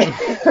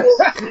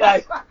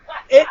 Right.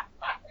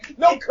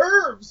 No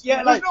curves.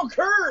 Yeah, There's like- no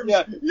curves.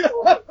 Yeah.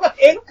 Yeah.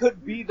 It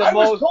could be the I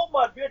was most. told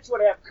my bitch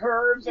would have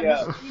curves and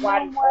Yeah. this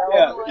flat You know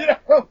what? tail. You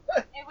know?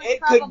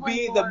 It could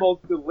be the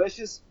most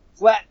delicious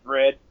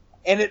flatbread,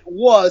 and it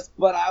was,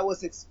 but I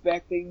was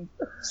expecting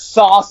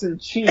sauce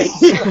and cheese.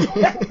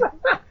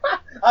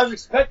 I was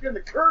expecting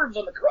the curves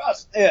on the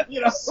crust. Yeah.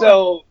 You know?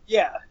 So,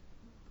 yeah.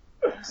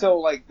 So,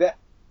 like that,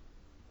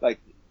 like,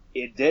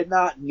 it did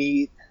not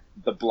need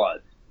the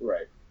blood,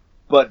 Right.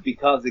 but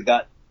because it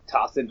got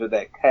tossed into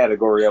that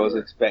category, I was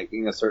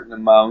expecting a certain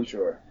amount.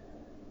 Sure.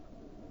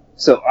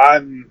 So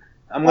I'm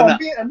Well, gonna.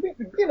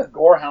 being a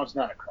gore hound's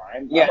not a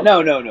crime. Yeah,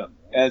 no.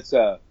 It's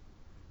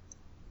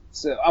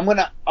so I'm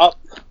gonna up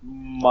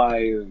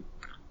my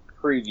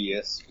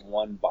previous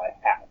one by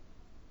half.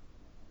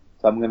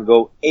 So I'm gonna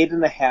go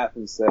 8.5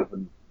 instead of a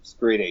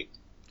straight 8.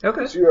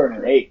 Okay. So you're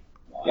an 8.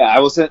 Yeah, I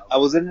was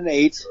in an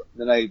 8.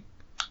 Then I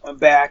went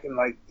back and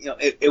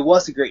it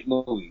was a great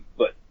movie,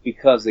 but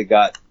because it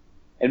got,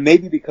 and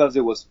maybe because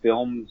it was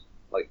filmed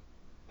like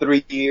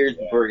 3 years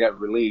before it got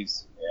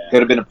released,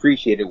 could have been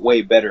appreciated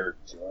way better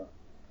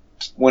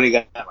when it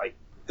got like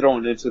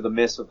thrown into the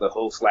midst of the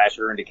whole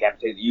slasher and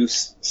decapitated. You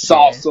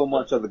saw so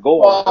much of the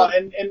gore. Well,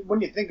 and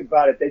when you think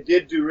about it, they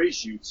did do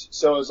reshoots,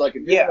 so it was like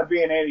if you're gonna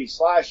be an 80s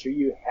slasher,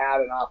 you had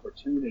an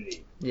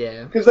opportunity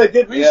Yeah. because they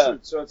did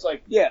reshoots. So it's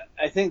like, Yeah,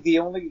 I think the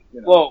only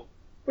which you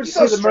is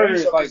so see the murder strange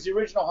is because like- the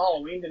original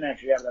Halloween didn't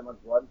actually have that much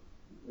blood.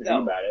 If you No.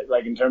 think about it,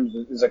 like in terms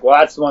of, it's like, well,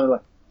 that's the one that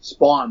like,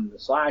 spawned the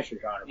slasher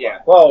genre. Yeah.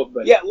 Quote,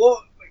 but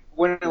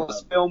when it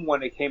was filmed,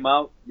 when it came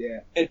out,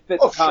 yeah. it fit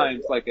Oh, the sure,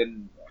 times, yeah.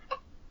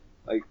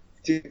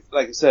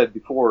 like I said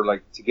before,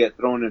 like to get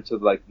thrown into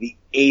like the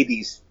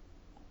 80s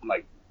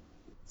like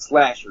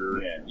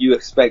slasher, you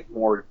expect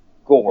more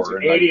gore. It's an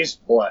and, like, 80s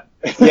blood.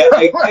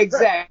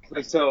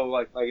 Exactly. So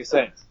like I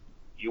said,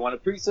 you want a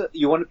pizza,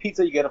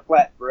 you get a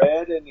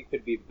flatbread, and it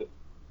could be the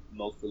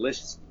most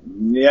delicious.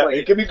 Yeah,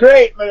 it could be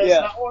great, but it's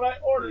Yeah. not what I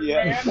ordered,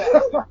 Yeah.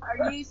 man.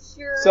 Are you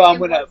sure So I'm it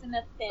gonna- wasn't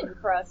a thin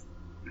crust?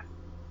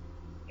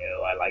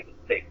 No, I like it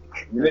thick.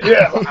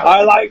 Yeah.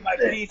 I like my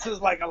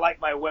pizzas like I like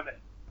my women.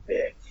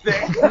 Thick.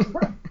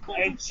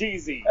 And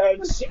cheesy.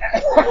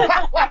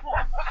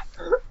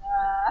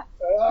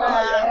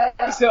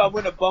 So I'm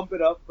gonna bump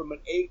it up from an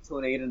 8 to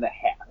an 8.5.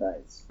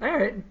 Nice. All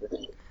right.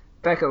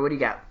 Becca, what do you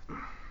got?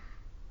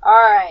 All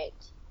right.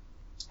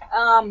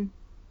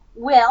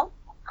 Well,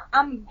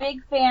 I'm a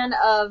big fan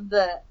of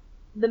the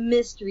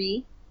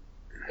mystery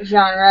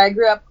genre. I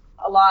grew up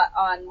a lot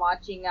on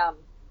watching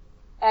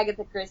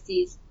Agatha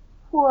Christie's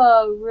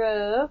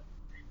Poirot.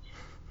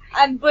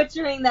 I'm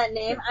butchering that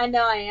name. I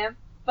know I am,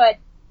 but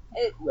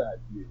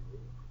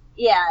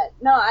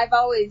I've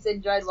always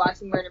enjoyed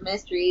watching murder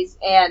mysteries,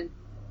 and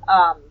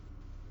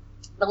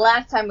the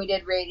last time we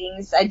did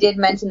ratings, I did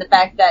mention the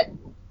fact that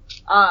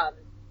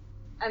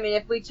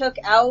if we took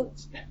out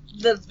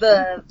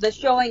the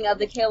showing of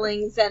the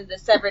killings and the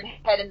severed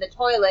head in the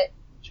toilet,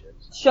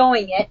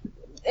 showing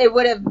it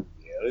would have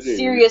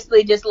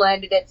seriously just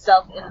landed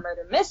itself in the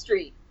murder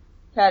mystery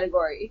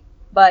category.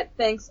 But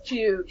thanks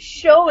to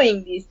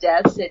showing these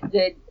deaths, it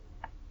did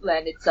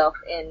land itself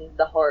in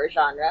the horror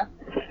genre.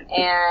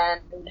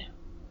 And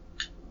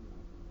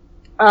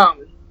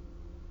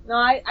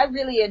I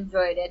really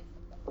enjoyed it.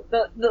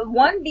 The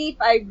one beef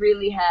I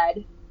really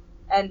had,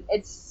 and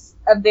it's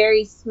a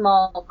very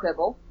small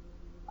quibble,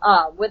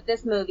 with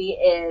this movie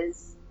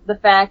is the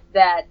fact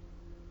that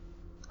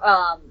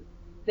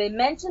they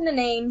mentioned the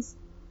names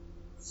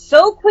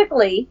so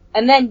quickly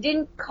and then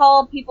didn't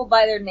call people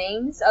by their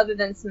names other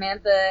than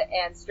Samantha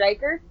and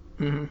Stryker,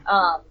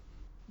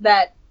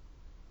 that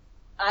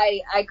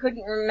I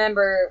couldn't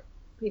remember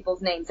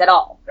people's names at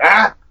all.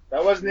 That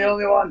wasn't the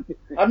only one.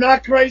 I'm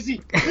not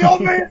crazy. The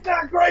old man's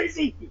not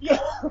crazy.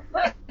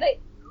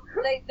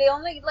 They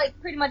only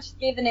pretty much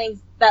gave the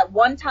names that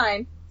one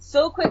time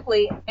so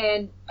quickly,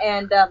 and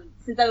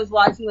since I was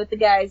watching with the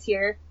guys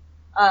here,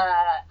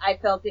 I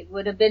felt it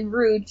would have been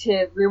rude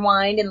to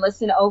rewind and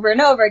listen over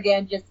and over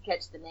again just to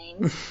catch the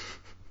names.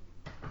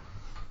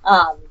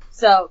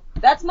 So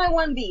that's my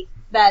one beef,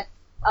 that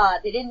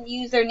they didn't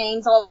use their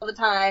names all the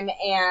time,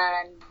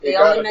 and they It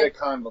got only a bit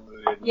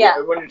convoluted. Yeah.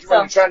 When you're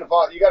trying to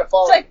follow, you got to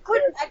follow. So I the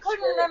couldn't character's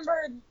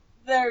remember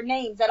their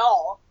names at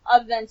all,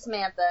 other than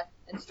Samantha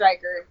and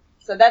Stryker.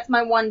 So that's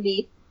my one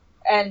beef.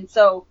 And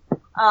so,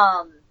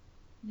 You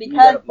because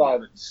got to follow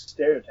the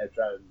stereotypes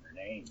rather than their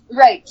name.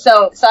 right,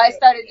 so I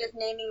started just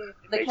naming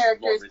the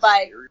characters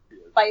by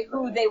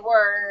who they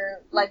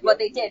were, like what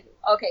they did.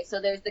 Okay, so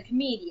there's the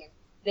comedian.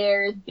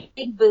 There's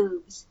Big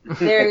Boobs.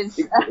 There's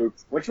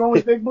Which one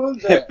was Big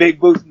Boobs? Big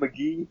Boobs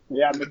McGee.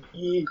 Yeah,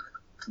 McGee.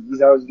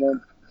 He's always good.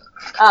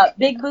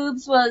 Big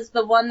Boobs was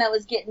the one that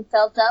was getting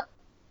felt up.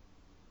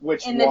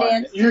 Which In the one?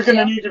 dance You're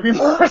gonna studio. need to be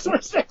more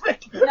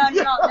specific. No,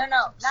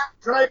 not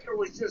Stryker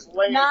was just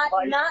laying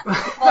pipe.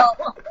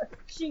 well,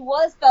 she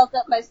was felt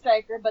up by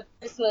Stryker, but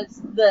this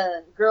was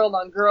the girl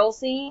on girl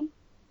scene.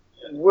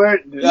 Where?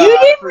 You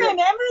didn't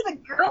remember the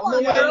girl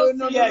on girl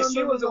scene? Yeah,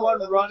 she was the one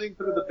running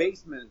through the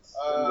basement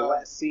in the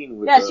last scene.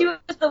 With Yeah, she was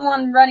the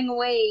one running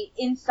away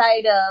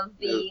inside of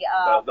the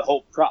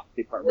whole prop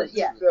department.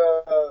 Yeah.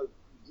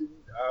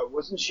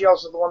 Wasn't she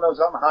also the one that was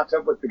out in the hot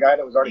tub with the guy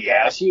that was already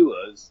Yeah, cast? she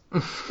was.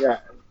 Yeah.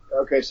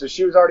 Okay, so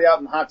she was already out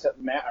in the hot tub.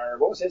 Or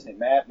what was his name?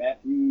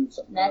 Matthew?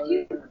 Something.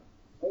 Matthew? I think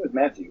it was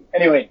Matthew.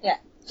 Anyway. Yeah.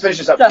 Finish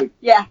this up. So, please.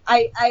 yeah,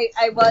 I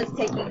was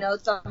taking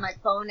notes on my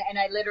phone, and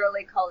I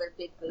literally called her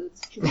Big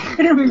Boobs, because I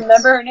couldn't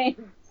remember her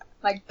name.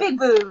 Like, Big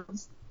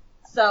Boobs.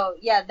 So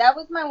yeah, that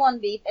was my one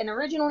beef. And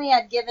originally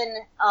I'd given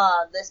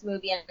this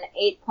movie an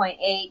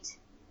 8.8.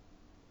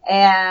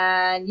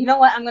 And you know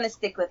what? I'm gonna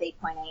stick with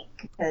 8.8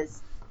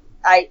 because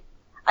I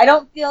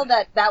don't feel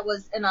that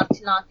was enough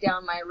to knock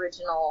down my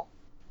original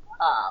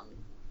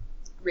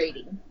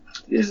rating.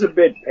 This is a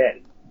bit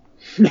petty.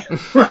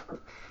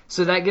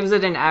 So that gives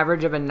it an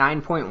average of a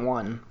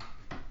 9.1.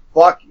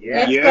 Fuck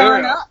yeah. It's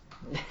gone up.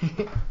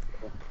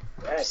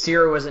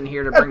 Sierra wasn't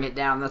here to bring it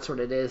down. That's what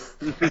it is.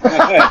 None of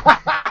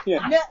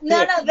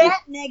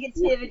that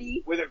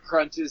negativity. With it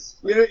crunches.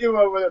 You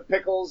know, with the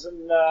pickles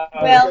and.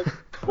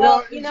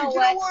 Well, you know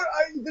what?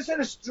 This had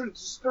a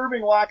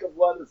disturbing lack of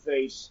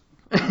Leatherface.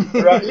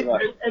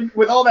 Right? and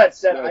with all that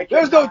said,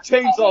 There's no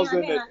chainsaws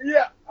in it.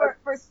 Yeah.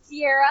 For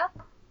Sierra,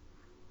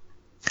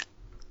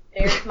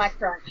 there's my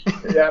crunch.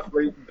 Yeah,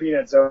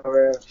 peanuts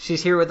over.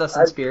 She's here with us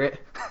in spirit.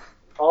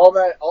 All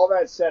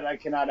that said, I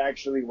cannot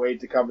actually wait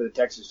to cover the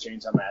Texas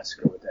Chainsaw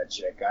Massacre with that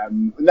chick.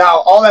 Now,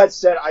 all that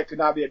said, I could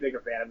not be a bigger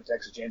fan of the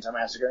Texas Chainsaw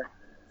Massacre,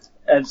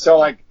 and so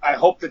like I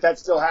hope that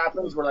still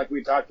happens. Where like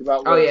we talked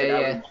about.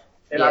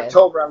 In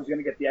October, I was going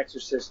to get The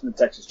Exorcist and the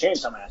Texas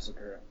Chainsaw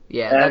Massacre.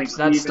 Yeah,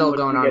 that's still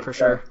going on for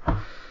sure.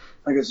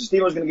 Like so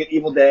Steve was going to get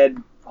Evil Dead,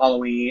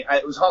 Halloween.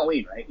 It was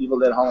Halloween, right? Evil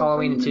Dead,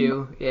 Halloween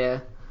 2, yeah.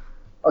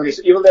 Okay,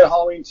 so Evil Dead,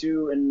 Halloween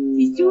 2, and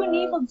He's doing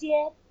Evil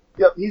Dead.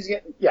 Yep, he's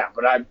getting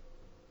but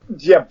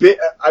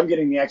I'm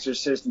getting The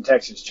Exorcist and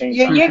Texas Chainsaw.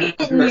 You're getting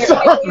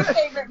your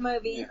favorite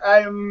movie.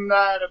 I'm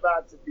not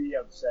about to be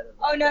upset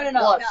about no.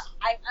 Plus, No,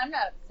 I'm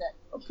not upset.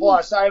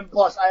 Plus,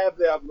 I have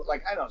the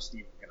I know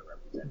Steve's gonna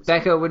represent.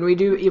 Becca, when we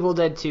do Evil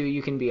Dead 2,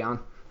 you can be on.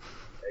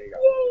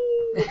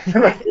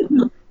 There you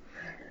go.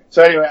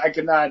 So anyway, I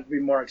could not be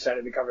more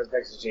excited to cover the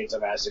Texas Chainsaw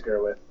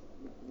Massacre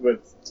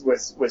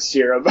with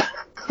Sierra.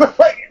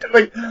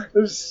 like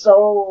there's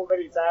so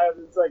many times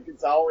it's like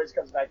it always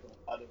comes back to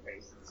other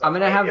faces. So I'm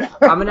gonna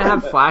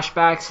have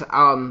flashbacks.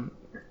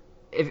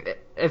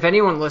 If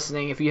anyone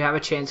listening, if you have a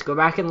chance, go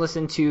back and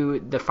listen to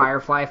the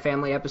Firefly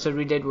family episode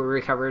we did where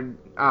we covered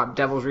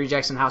Devil's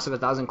Rejects and House of a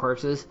Thousand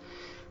Corpses.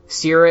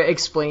 Sierra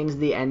explains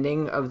the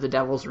ending of the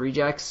Devil's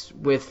Rejects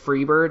with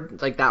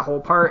Freebird, like that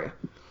whole part.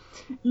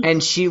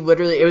 And she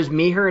literally, it was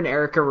me, her, and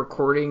Erica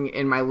recording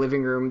in my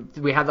living room.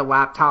 We had the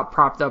laptop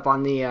propped up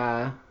on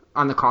the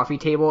coffee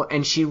table,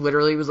 and she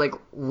literally was like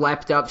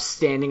leapt up,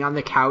 standing on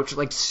the couch,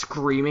 like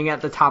screaming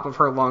at the top of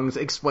her lungs,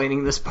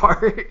 explaining this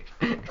part.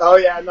 Oh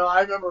yeah, no,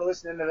 I remember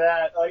listening to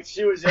that. Like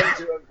she was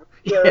into it.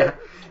 Yeah,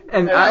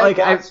 and I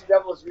watched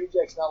Devil's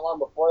Rejects not long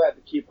before that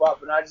to keep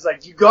up, and I just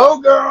like, you go,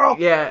 girl.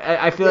 Yeah,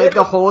 I feel like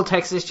the whole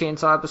Texas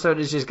Chainsaw episode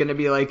is just gonna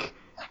be like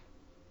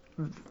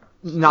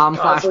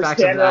flashbacks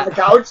of that. On the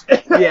couch.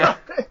 Yeah.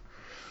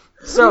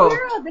 So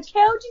the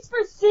couch is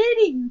for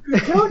sitting. The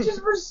couch is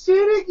for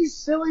sitting, you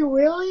silly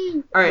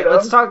Willie. All right,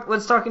 let's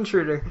talk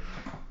Intruder.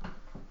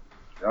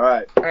 All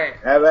right.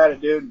 Have at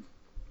it, dude.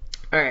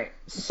 All right.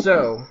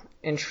 So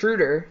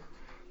Intruder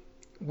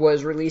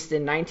was released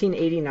in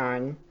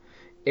 1989.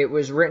 It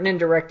was written and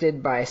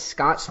directed by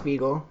Scott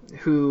Spiegel,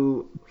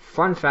 who,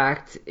 fun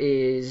fact,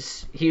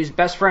 is he was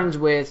best friends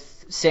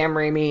with Sam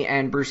Raimi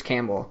and Bruce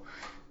Campbell.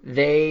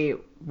 They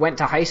went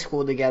to high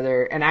school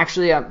together, and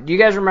actually, do you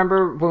guys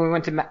remember when we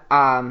went to not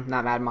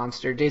Mad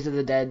Monster, Days of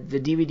the Dead, the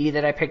DVD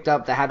that I picked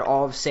up that had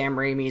all of Sam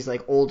Raimi's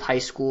like old high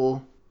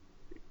school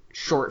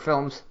short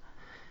films?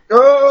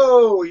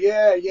 Oh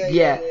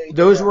yeah.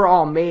 Those were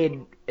all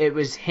made. It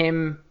was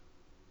him,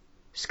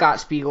 Scott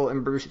Spiegel,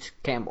 and Bruce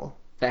Campbell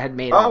that had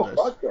made all those.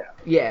 Fuck yeah.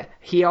 Yeah,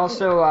 he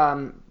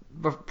also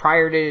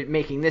prior to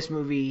making this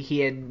movie, he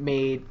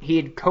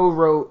had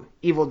co-wrote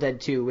Evil Dead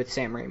 2 with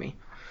Sam Raimi.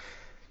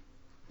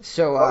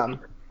 So,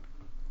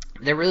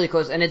 they're really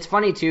close. And it's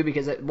funny, too,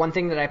 because one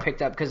thing that I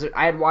picked up, because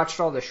I had watched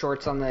all the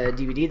shorts on the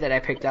DVD that I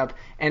picked up,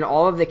 and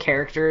all of the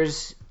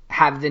characters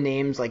have the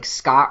names, like,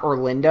 Scott or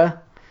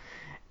Linda.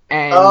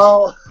 And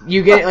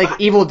you get, like,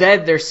 Evil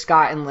Dead, there's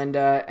Scott and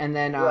Linda. And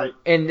then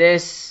in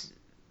this,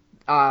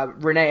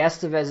 Renee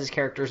Estevez's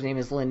character's name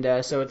is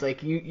Linda. So it's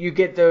like, you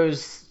get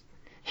those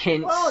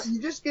hints. Well,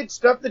 you just get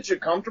stuff that you're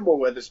comfortable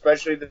with,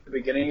 especially at the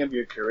beginning of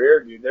your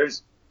career, dude.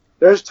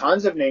 There's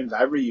tons of names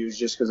I've reused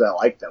just because I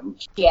like them.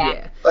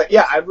 Yeah.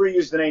 I've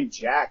reused the name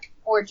Jack.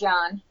 Or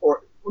John.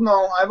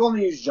 No, I've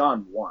only used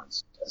John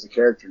once as a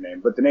character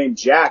name, but the name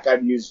Jack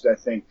I've used, I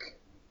think,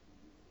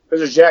 because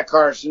there's Jack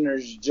Carson,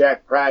 there's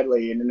Jack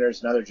Bradley, and then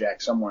there's another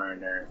Jack somewhere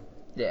in there.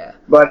 Yeah.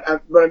 But I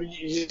mean,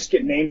 you just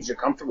get names you're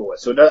comfortable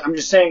with. So I'm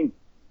just saying,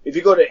 if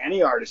you go to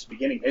any artist's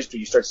beginning history,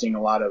 you start seeing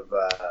a lot of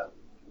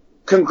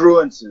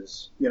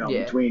congruences,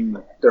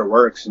 between their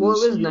works. And well,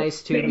 it was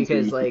nice too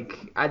because like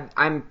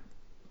I'm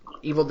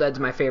Evil Dead's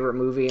my favorite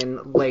movie,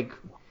 and like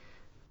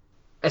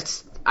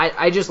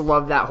I just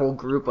love that whole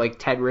group, like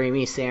Ted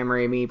Raimi, Sam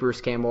Raimi,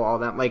 Bruce Campbell, all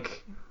that.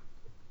 Like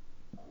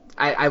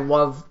I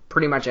love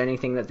pretty much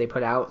anything that they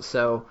put out,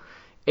 so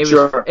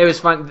It was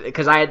fun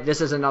because this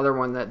is another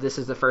one that this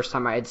is the first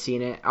time I had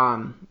seen it.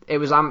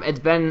 It's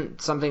been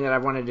something that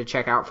I've wanted to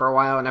check out for a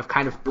while, and I've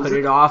kind of put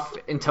it off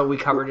until we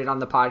covered it on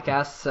the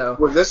podcast. So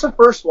was this a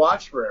first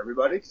watch for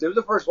everybody? Because it was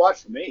a first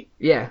watch for me.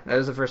 Yeah, that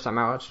was the first time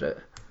I watched it.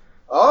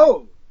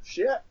 Oh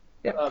shit!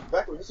 Yep.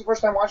 Beck, was this the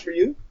first time watch for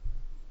you?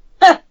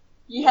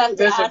 You have to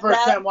This is the ask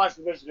first that. time watch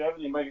for Mr.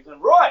 Everything. Mike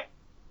said, Roy,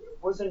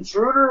 was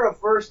Intruder a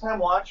first time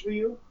watch for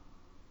you?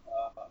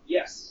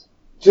 Yes.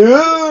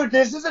 Dude,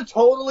 this is a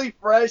totally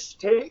fresh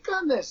take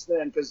on this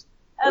then, because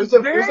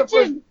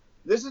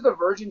this is the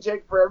virgin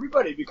take for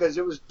everybody because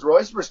it was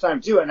Roy's first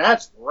time too, and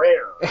that's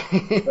rare.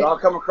 But I'll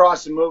come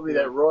across a movie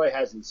that Roy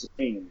hasn't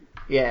seen.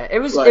 Yeah, it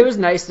was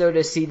nice though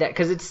to see that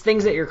because it's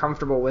things that you're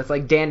comfortable with.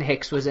 Like Dan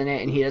Hicks was in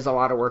it, and he does a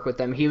lot of work with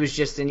them. He was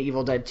just in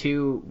Evil Dead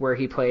 2 where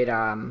he played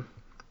I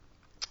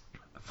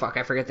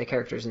forget the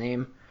character's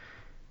name,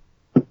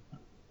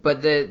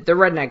 but the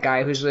redneck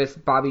guy who's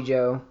with Bobby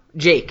Joe,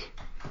 Jake.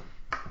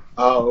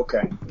 Oh,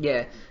 okay.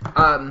 Yeah.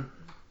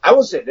 I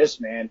will say this,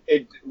 man.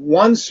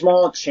 One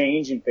small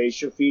change in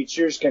facial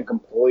features can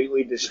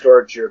completely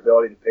distort your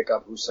ability to pick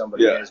up who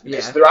somebody is.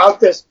 Because throughout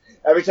this,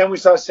 every time we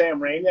saw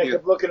Sam Raimi, I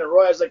kept looking at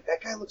Roy. I was like,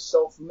 that guy looks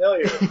so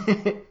familiar.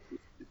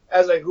 I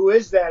was like, who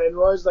is that? And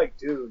Roy's like,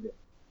 dude,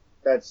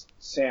 that's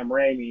Sam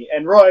Raimi.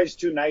 And Roy's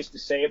too nice to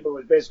say it, but it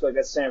was basically like,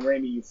 that's Sam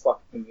Raimi, you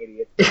fucking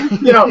idiot.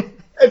 You know?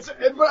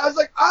 But I was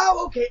like,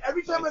 oh, okay.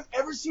 Every time I've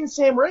ever seen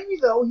Sam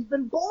Raimi, though, he's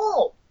been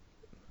bald.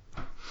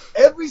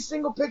 Every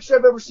single picture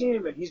I've ever seen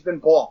him in, he's been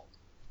bald.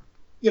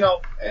 You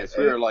know, it's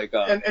weird, like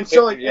and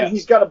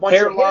he's got a bunch of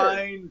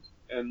hairline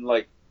and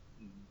like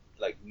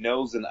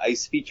nose and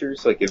ice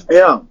features, like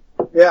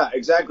yeah,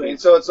 exactly. And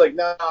so it's like,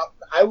 now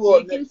I will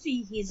admit, can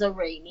see he's a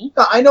Raimi.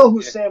 No, I know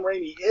who Sam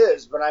Raimi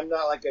is, but I'm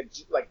not like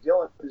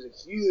Dylan, who's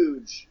a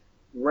huge.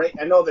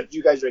 I know that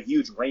you guys are a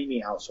huge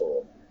Raimi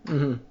household.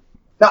 Mm-hmm.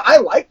 Now I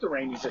like the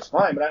Raimis just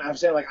fine, but I'm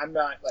saying like I'm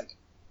not like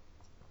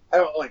I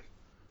don't like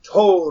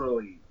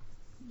totally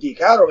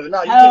geek out over them.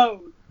 No,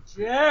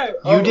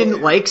 you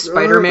didn't like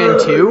Spider-Man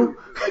 2?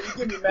 Like you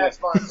give me Max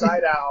von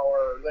Sydow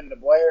or Linda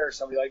Blair or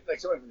somebody like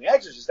somebody from The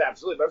Exorcist,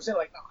 absolutely. But I'm saying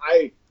like no,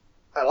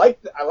 I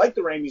like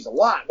the Raimis a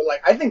lot, but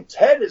like I think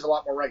Ted is a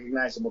lot more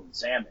recognizable than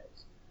Sam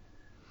is.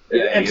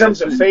 In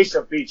terms of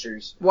facial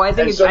features. Well,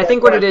 I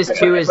think what it is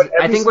too is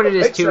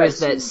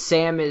that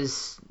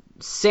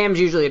Sam's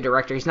usually a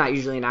director. He's not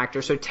usually an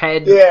actor. So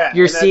Ted,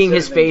 you're seeing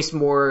his face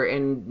more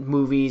in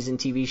movies and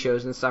TV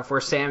shows and stuff, where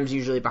Sam's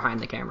usually behind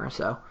the camera.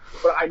 So,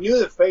 but I knew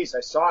the face.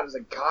 I saw it. I was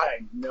like, God,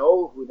 I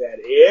know who that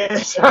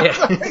is.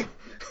 Yeah.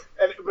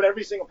 But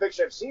every single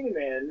picture I've seen him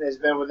in has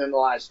been within the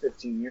last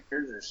 15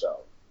 years or so.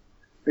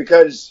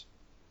 Because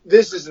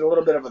this is a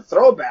little bit of a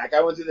throwback.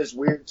 I went through this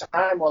weird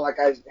time where like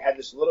I had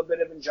this little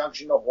bit of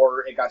injunction to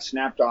horror. It got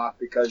snapped off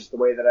because the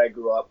way that I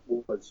grew up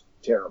was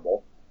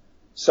terrible.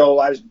 So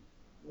I was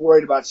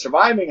worried about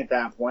surviving at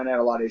that point. I had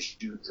a lot of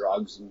issues with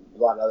drugs and a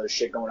lot of other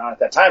shit going on at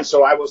that time.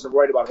 So I wasn't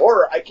worried about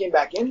horror. I came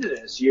back into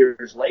this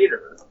years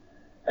later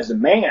as a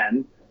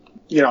man,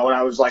 you know, when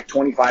I was like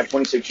 25,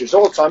 26 years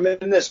old. So I'm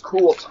in this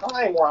cool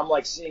time where I'm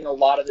like seeing a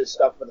lot of this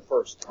stuff for the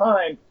first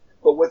time,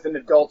 but with an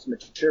adult's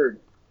maturity.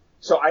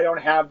 So I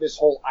don't have this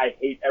whole I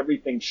hate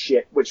everything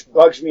shit, which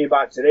bugs me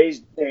about today's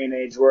day and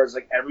age where it's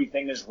like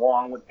everything is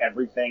wrong with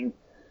everything.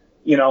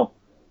 You know,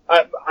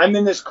 I'm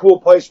in this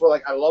cool place where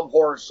like I love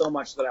horror so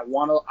much that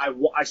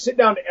I sit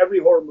down to every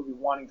horror movie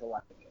wanting to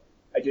like it.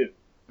 I do.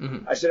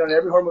 Mm-hmm. I sit down to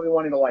every horror movie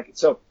wanting to like it.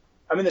 So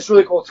I'm in this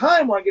really cool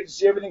time where I get to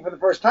see everything for the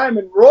first time.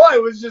 And Roy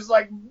was just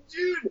like,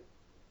 dude,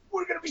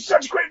 we're going to be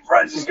such great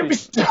friends. It's going to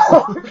be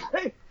so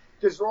great.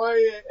 Because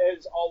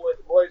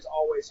Roy's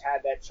always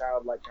had that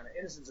childlike kind of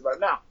innocence about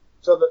it. Now,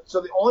 so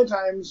the only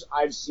times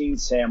I've seen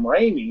Sam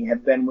Raimi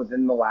have been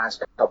within the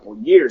last couple of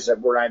years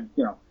where I,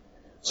 you know,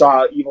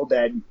 saw Evil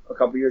Dead a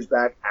couple years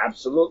back.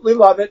 Absolutely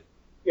love it,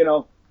 you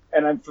know,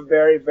 and I'm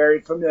very,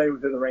 very familiar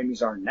with who the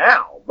Raimis are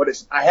now. But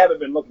I haven't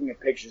been looking at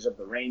pictures of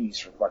the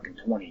Raimis for fucking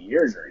 20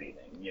 years or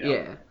anything, you know.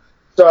 Yeah.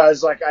 So I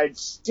was like, I'd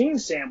seen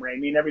Sam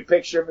Raimi in every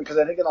picture of him because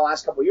I think in the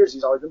last couple of years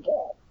he's always been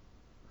bald.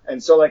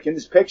 And so, like, in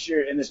this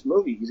picture, in this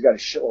movie, he's got a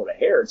shitload of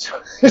hair.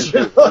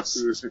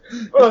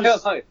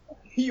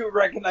 You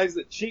recognize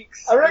the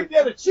cheeks? I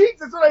recognize the cheeks.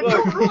 That's what I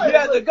know. Right.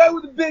 Yeah, the guy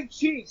with the big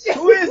cheeks.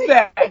 Who is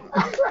that?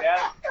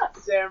 Yeah,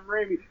 Sam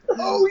Raimi.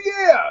 Oh,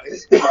 yeah.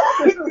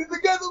 The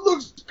guy that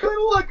looks kind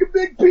of like a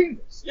big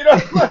penis. You know,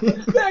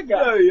 that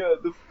guy. Oh, yeah,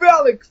 the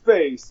phallic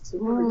face.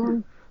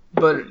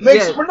 But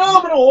makes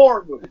phenomenal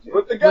horror movies.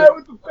 But the guy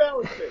with the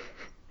phallic face.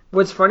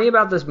 What's funny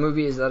about this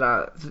movie is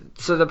that,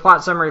 so the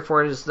plot summary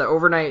for it is the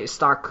overnight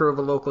stock crew of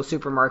a local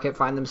supermarket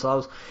find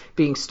themselves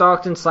being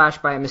stalked and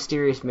slashed by a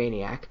mysterious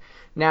maniac.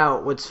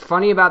 Now, what's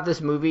funny about this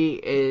movie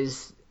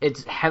is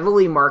it's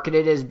heavily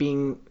marketed as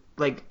being,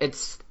 like,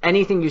 it's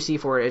anything you see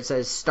for it, it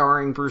says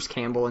starring Bruce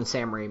Campbell and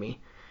Sam Raimi.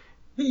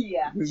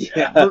 Yeah.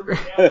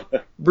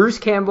 Bruce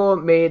Campbell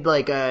made,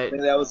 like,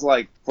 that was,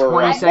 like, for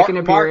 20-second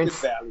appearance.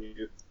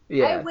 Value.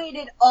 Yeah. I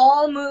waited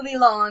all movie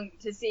long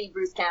to see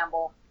Bruce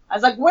Campbell. I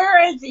was like,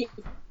 where is he?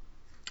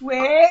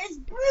 Where's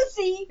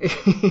Brucey?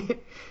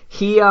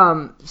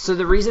 So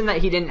the reason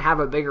that he didn't have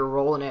a bigger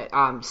role in it,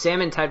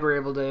 Sam and Ted were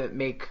able to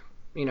make,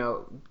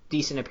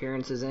 decent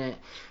appearances in it.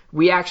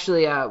 We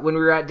actually, when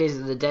we were at Days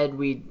of the Dead,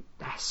 we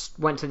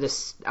went to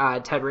this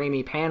Ted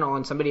Raimi panel,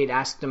 and somebody had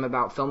asked him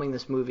about filming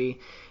this movie,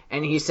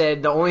 and he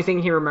said the only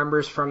thing he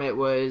remembers from it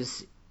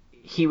was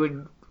he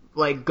would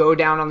go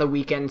down on the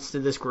weekends to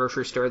this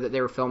grocery store that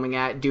they were filming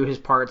at, do his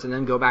parts, and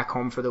then go back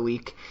home for the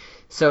week.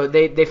 So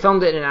they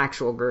filmed it in an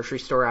actual grocery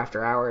store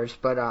after hours,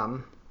 but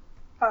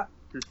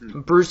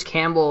Bruce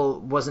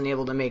Campbell wasn't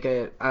able to make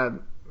a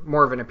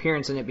more of an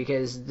appearance in it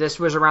because this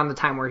was around the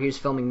time where he was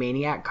filming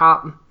Maniac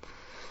Cop.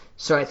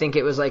 So I think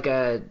it was like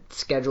a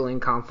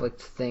scheduling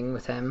conflict thing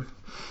with him.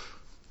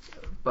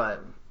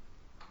 But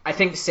I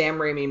think Sam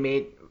Raimi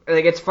made...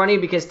 it's funny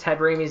because Ted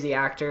Raimi's the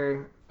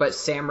actor, but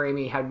Sam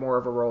Raimi had more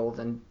of a role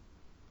than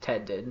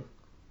Ted did.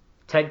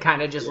 Ted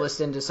kind of just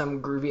listened to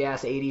some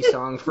groovy-ass 80s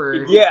song for...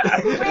 Yeah.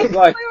 We were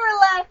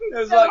laughing It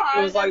was so like hard.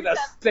 it was like the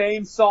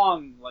same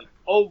song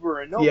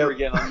over and over Yep.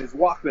 again on his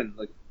Walkman.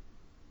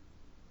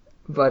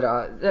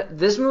 But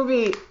this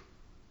movie,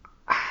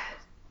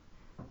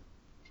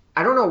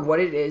 I don't know what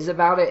it is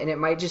about it, and it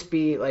might just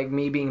be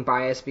me being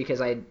biased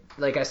because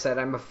like I said,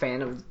 I'm a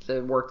fan of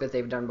the work that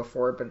they've done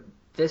before. But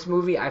this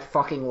movie, I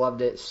fucking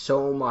loved it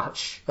so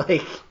much.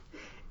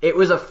 It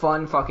was a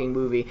fun fucking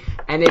movie,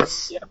 and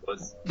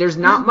there's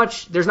not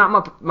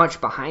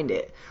much behind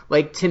it.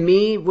 To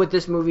me, what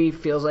this movie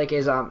feels like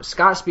is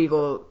Scott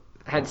Spiegel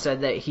had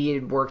said that he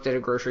had worked at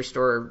a grocery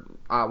store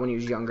when he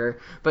was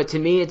younger, but to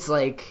me, it's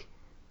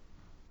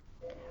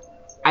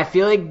I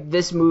feel like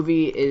this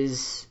movie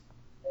is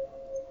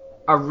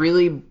a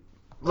really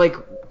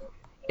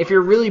if you're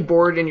really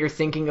bored and you're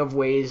thinking of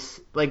ways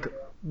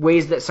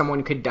that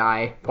someone could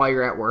die while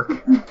you're at work.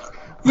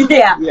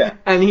 Yeah. Yeah.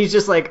 And he's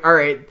just all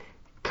right,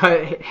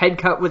 head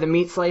cut with a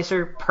meat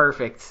slicer,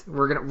 perfect.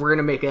 We're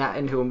gonna make that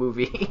into a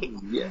movie.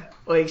 Yeah.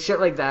 Shit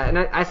like that. And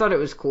I thought it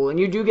was cool. And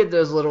you do get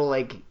those little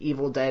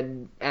Evil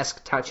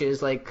Dead-esque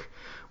touches,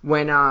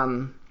 when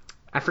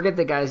I forget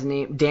the guy's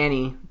name,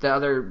 Danny, the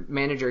other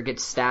manager,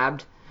 gets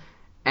stabbed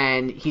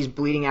and he's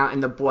bleeding out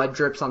and the blood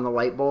drips on the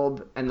light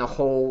bulb and the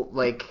whole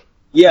light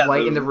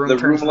in the room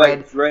turns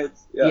red.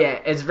 Yeah,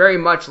 it's very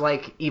much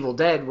like Evil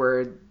Dead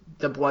where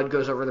the blood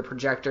goes over the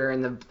projector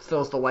and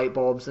fills the light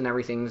bulbs and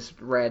everything's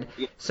red.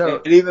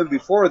 So and even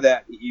before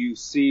that, you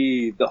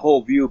see the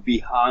whole view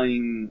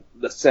behind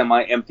the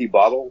semi-empty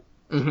bottle.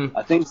 Mm-hmm.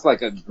 I think it's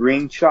a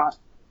green shot.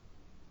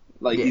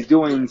 He's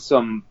doing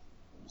some,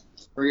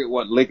 I forget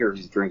what liquor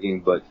he's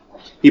drinking, but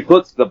he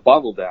puts the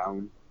bottle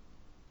down,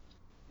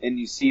 and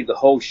you see the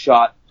whole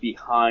shot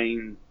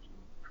behind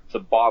the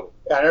bottle.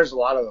 Yeah, there's a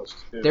lot of those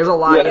too. there's a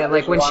lot, Yeah, yeah.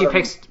 there's When a lot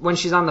of when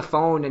she's on the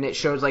phone and it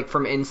shows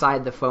from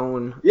inside the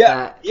phone.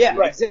 Yeah, yeah,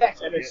 Right.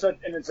 exactly. And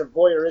it's a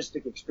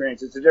voyeuristic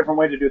experience. It's a different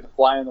way to do the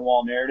fly on the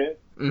wall narrative.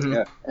 Mm-hmm.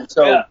 Yeah. And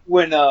so Yeah,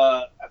 when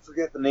I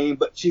forget the name,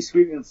 but she's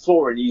sweeping the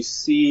floor, and you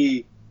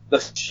see the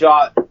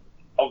shot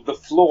of the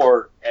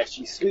floor as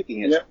she's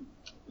sweeping it. Yep.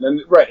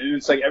 And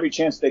it's every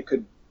chance they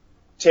could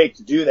take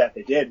to do that,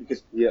 they did.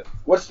 Because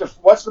what's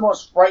the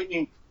most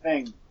frightening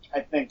thing?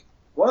 I think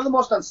one of the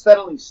most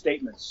unsettling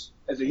statements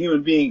as a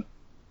human being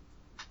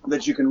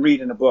that you can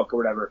read in a book or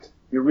whatever.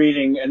 You're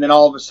reading, and then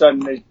all of a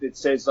sudden it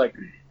says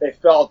they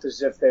felt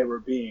as if they were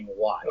being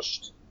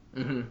watched.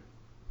 Mm-hmm.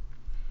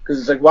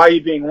 Because it's why are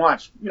you being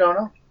watched? You don't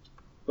know,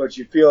 but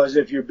you feel as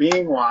if you're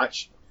being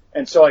watched,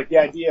 and so the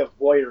idea of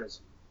voyeurism,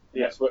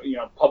 that's what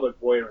public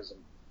voyeurism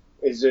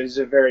is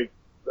a very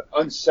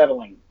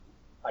unsettling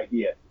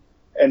idea,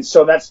 and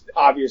so that's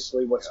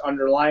obviously what's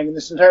underlying in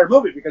this entire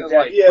movie because the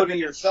idea of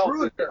an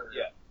intruder,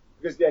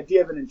 because the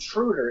idea of an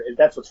intruder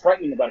that's what's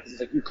frightening about it.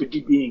 Because it's you could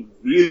be being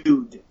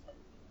viewed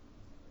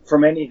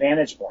from any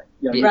vantage point,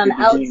 From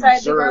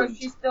outside the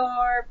grocery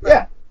store.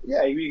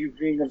 Yeah, you could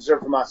be being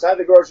observed from outside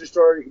the grocery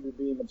store. You could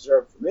be being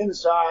observed from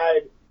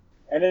inside.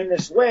 And in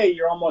this way,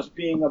 you're almost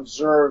being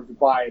observed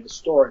by the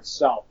store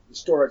itself. The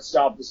store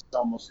itself is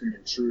almost an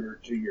intruder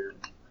to your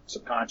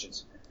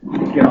subconscious.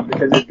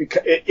 Because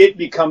it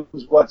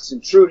becomes what's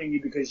intruding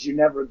you because you're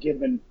never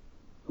given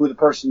who the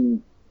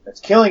person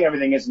that's killing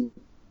everything is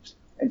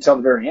until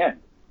the very end.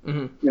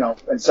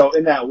 Mm-hmm. And so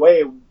in that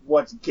way,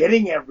 what's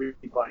getting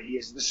everybody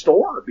is the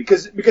store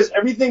because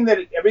everything that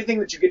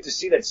you get to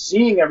see that's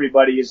seeing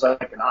everybody is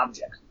like an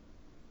object.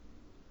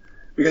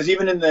 Because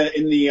even in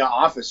the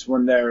office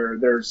when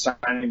they're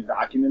signing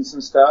documents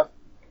and stuff,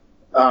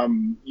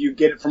 you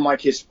get it from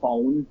his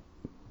phone.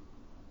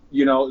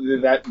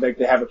 That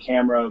they have a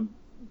camera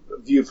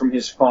view from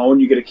his phone.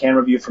 You get a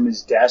camera view from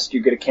his desk.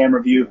 You get a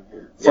camera view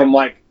from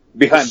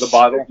behind the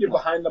bottle. You're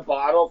behind the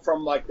bottle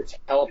from the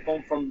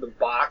telephone from the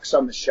box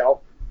on the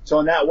shelf. So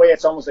in that way,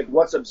 it's almost like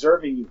what's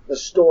observing you, the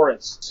store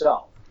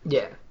itself.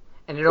 Yeah,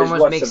 and it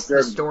almost makes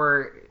the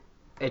store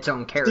its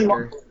own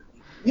character.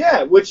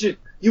 Yeah, which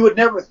you would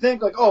never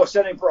think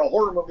setting for a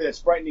horror movie that's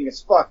frightening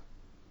as fuck.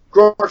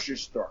 Grocery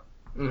store.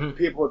 Mm-hmm.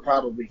 People would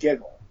probably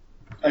giggle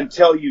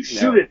until you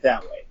shoot it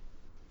that way.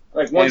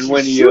 Like once And you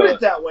when shoot you,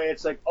 it that way,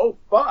 it's like, oh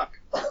fuck.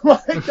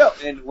 Like, no,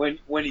 and when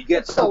you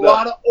get it's to a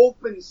lot of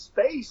open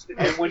space.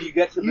 and when you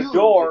get to the Huge.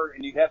 door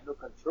and you have no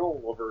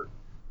control over,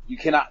 you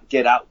cannot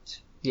get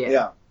out.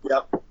 Yeah.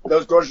 Yep.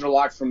 Those doors are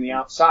locked from the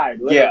outside,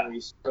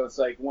 literally. So it's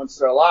like once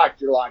they're locked,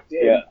 you're locked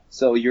in. Yeah.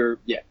 So you're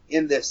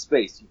in this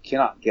space. You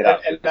cannot get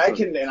out. And I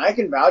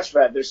can vouch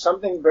for that. There's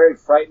something very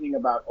frightening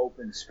about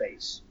open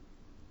space.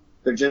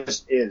 There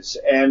just is.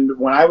 And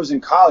when I was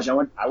in college,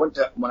 when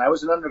I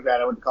was an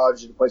undergrad, I went to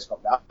college at a place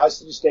called Valley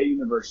City State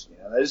University.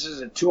 Now, this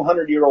is a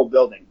 200-year-old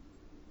building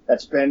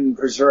that's been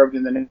preserved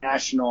in the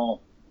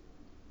National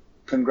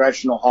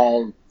Congressional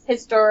Hall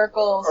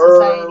Historical or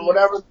Society.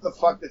 whatever the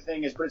fuck the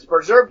thing is, but it's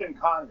preserved in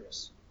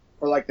Congress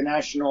for like the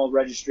National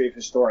Registry of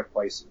Historic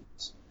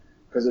Places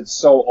because it's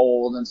so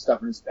old and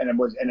stuff. I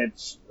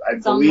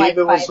believe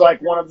it was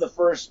like one of the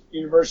first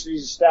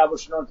universities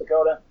established in North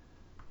Dakota.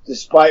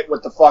 Despite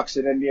what the fucks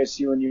at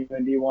NDSU and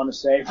UND want to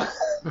say.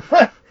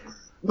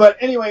 But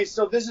anyway,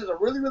 so this is a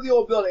really, really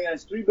old building, and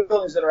it's 3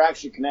 buildings that are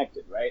actually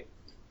connected, right?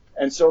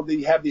 And so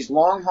they have these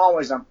long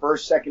hallways on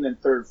first, second,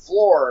 and third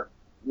floor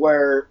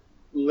where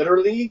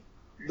literally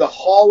the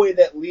hallway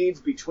that leads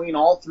between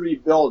all 3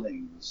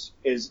 buildings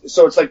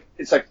so it's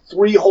like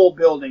 3 whole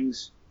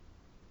buildings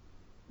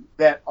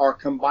that are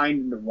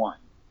combined into one,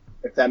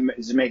 if that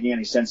is making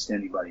any sense to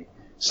anybody.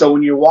 So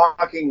when you're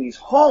walking these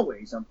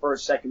hallways on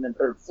first, second, and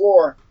third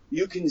floor,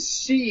 you can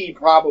see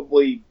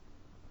probably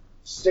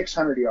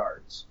 600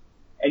 yards.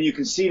 And you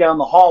can see down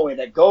the hallway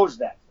that goes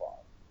that far.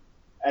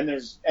 And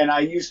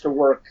I used to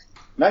work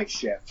night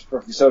shift for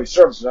facility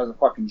services. I was a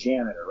fucking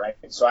janitor, right?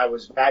 And so I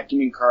was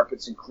vacuuming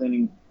carpets and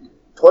cleaning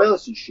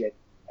toilets and shit.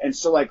 And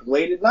so like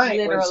late at night,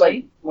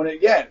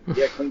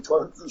 clean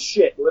toilets and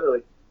shit,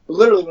 literally. But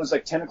literally when it's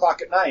like 10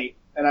 o'clock at night,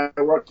 and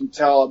I worked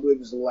until I believe it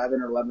was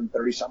 11 or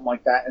 11:30, something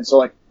like that. And so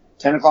like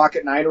 10 o'clock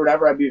at night or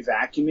whatever, I'd be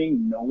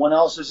vacuuming. No one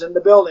else is in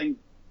the building,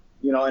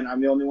 and I'm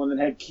the only one that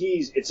had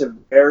keys. It's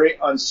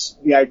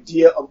the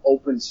idea of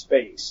open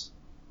space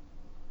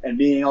and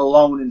being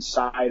alone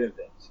inside of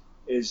it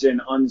is an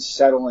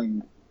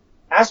unsettling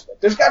aspect.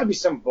 There's got to be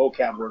some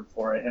vocab word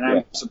for it, and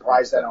I'm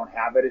surprised I don't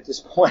have it at this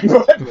point.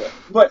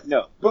 But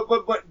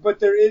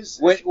there is.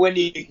 When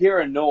you hear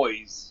a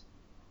noise.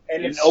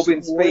 And in it's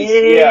open space,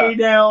 way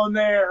down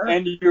there.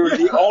 And you're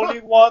the only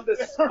one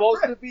that's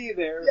supposed to be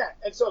there. Yeah,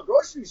 and so a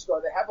grocery store,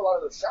 they have a lot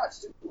of those shots,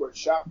 too, where it's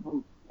shot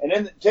from, and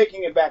then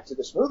taking it back to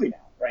this movie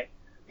now, right?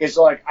 Okay,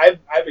 so, like, I've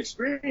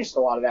experienced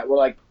a lot of that, where,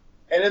 like,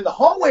 and then the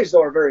hallways,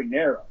 though, are very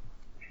narrow.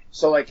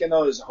 So, like, in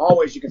those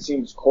hallways, you can see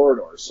them as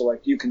corridors. So,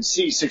 like, you can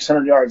see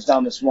 600 yards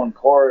down this one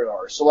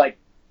corridor. So, like,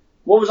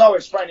 what was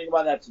always frightening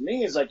about that to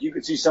me is, like, you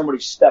could see somebody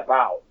step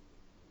out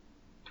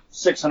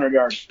 600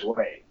 yards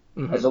away.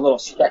 Mm-hmm. As a little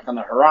speck on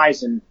the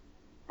horizon,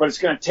 but it's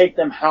going to take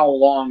them how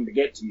long to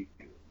get to you?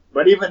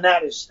 But even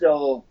that is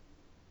still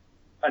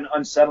an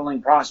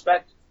unsettling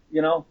prospect,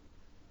 Yeah,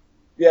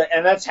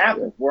 and that's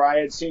happened where I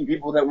had seen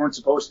people that weren't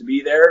supposed to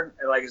be there,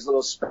 and like his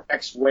little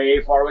specks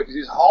way far away because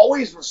these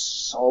hallways were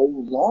so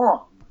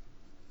long.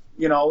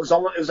 It was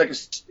like a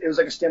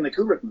Stanley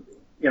Kubrick movie.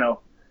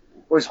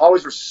 Where his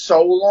hallways were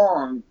so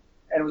long.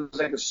 And it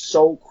was like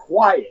so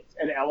quiet,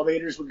 and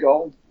elevators would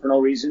go for no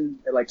reason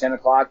at like 10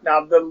 o'clock.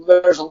 Now,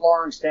 there's a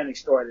long-standing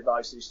story that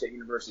Valley City State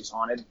University is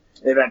haunted.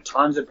 They've had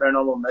tons of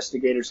paranormal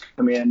investigators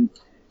come in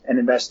and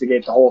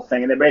investigate the whole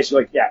thing, and they're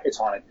basically like, yeah, it's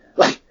haunted.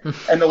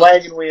 And the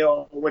Wagon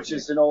Wheel, which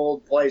is an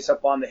old place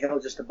up on the hill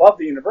just above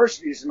the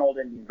university, is an old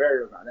Indian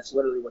burial ground. That's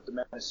literally what the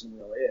Medicine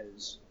Wheel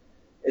is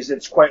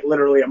it's quite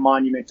literally a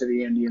monument to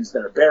the Indians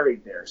that are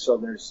buried there. So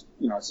there's,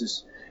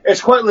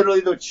 it's quite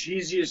literally the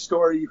cheesiest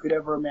story you could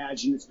ever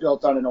imagine. It's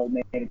built on an old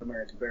Native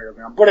American burial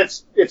ground, but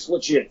it's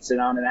legit. It's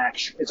on an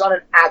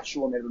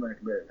actual Native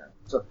American burial ground.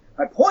 So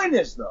my point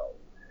is that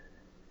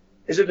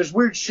there's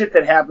weird shit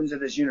that happens at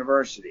this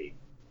university,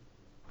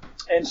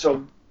 and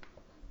so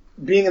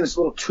being in this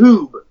little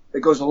tube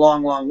that goes a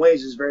long, long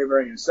ways is very,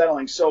 very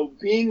unsettling. So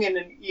being in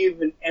an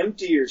even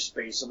emptier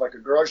space of like a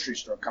grocery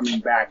store, coming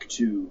back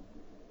to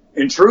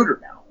Intruder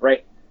now,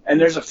 right?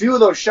 And there's a few of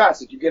those shots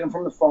that you get them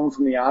from the phone,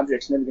 from the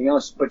objects and everything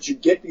else, but you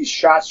get these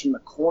shots from the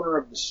corner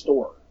of the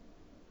store.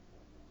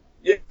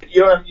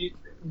 Dylan,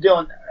 I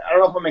don't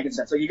know if I'm making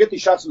sense. Like you get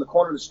these shots from the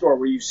corner of the store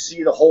where you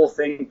see the whole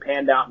thing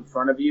panned out in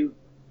front of you.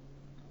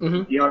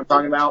 Mm-hmm. You know what I'm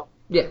talking about?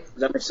 Yeah. Does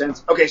that make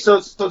sense? Okay, so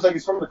it's like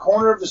it's from the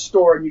corner of the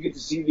store, and you get to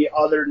see the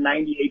other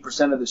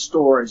 98% of the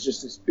store is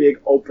just this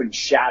big open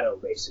shadow,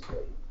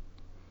 basically.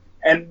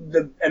 And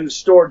the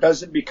store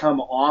doesn't become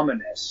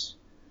ominous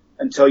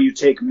until you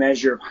take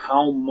measure of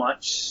how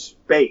much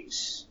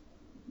space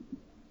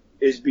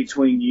is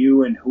between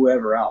you and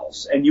whoever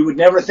else. And you would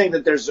never think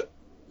that there's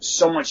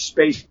so much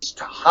space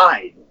to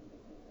hide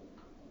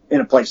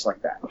in a place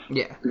like that.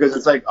 Yeah. Because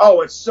it's like,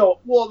 oh, it's so...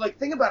 Well, like,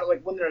 think about it.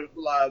 Like, when they're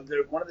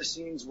one of the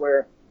scenes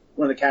where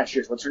one of the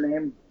cashiers, what's her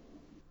name?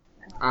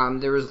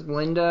 There was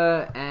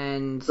Linda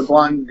and... The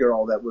blonde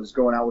girl that was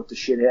going out with the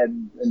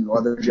shithead in the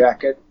leather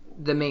jacket.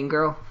 The main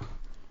girl?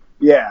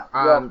 Yeah.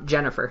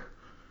 Jennifer.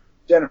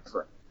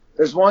 Jennifer.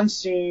 There's one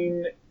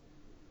scene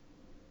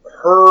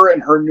her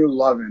and her new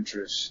love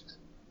interest,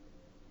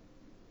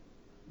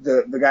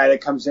 the guy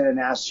that comes in and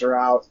asks her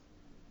out.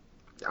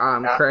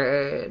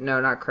 Craig, no,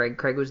 not Craig.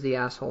 Craig was the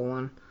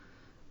asshole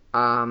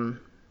one.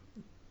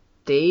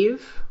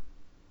 Dave?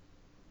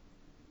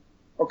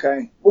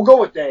 Okay, we'll go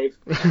with Dave.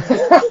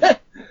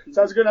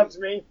 Sounds good enough to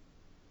me.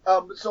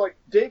 So like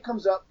Dave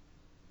comes up,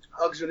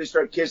 hugs her, they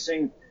start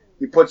kissing.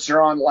 He puts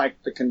her on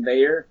like the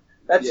conveyor.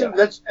 And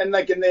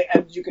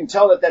you can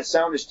tell that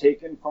sound is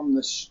taken from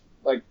this,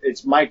 like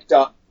it's mic'd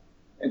up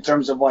in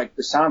terms of like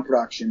the sound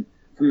production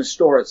from the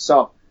store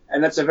itself,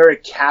 and that's a very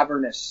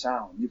cavernous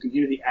sound. You can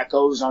hear the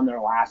echoes on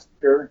their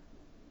laughter.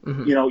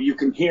 Mm-hmm. You know, you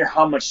can hear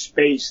how much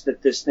space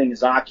that this thing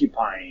is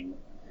occupying.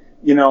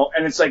 You know,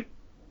 and it's like,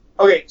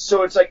 okay,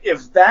 so it's like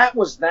if that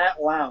was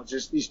that loud,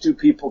 just these two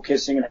people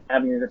kissing and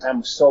having a good time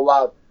was so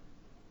loud,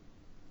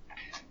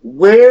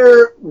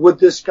 where would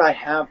this guy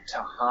have to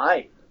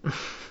hide?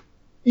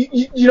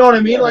 You know what I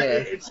mean? Yeah. Like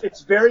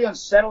it's very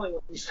unsettling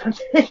when you start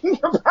thinking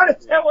about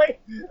it that way.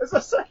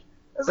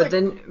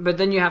 But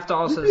then you have to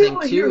also you'd be think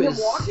able to hear too him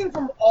is walking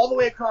from all the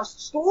way across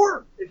the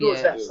store if it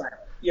was that silent.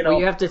 You know, what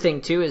you have to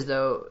think too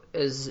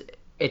is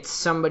it's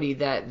somebody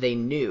that they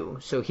knew,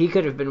 so he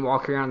could have been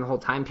walking around the whole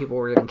time people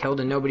were getting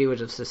killed and nobody would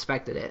have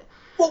suspected it.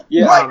 Well,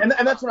 right,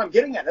 and that's what I'm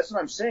getting at. That's what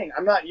I'm saying.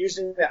 I'm not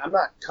using that. I'm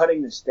not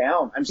cutting this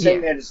down. I'm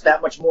saying that it's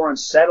that much more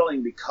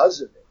unsettling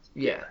because of it.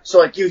 Yeah. So,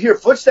 like, you hear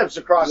footsteps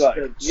across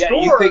the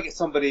store. You think it's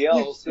somebody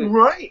else.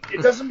 Right.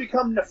 It doesn't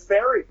become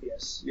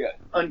nefarious. Yeah.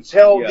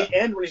 Until the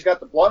end when he's got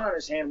the blood on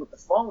his hand with the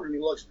phone and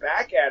he looks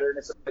back at her and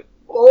it's like,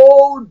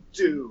 oh,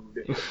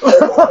 dude.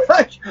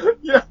 Like,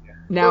 yeah.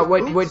 Now,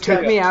 what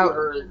took me out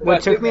for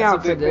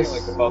this...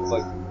 Like,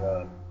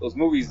 about, those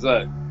movies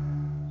that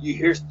you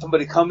hear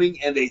somebody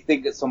coming and they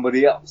think it's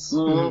somebody else.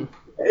 Mm-hmm.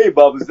 Hey,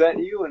 Bob, is that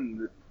you?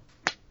 And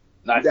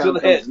knife to the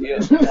head.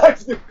 Knife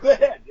to the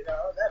head, you know,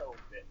 that old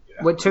bit. You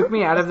know? What took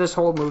me out of this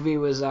whole movie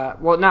was,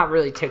 well, not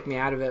really took me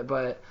out of it,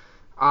 but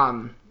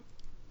all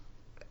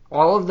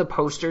of the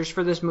posters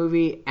for this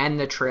movie and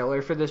the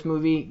trailer for this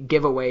movie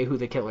give away who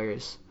the killer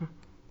is.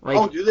 Like,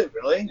 oh, do they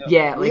really?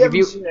 Yeah. We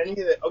haven't seen any of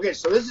it. Okay,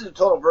 so this is a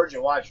total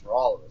virgin watch for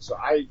all of us. So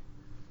I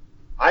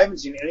haven't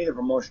seen any of the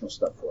promotional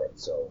stuff for it.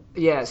 So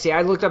yeah, see,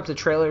 I looked up the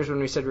trailers when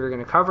we said we were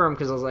going to cover them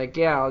because I was like,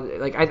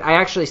 I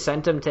actually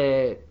sent them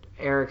to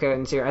Erica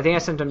and Sarah. I think I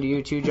sent them to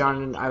you too,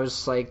 John. And I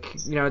was like,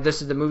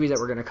 this is the movie that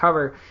we're going to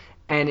cover,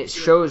 and it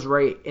shows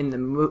right in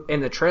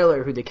the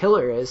trailer who the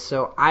killer is.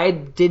 So I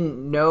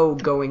didn't know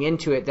going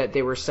into it that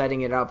they were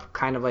setting it up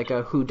kind of like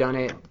a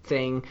whodunit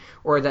thing,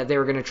 or that they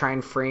were going to try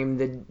and frame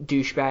the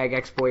douchebag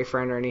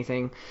ex-boyfriend or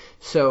anything.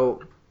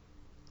 So,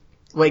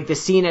 like the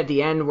scene at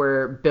the end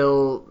where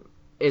Bill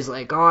is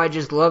like, oh, I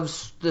just love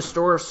the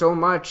store so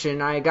much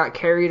and I got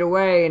carried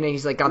away, and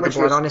he's like got the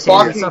blood on his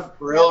hand and stuff.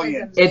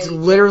 Brilliant. It's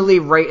literally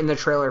right in the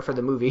trailer for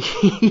the movie.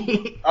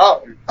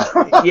 Oh.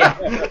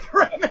 Yeah.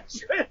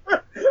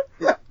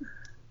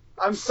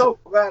 I'm so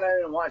glad I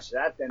didn't watch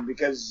that then,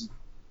 because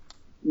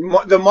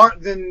well,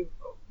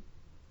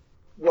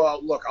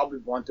 look, I'll be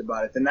blunt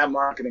about it. Then that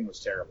marketing was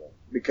terrible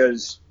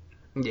because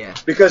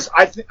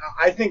I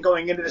think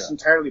going into this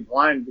entirely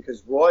blind,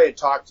 because Roy had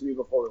talked to me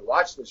before we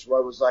watched this.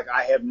 Roy was like,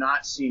 I have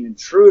not seen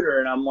Intruder,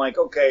 and I'm like,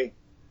 okay,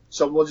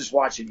 so we'll just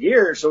watch it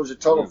here. So it was a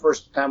total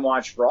first time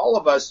watch for all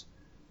of us.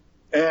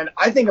 And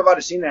I think if I'd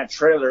have seen that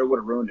trailer, it would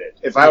have ruined it.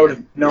 If I would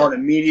have known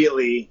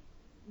immediately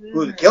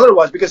who the killer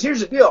was, because here's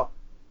the deal.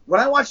 When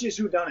I watch these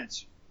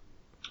whodunits,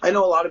 I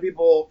know a lot of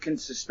people can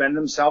suspend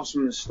themselves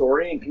from the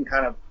story and can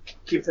kind of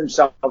keep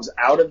themselves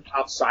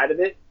outside of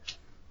it,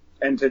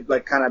 and to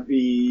like kind of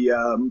be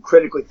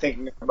critically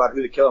thinking about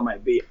who the killer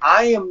might be.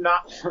 I am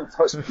not one of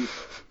those people.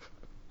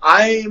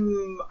 I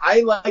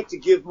like to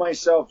give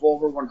myself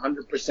over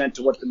 100%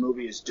 to what the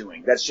movie is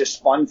doing. That's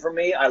just fun for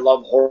me. I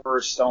love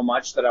horror so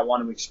much that I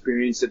want to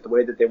experience it the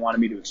way that they wanted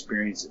me to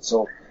experience it.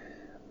 So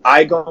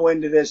I go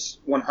into this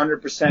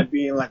 100%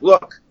 being like,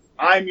 look,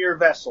 I'm your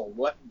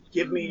vessel.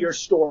 Give me your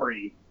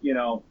story,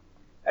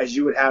 as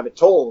you would have it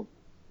told.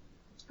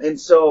 And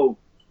so,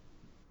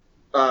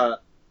 that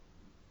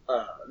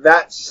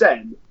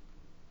said,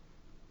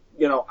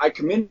 I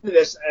come into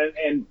this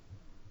and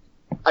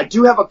I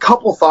do have a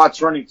couple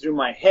thoughts running through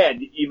my head,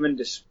 even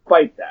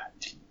despite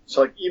that.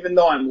 So, like, even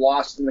though I'm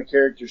lost in the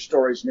character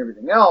stories and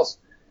everything else,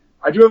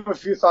 I do have a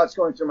few thoughts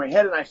going through my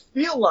head, and I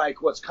feel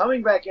like what's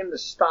coming back into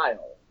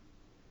style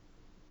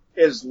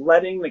is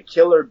letting the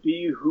killer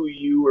be who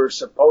you were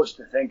supposed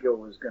to think it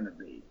was going to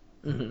be.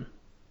 Mm-hmm.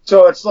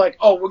 So it's like,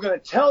 oh, we're going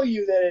to tell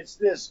you that it's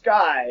this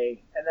guy,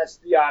 and that's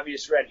the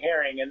obvious red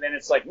herring, and then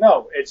it's like,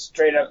 no, it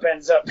straight up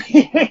ends up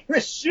being the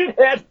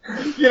shithead,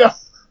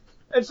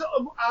 And so,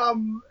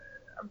 I'm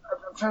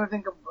trying to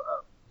think of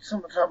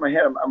something off the top of my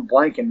head. I'm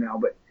blanking now,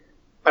 but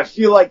I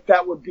feel like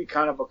that would be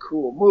kind of a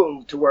cool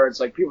move to where it's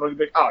like people would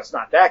be like, oh, it's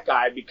not that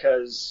guy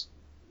because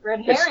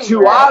red herring, it's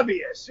too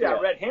obvious. Yeah,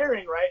 red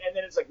herring, right? And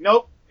then it's like,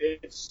 nope.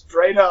 It's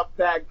straight up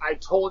that I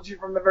told you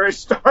from the very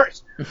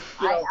start.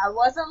 I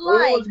wasn't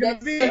lying.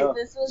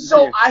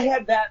 So I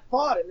had that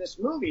thought in this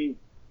movie,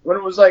 When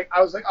it was like,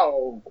 I was like,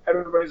 oh,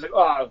 everybody's like,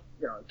 oh,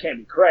 you know, it can't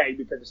be Craig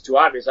because it's too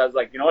obvious. I was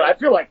like, you know what? I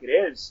feel like it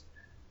is.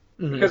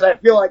 Mhm. Because I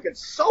feel like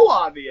it's so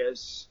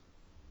obvious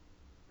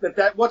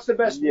that what's the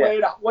best way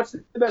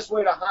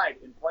to hide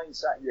in plain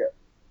sight? Yeah.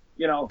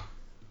 You know,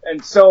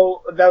 and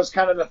so that was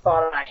kind of the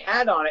thought I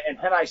had on it. And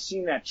had I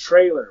seen that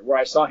trailer where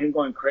I saw him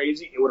going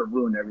crazy, it would have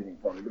ruined everything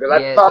for me because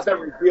I thought that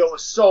reveal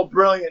was so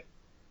brilliant.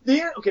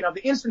 Now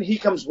the instant he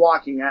comes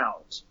walking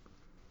out,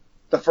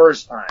 the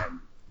first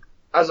time,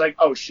 I was like,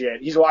 oh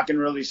shit, he's walking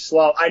really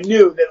slow. I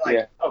knew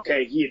that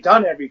okay, he had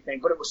done everything,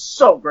 but it was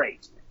so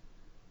great.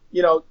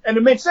 You know, and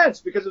it made sense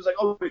because it was like,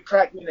 oh, he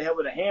cracked me in the head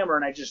with a hammer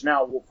and I just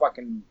now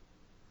fucking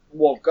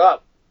woke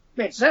up.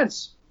 It made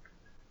sense.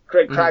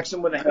 Craig cracks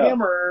him with a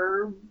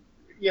hammer.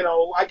 You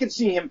know, I could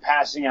see him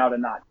passing out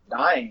and not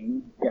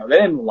dying. You know, they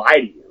didn't lie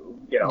to you.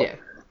 You know,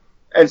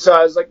 and so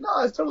I was like,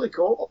 no, that's totally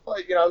cool.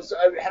 Like, you know,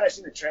 had I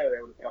seen the trailer,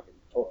 I would have fucking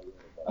totally.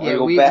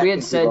 Yeah, we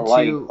had said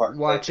too,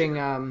 watching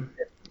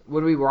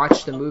when we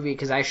watched the movie,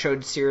 because I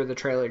showed Sierra the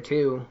trailer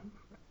too,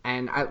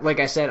 and like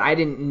I said, I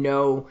didn't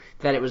know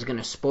that it was going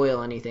to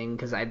spoil anything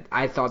because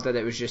I thought that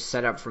it was just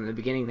set up from the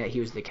beginning that he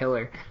was the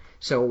killer.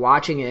 So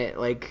watching it,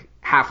 like,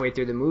 halfway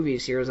through the movie,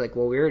 Sierra was like,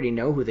 well, we already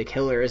know who the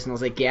killer is. And I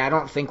was like, yeah, I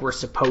don't think we're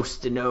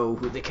supposed to know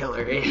who the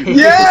killer is.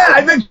 Yeah,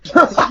 I think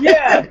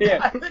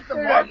yeah. I think the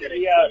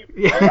marketing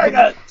team, they're not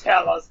going to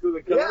tell us who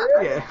the killer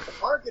is. Yeah. The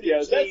marketing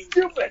that's team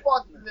stupid.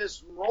 fucked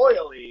this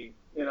royally,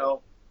 you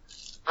know.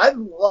 I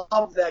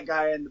love that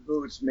guy in the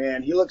boots,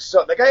 man.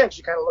 That guy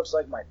actually kind of looks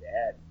like my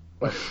dad.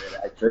 Quite a bit,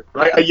 actually.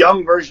 Like a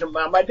young version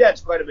of my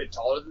dad's quite a bit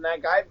taller than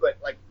that guy, but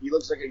like he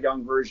looks like a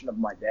young version of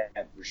my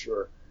dad for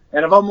sure.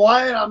 And if I'm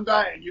lying, I'm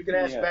dying. You can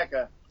ask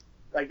Becca.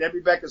 Like, that'd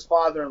be Becca's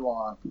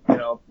father-in-law, you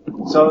know.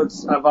 So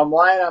if I'm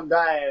lying, I'm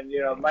dying,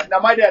 you know.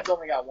 My dad's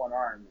only got one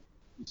arm,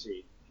 you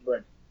see.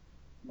 But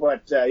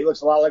he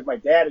looks a lot like my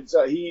dad. And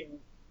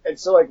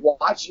so like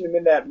watching him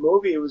in that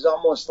movie, it was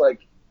almost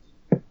like.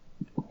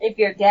 If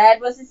your dad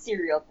was a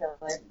serial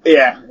killer.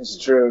 Yeah, it's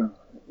true.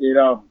 You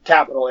know,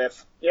 capital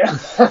F. Yeah.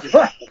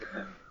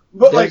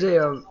 But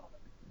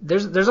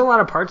there's a lot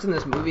of parts in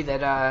this movie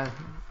that,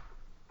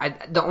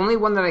 the only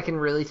one that I can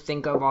really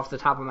think of off the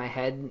top of my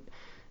head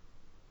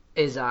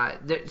is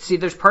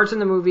there's parts in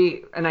the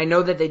movie, and I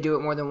know that they do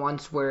it more than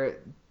once, where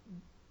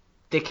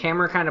the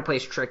camera kind of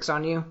plays tricks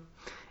on you,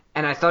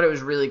 and I thought it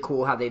was really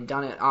cool how they'd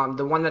done it.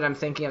 The one that I'm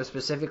thinking of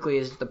specifically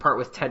is the part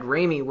with Ted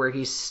Raimi where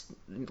he's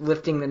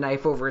lifting the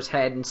knife over his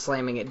head and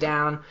slamming it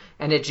down,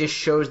 and it just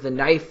shows the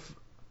knife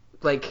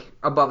like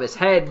above his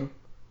head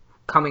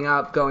coming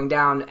up, going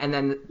down, and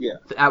then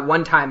at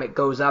one time it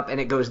goes up and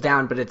it goes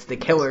down, but it's the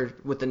killer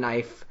with the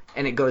knife,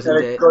 and it goes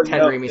into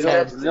Ted Raimi's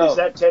head. Is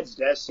that Ted's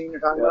death scene you're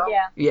talking about?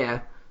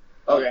 Yeah.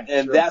 Okay.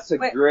 And that's a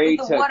great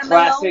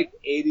classic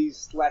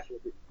 80s slasher.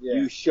 Yeah.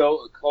 You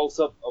show a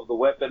close-up of the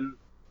weapon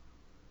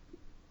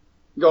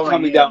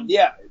coming down.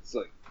 Yeah, it's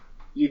like...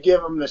 You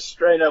give him the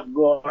straight-up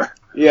gore.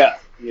 Yeah.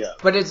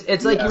 But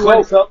it's like you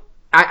close up.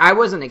 I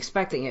wasn't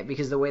expecting it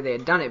because the way they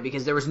had done it,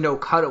 because there was no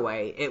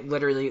cutaway. It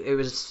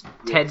was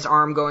Ted's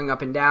arm going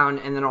up and down,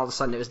 and then all of a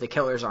sudden it was the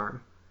killer's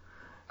arm.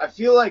 I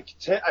feel like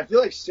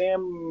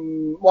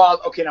Sam.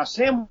 Well, okay, now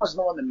Sam wasn't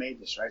the one that made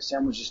this, right?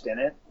 Sam was just in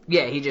it.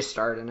 Yeah, he just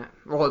starred in it.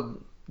 Well,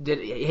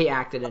 he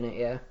acted in it?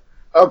 Yeah.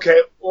 Okay,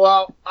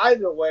 well,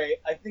 either way,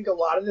 I think a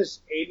lot of this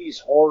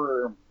 '80s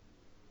horror.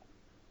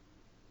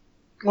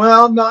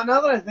 Well, no,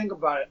 now that I think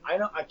about it,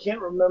 I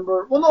can't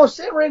remember. Well, no,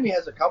 Sam Raimi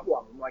has a couple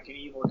of them, like in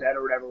Evil Dead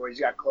or whatever, where he's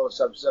got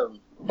close-ups of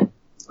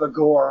the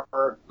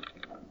gore.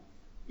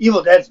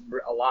 Evil Dead's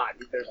a lot.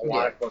 There's a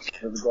lot of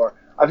close-ups of the gore.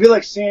 I feel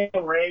like Sam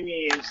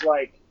Raimi is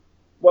like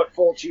what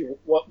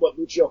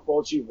Lucio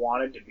Fulci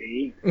wanted to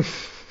be.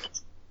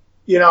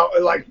 You know,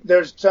 like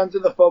there's tons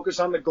of the focus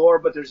on the gore,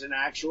 but there's an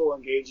actual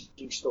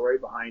engaging story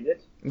behind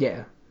it.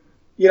 Yeah.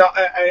 You know,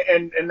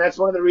 and that's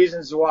one of the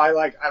reasons why,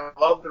 like, I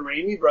love the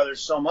Raimi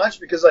brothers so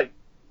much, because, like,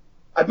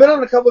 I've been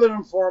on a couple of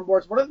different forum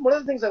boards. One of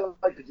the things I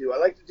like to do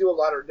a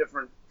lot of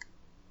different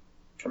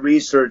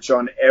research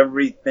on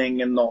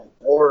everything in the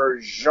horror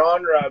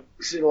genre.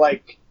 See,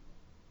 like,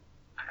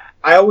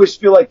 I always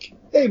feel like,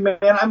 hey, man,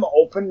 I'm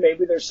open.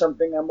 Maybe there's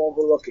something I'm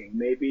overlooking.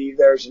 Maybe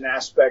there's an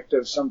aspect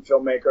of some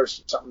filmmaker or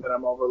something that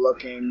I'm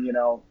overlooking, you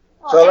know.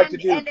 Well, so I like to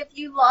do. And if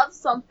you love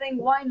something,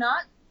 why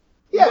not?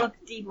 Yeah, look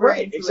deeper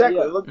into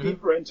exactly. it. Look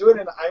deeper into it,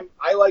 and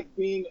I like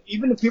being,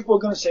 even if people are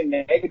going to say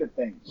negative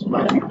things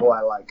about people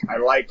I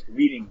like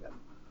reading them,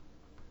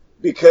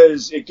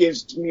 because it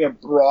gives me a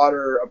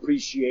broader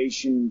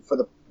appreciation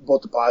for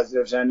both the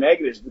positives and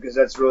negatives, because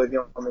that's really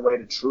the only way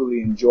to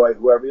truly enjoy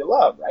whoever you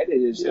love, right? It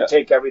is to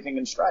take everything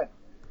in stride.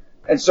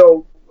 And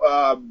so,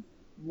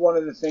 one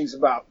of the things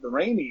about the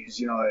Raimis,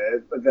 you know,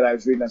 that I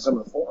was reading on some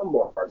of the forum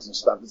boards and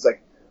stuff, it's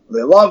like,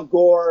 they love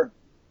gore,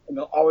 and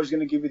they're always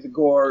going to give you the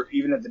gore,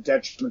 even at the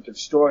detriment of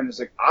story. And it's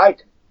like, I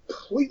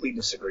completely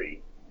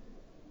disagree.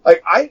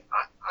 Like, I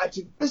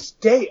to this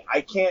day, I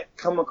can't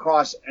come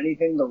across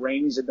anything the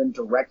Raimis have been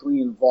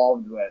directly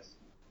involved with.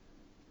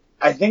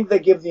 I think they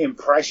give the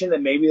impression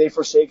that maybe they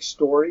forsake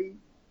story,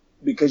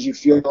 because you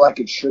feel like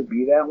it should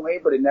be that way,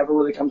 but it never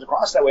really comes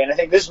across that way. And I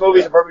think this movie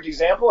is a perfect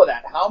example of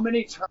that. How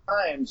many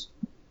times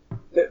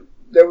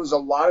there was a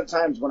lot of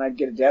times when I'd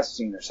get a death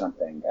scene or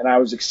something, and I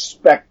was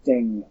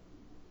expecting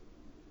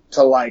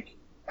to like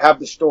have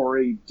the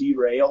story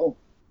derail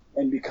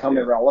and become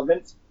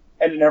irrelevant,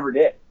 and it never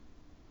did.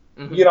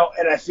 Mm-hmm. You know,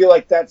 and I feel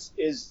like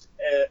is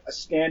a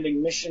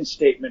standing mission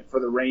statement for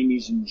the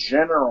Raimis in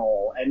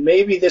general. And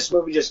maybe this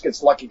movie just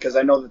gets lucky because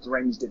I know that the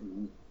Raimis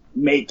didn't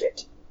make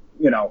it.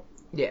 You know.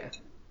 Yeah.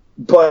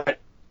 But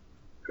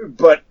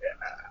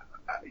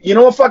you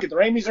know what? Fuck it. The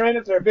Raimis are in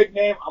it. They're a big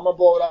name. I'm gonna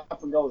blow it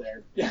up and go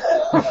there.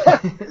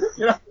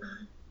 You know.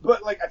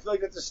 But like, I feel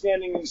like that's a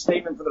standing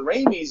statement for the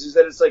Raimis is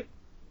that it's like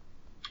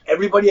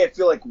everybody I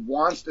feel like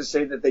wants to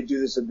say that they do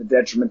this at the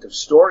detriment of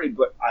story,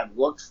 but I've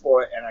looked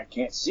for it and I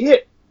can't see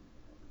it.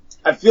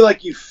 I feel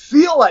like you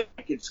feel like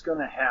it's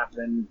gonna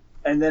happen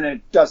and then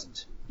it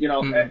doesn't. You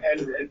know,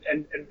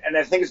 and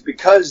I think it's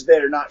because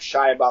they're not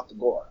shy about the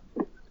gore.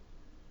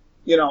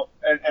 You know,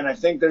 and I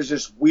think there's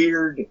this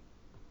weird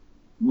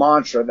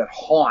mantra that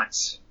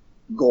haunts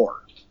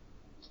gore,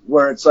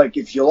 where it's like,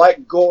 if you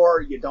like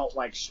gore, you don't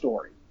like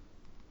story.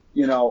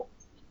 You know,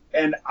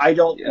 and I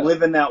don't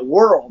live in that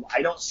world.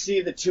 I don't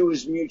see the two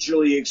as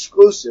mutually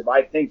exclusive.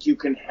 I think you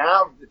can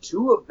have the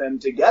two of them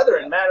together.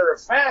 And matter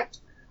of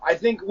fact, I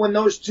think when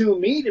those two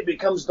meet, it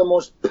becomes the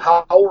most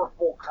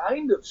powerful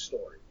kind of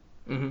story.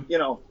 Mm-hmm. You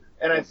know,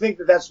 and I think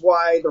that's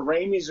why the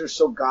Raimis are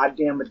so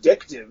goddamn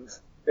addictive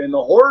in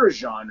the horror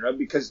genre,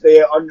 because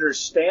they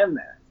understand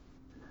that.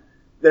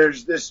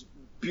 There's this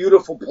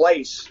beautiful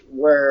place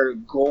where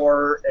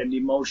gore and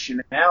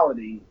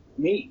emotionality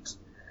meet.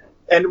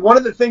 And one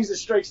of the things that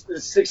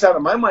sticks out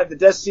of my mind, the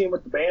death scene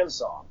with the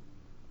bandsaw,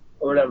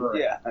 or whatever,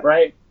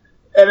 right?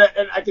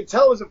 And I could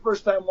tell it was the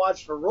first time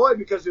watch for Roy,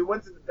 because we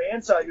went to the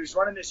bandsaw, he was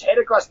running his head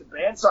across the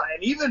bandsaw,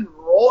 and even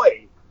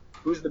Roy,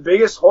 who's the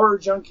biggest horror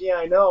junkie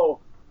I know,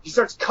 he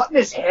starts cutting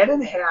his head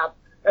in half,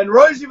 and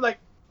Roy's even like,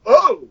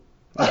 oh!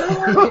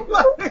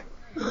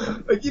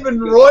 Like even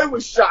Roy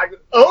was shocked.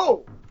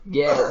 Oh,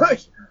 yeah.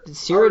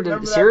 Sierra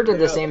did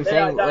the same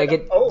thing.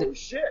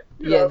 Shit.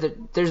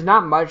 There's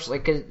not much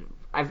like, 'cause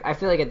I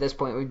feel like at this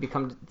point we've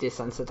become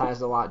desensitized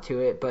a lot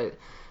to it, but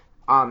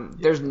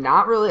there's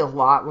not really a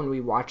lot when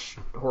we watch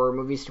horror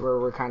movies to where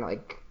we're kind of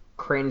like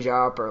cringe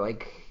up or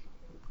like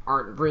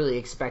aren't really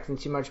expecting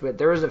too much. But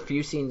there was a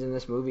few scenes in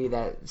this movie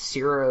that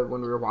Sierra,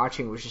 when we were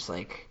watching, was just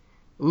like,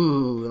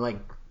 ooh, and like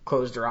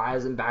closed her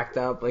eyes and backed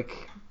up,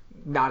 like.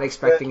 Not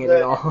expecting it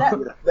at all.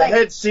 The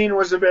head scene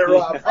was a bit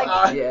rough.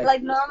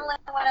 Like normally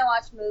when I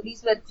watch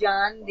movies with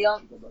John,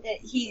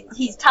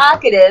 he's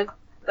talkative,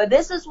 but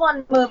this is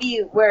one movie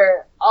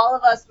where all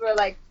of us were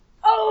like,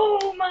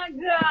 "Oh my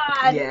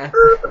god!" Yeah.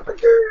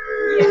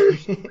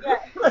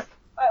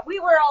 We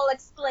were all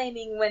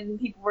exclaiming when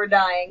people were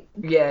dying.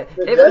 Yeah.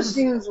 The death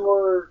scenes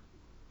were.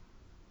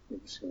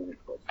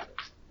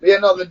 Yeah,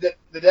 no, the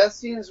death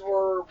scenes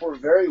were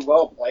very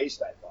well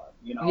placed, I thought.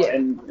 You know,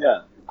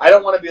 I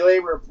don't want to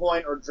belabor a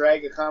point or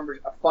drag a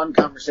fun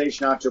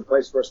conversation out to a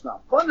place where it's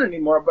not fun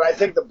anymore, but I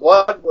think the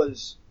blood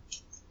was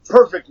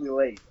perfectly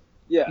laid.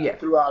 Yeah.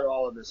 Throughout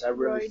all of this, I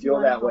really feel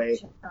that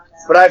way.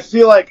 But I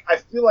feel like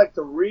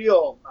the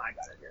real. I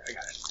got it here.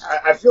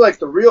 I feel like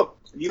the real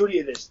beauty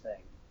of this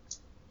thing.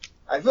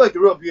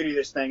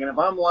 And if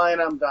I'm lying,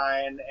 I'm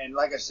dying. And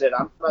like I said,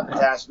 I'm not the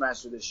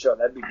taskmaster of this show.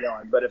 That'd be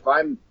Dylan. But if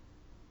I'm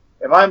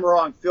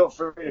wrong, feel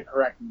free to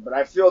correct me. But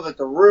I feel that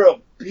the real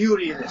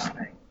beauty of this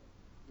thing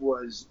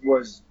was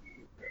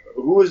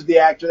who was the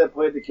actor that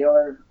played the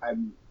killer?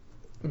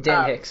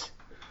 Dan Hicks.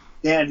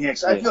 Dan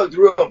Hicks. I feel like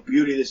the real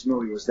beauty of this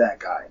movie was that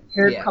guy.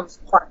 Here comes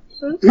Parker.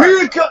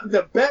 Here comes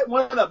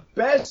one of the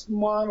best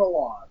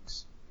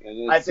monologues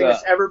I think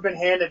it's ever been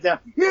handed down.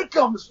 Here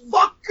comes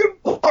fucking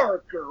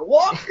Parker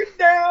walking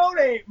down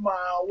 8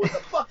 Mile with a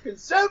fucking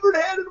severed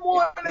head in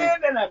one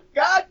hand and a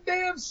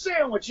goddamn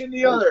sandwich in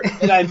the other.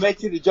 And I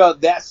mentioned to John,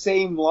 that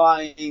same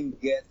line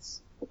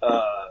gets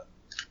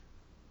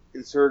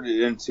inserted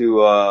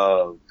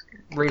into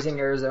Raising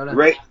Arizona.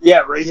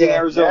 Raising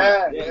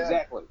Arizona. Yeah.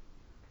 Exactly.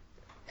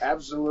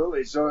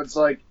 Absolutely. So it's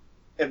like,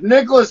 if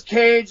Nicolas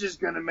Cage is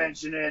going to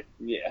mention it,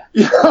 you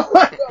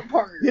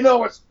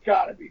know it's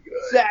got to be good.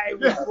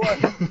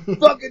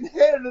 Fucking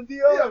head of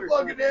the other.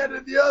 Fucking head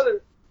of the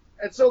other.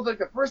 And so, like,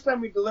 the first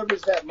time he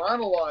delivers that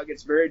monologue,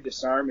 it's very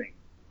disarming.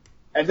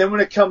 And then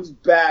when it comes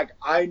back,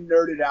 I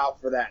nerded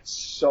out for that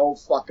so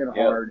fucking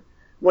hard.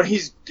 When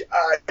he's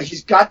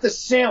got the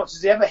sandwich.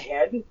 Does he have a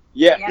head?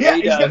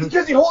 Yeah,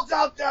 because he holds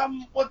out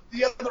what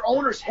the other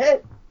owner's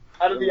head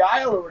out of the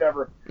aisle or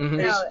whatever. Mm-hmm.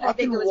 And he's I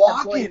think it was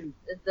walking.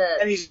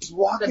 and he's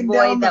walking the boy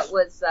down that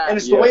was. and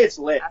it's the way it's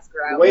lit.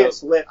 The way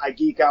it's lit, I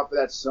geek out for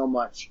that so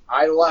much.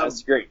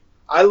 That's great.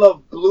 I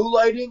love blue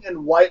lighting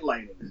and white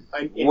lighting.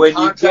 In When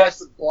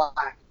contrast with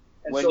black.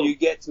 And when you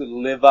get to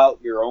live out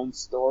your own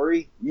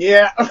story.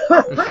 Yeah.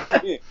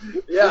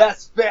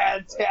 That's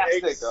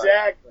fantastic.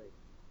 Exactly.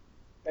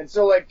 And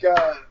so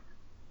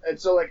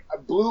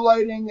blue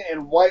lighting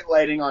and white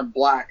lighting on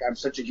black, I'm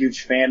such a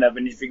huge fan of.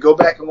 And if you go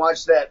back and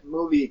watch that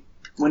movie,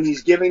 when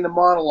he's giving the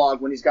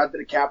monologue, when he's got the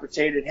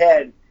decapitated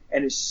head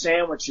and his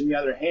sandwich in the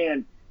other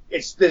hand,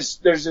 it's this,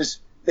 there's this,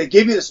 they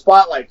give you the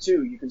spotlight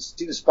too. You can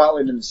see the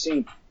spotlight in the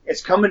scene.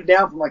 It's coming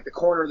down from like the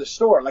corner of the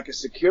store, like a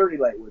security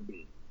light would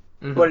be.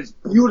 Mhm. But it's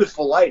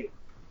beautiful lighting,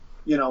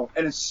 you know,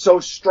 and it's so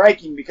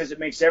striking because it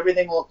makes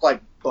everything look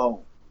like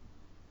bone.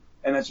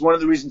 And that's one of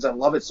the reasons I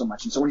love it so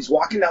much. And so when he's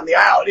walking down the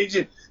aisle,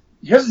 he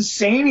doesn't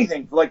say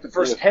anything for like the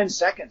first 10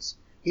 seconds.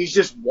 He's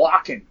just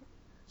walking,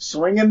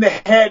 swinging the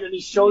head, and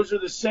he shows her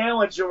the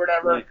sandwich or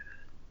whatever. Right.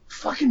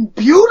 Fucking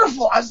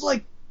beautiful. I was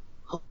like,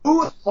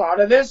 who thought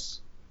of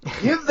this?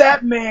 Give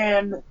that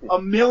man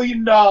 $1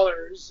 million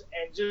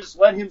and just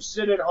let him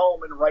sit at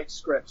home and write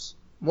scripts.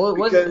 Well,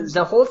 Because-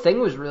 the whole thing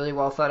was really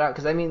well thought out,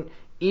 because, I mean,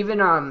 even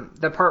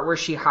the part where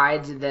she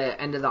hides at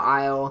the end of the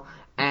aisle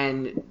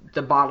and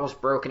the bottle's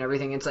broke and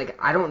everything, it's like,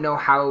 I don't know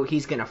how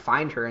he's going to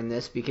find her in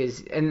this,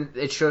 because, and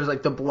it shows,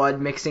 like, the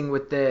blood mixing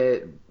with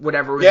the,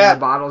 whatever was in Yeah. the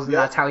bottles, and Yeah.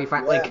 that's how he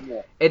finds, Yeah.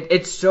 like,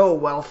 it's so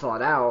well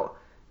thought out,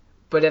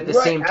 but at the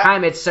Right. same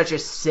time, it's such a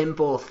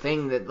simple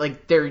thing that,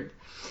 like,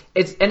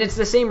 it's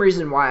the same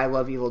reason why I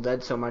love Evil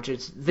Dead so much.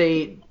 It's,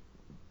 they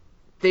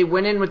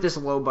went in with this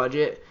low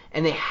budget,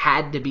 and they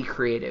had to be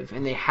creative,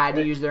 and they had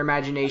to use their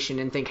imagination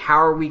and think, how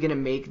are we going to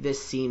make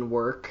this scene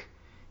work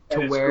to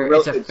And where guerrilla-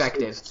 it's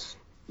effective?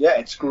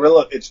 It's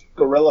guerrilla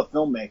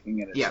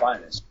filmmaking at its Yeah.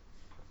 finest.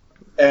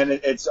 And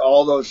it's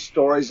all those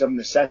stories of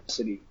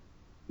necessity,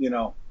 you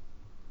know.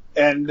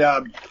 And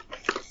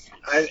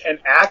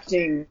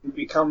acting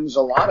becomes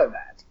a lot of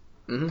that.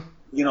 hmm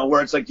You know,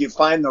 where it's like you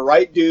find the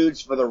right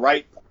dudes for the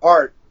right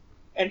part.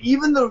 And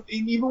even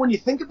when you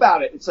think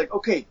about it, it's like,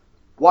 okay,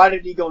 why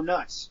did he go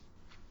nuts?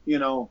 You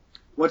know,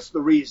 what's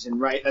the reason,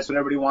 right? That's what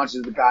everybody wants,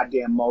 is the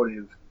goddamn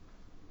motive.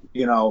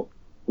 You know,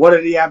 what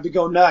did he have to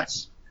go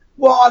nuts?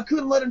 Well, I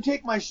couldn't let him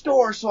take my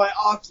store, so I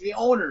offed the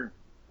owner.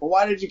 Well,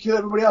 why did you kill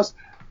everybody else?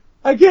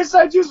 I guess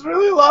I just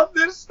really love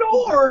this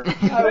store. and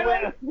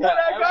I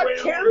got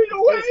carried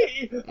away.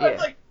 I Yeah. was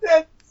like,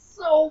 that's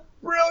so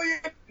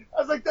brilliant. I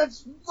was like,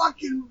 that's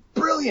fucking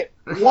brilliant.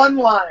 One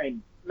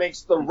line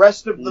makes the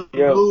rest of the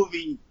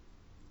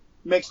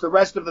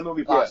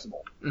movie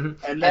possible. hmm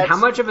And And how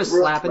much of a real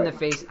slap in the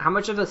threat. face? How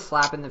much of a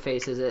slap in the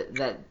face is it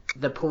that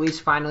the police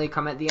finally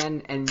come at the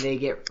end and they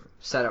get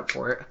set up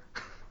for it?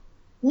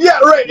 Yeah,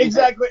 right,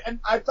 exactly. And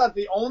I thought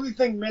the only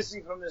thing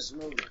missing from this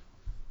movie,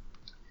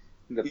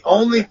 the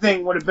only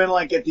thing would have been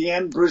like at the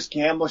end, Bruce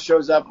Campbell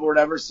shows up or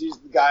whatever, sees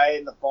the guy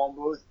in the phone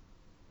booth,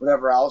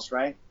 whatever else,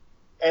 right?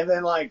 And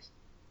then like,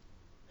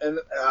 and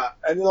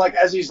then like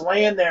as he's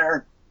laying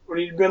there, when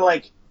he'd been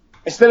like,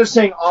 instead of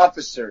saying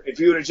officer, if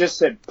you would have just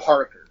said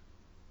Parker,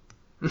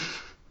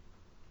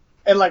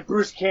 and like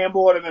Bruce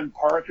Campbell would have been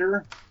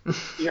Parker,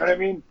 you know what I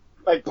mean?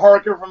 Like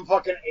Parker from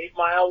fucking 8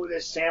 Mile with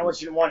his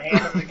sandwich in one hand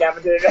and the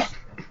decapitated.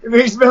 I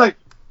mean, he's been like,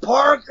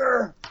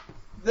 Parker,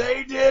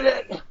 they did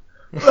it.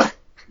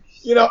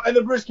 You know, and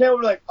then Bruce Campbell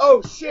would be like,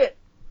 oh shit.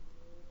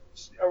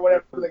 Or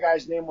whatever the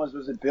guy's name was.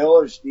 Was it Bill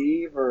or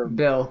Steve or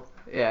Bill,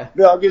 yeah.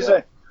 Bill? I'm gonna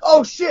say,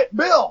 oh shit,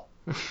 Bill.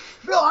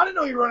 Bill, I didn't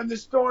know you were running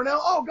this store now.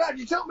 Oh god,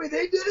 you tell me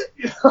they did it?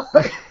 You know,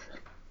 like,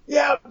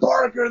 yeah,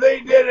 Parker, they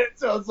did it.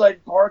 So it's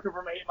like Parker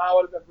from 8 Mile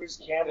would have been Bruce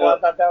Campbell. Yeah. I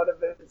thought that would have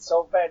been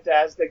so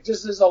fantastic.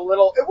 Just as a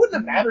little, it wouldn't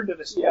have mattered to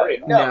the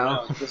story.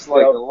 No. Just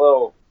like a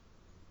little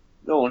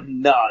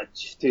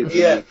nudge to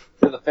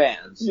the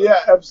fans. So. Yeah,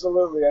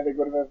 absolutely. I think it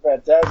would have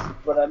been fantastic.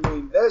 But I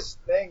mean, this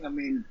thing,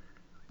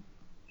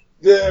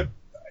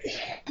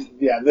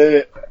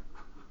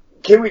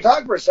 can we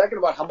talk for a second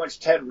about how much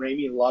Ted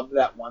Raimi loved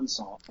that one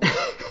song?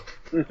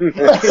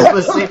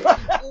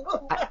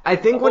 I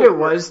think what it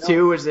was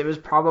too is it was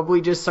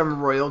probably just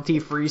some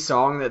royalty-free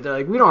song that they're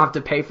like, we don't have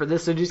to pay for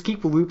this, so just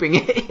keep looping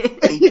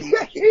it.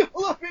 Keep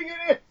looking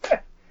at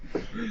it.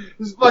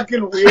 This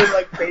fucking weird,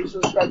 like,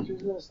 facial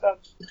structures and stuff.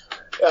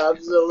 Yeah,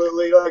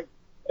 absolutely. Like,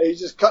 he's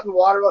just cutting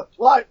water.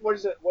 What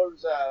is it? What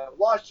was,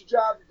 lost your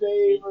job,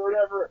 Dave, or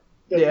whatever.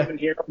 Doesn't Yeah. even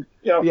hear him.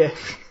 You know, Yeah.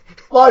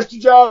 lost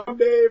your job,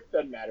 Dave.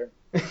 Doesn't matter.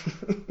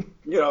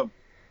 You know.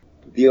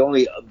 The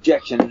only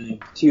objection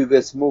to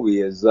this movie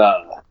is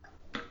the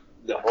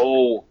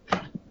whole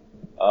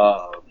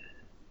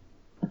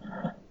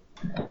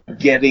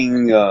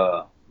getting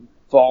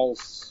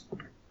false,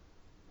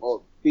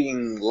 well,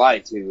 being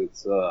lied to.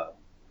 It's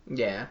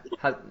Yeah.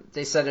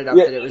 They set it up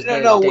that it was the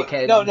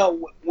dickhead.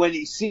 No. When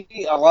you see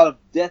a lot of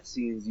death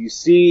scenes,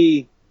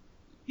 you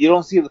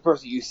don't see the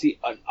person. You see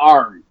an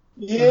arm,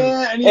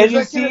 Yeah, and And he's you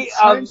like in a see,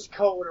 trench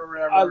coat or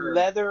a whatever.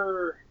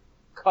 leather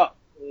cup,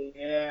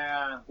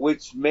 Yeah.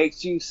 which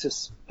makes you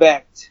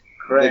suspect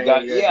the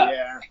guy.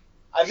 Yeah.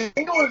 I think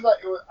it was like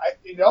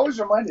it always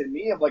reminded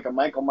me of like a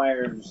Michael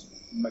Myers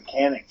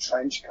mechanic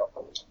trench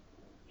coat.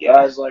 Yeah.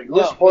 I was like,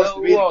 who's supposed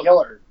to be the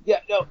killer? Yeah,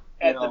 no.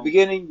 At You the know.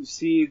 beginning, you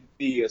see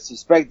the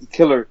suspected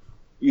killer.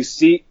 You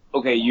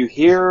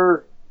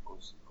hear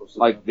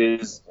like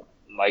this,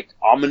 like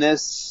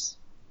ominous,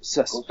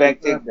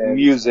 suspected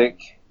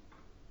music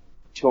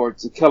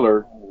towards the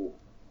killer.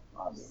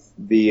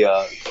 The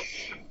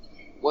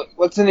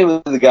what's the name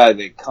of the guy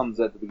that comes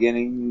at the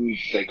beginning?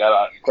 They got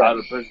out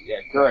of prison. Yeah,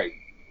 correct.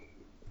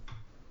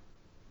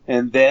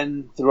 And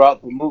then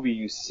throughout the movie,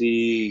 you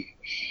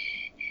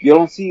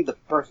don't see the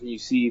person, you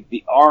see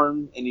the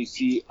arm, and you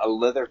see a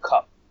leather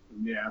cup.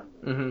 Yeah.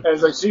 Mhm.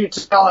 It's like, so you're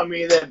telling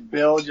me that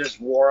Bill just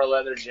wore a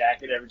leather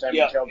jacket every time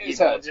he killed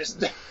people?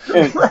 Just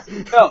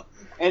No,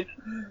 and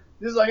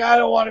just like, I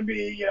don't want to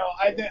be,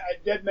 I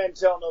dead men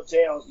tell no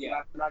tales. Yeah.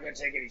 I'm not going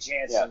to take any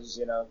chances,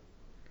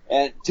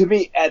 And to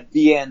me, at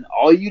the end,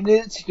 all you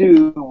needed to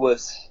do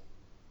was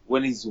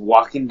when he's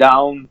walking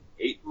down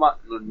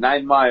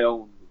 9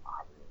 Mile.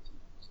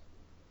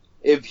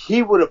 If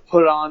he would have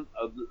put on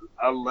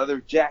a leather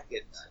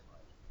jacket,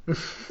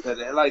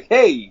 that like,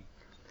 hey,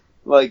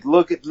 like,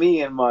 look at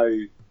me and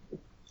my,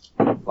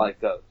 like,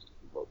 Oh,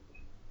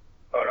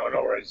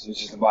 no worries. It's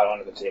just the bottom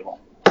under the table.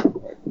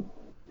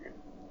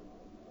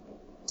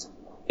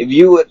 if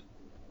you would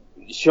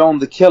show him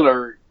the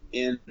killer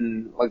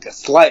in, like, a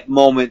slight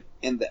moment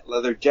in that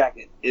leather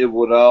jacket, it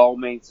would all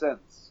make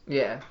sense.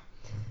 Yeah.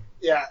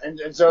 Yeah,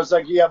 and so it's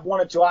like you have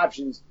one or two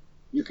options.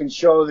 You can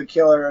show the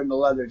killer in the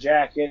leather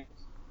jacket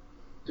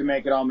to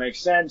make it all make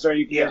sense, or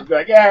you can just be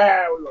like,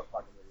 yeah, we were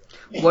fucking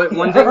with you.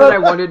 One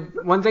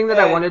thing that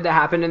I wanted to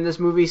happen in this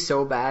movie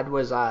so bad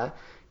was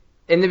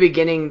in the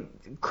beginning,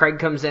 Craig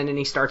comes in and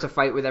he starts a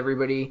fight with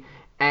everybody,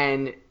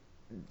 and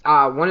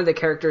one of the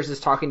characters is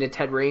talking to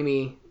Ted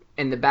Raimi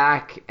in the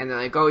back, and they're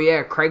like, "Oh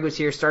yeah, Craig was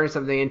here starting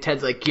something," and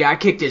Ted's like, "Yeah, I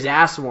kicked his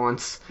ass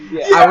once."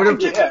 Yeah.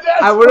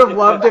 I would have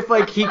loved if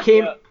like he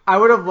came. I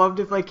would have loved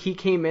if like he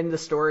came in the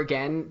store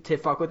again to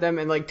fuck with them,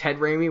 and like Ted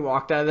Raimi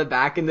walked out of the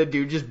back, and the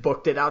dude just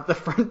booked it out the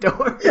front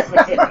door.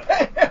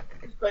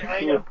 Like, I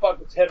ain't gonna fuck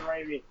with Ted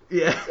Raimi.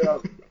 Yeah.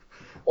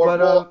 Or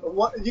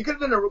you could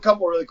have done a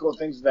couple really cool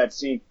things with that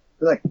scene.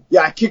 Like,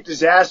 yeah, I kicked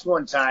his ass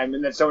one time,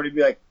 and then somebody would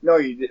be like, no,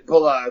 you did.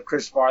 Pull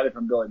Chris Farley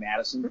from Billy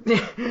Madison.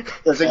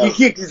 It's like, you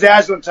kicked his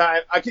ass one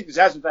time. I kicked his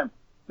ass one time.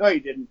 No, you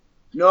didn't.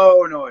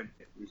 No, I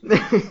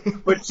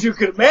didn't. But you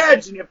could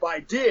imagine if I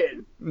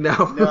did. No,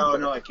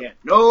 I can't.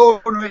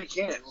 No, you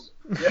can't.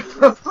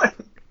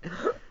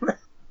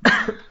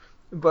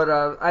 But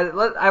I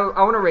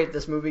want to rate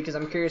this movie because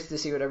I'm curious to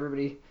see what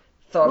everybody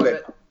thought of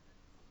it.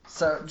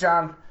 So,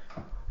 John.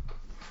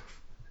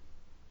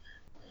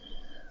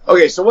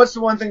 Okay, so what's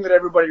the one thing that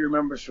everybody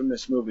remembers from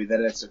this movie?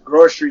 That it's a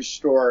grocery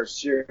store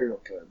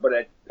serial killer. But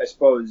I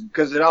suppose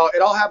because it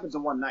all happens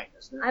in one night,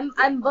 doesn't it?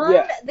 I'm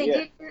bummed they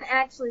didn't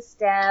actually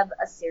stab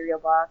a cereal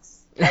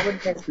box. I would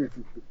have been.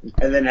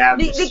 And then have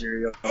the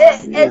cereal.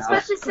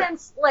 Especially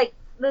since like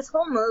this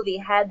whole movie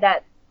had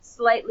that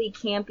slightly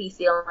campy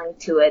feeling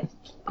to it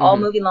all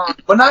movie long.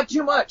 But not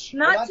too much.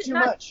 Not too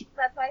much.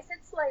 That's why I said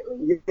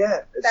slightly.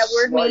 Yeah. That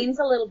word slight. means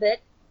a little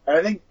bit. And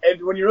I think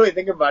when you really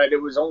think about it,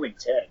 it was only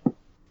Ted.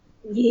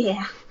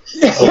 Yeah.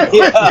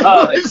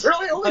 It's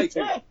really only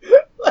Ted.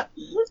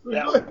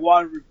 That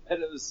one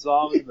repetitive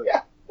song.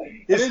 Yeah.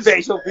 His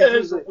facial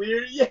features. It's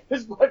weird. Yeah,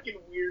 it's fucking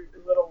weird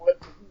little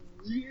lip.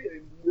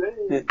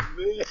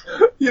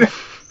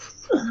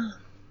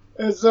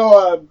 And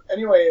so,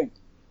 anyway,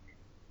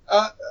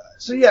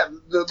 so yeah,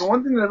 the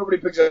one thing that everybody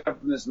picks up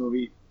from this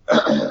movie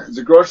is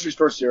a grocery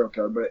store serial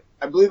killer, but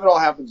I believe it all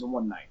happens in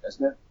one night,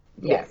 doesn't it?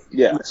 Yes.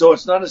 Yeah. So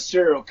it's not a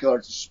serial killer,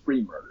 it's a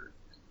spree murder.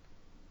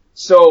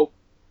 So,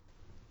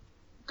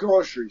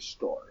 grocery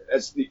store.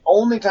 That's the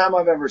only time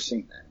I've ever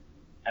seen that.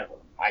 Ever.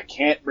 I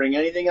can't bring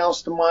anything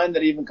else to mind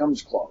that even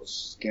comes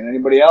close. Can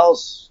anybody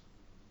else?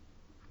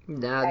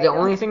 Nah, the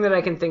only thing that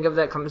I can think of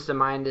that comes to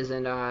mind is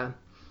in, I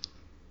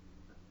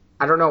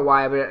don't know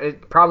why, but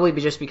it probably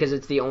be just because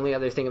it's the only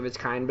other thing of its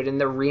kind, but in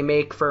the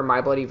remake for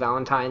My Bloody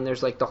Valentine,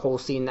 there's like the whole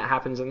scene that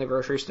happens in the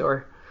grocery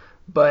store.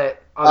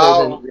 But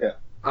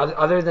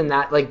other than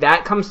that, like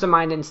that comes to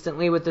mind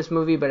instantly with this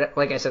movie, but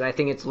like I said, I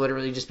think it's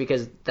literally just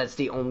because that's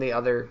the only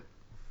other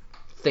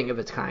thing of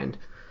its kind.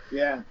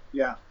 Yeah.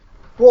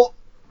 Well,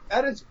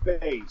 at its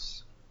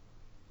base,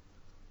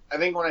 I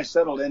think when I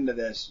settled into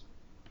this,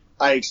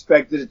 I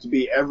expected it to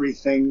be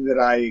everything that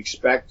I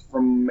expect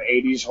from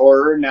 80s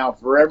horror. Now,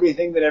 for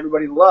everything that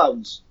everybody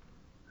loves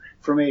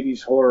from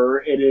 80s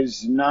horror, it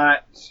is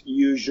not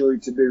usually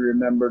to be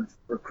remembered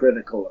for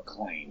critical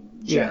acclaim,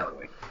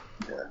 generally.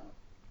 Yeah.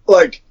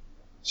 Like,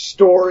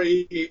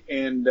 story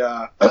and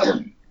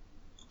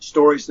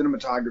story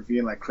cinematography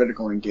and like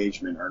critical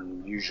engagement are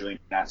usually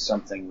not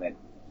something that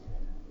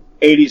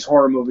 80s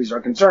horror movies are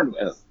concerned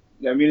with.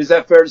 I mean, is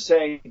that fair to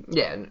say?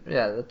 Yeah,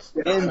 that's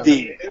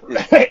Indeed.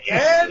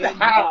 And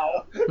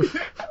how?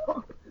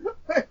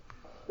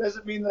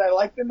 Doesn't mean that I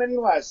like them any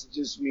less. It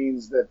just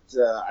means that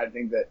I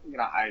think that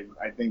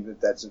I think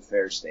that that's a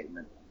fair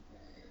statement.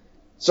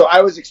 So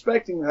I was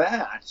expecting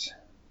that,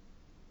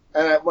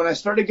 and when I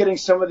started getting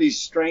some of these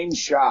strange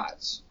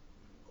shots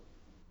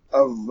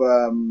of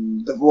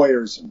the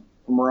voyeurism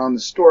from around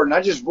the store,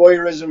 not just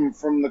voyeurism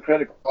from the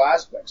critical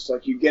aspects,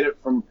 like you get it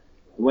from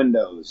the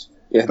windows.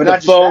 Yeah, but the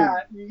not phone.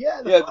 just that.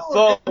 Yeah, the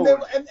phone.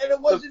 And it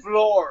wasn't the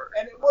floor.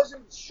 And it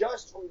wasn't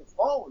just from the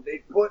phone. They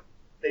put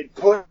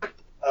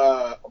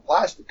a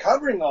plastic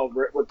covering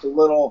over it with the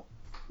little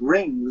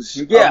rings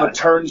of a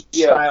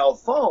turnstile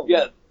phone.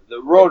 Yeah,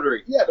 the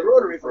rotary. Yeah, the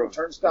rotary from a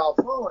turnstile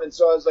phone, and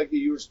so I was like,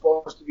 you were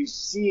supposed to be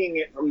seeing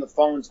it from the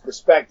phone's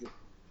perspective.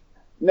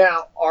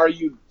 Now, are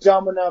you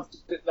dumb enough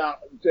now,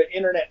 the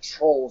internet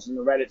trolls and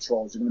the Reddit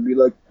trolls are going to be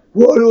like,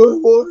 why do I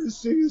want to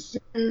see a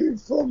scene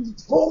from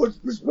the phone's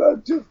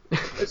perspective?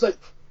 It's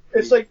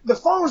like the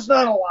phone's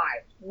not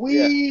alive.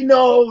 We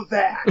know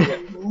that,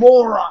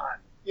 moron.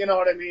 You know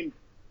what I mean?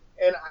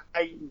 And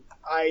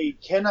I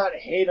cannot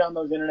hate on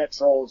those internet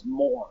trolls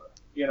more.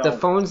 You know, The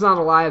phone's not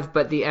alive,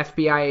 but the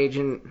FBI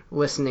agent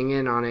listening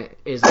in on it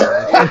is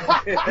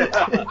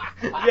alive.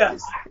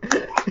 yes.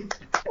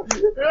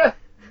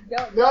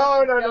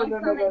 No.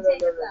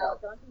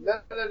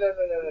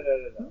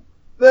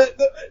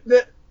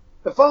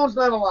 The phone's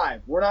not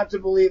alive. We're not to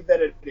believe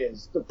that it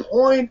is. The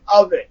point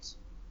of it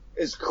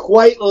is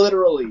quite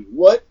literally,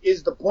 what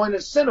is the point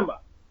of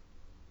cinema?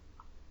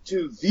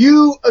 To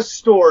view a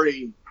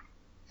story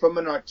from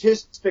an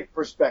artistic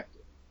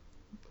perspective.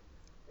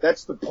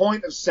 That's the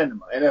point of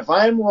cinema. And if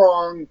I'm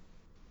wrong,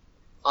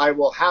 I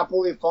will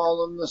happily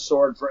fall on the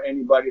sword for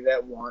anybody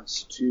that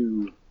wants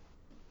to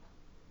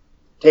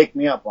take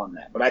me up on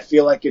that. But I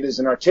feel like it is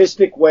an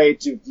artistic way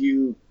to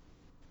view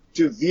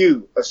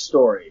a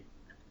story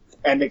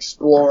and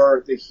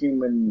explore the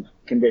human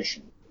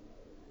condition.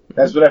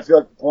 That's what I feel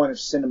like the point of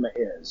cinema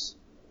is.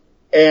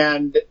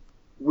 And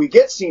we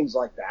get scenes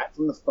like that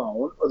from the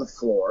phone or the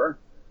floor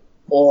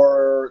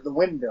or the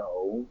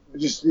window,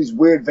 just these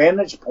weird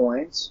vantage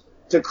points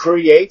to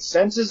create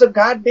senses of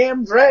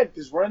goddamn dread,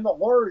 because we're in the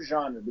horror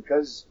genre,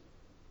 because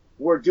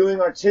we're doing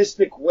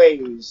artistic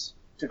ways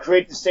to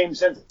create the same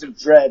sense of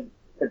dread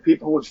that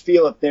people would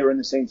feel if they were in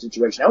the same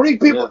situation. How many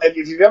people, if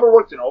you've ever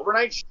worked an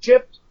overnight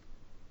shift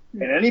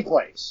in any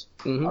place,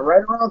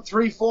 right around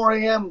 3, 4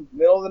 a.m.,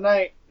 middle of the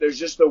night, there's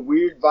just a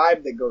weird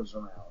vibe that goes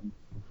around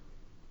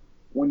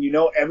when you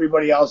know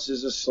everybody else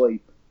is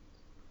asleep.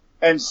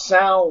 And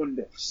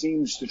sound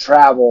seems to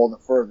travel the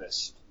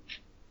furthest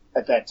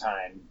at that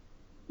time.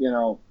 You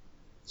know,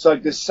 so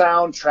like the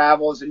sound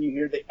travels and you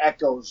hear the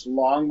echoes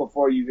long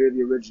before you hear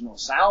the original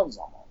sounds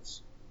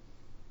almost.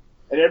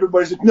 And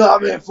everybody's like, nah,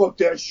 man, fuck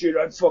that shit.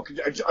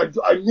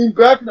 I lean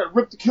back and I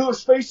rip the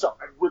killer's face off.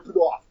 I'd rip it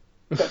off.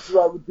 That's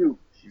what I would do.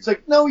 It's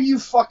like, no, you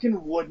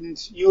fucking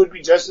wouldn't. You would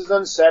be just as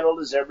unsettled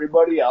as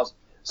everybody else.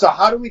 So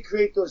how do we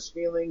create those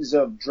feelings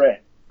of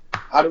dread?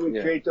 How do we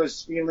create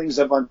those feelings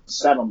of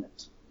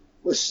unsettlement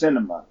with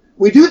cinema?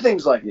 We do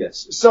things like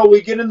this. So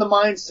we get in the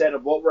mindset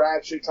of what we're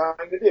actually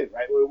trying to do,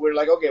 right? We're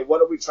like, okay, what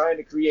are we trying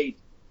to create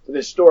for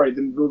this story?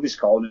 The movie's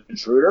called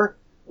Intruder.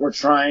 We're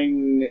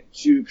trying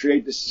to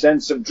create the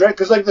sense of dread.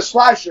 Because like the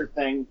slasher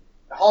thing,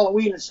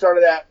 Halloween, it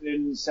started out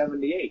in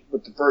 78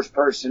 with the first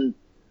person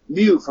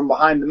view from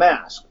behind the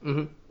mask.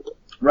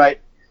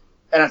 Right?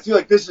 And I feel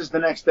like this is the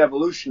next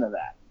evolution of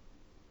that.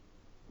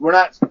 We're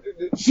not,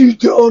 she's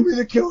telling me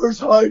the killer's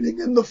hiding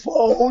in the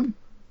phone.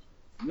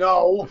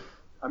 No.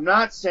 I'm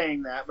not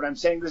saying that, but I'm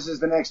saying this is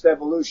the next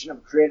evolution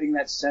of creating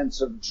that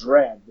sense of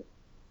dread,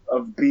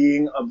 of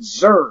being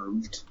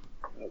observed,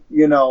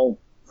 you know,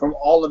 from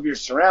all of your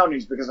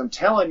surroundings. Because I'm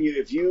telling you,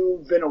 if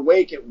you've been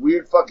awake at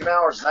weird fucking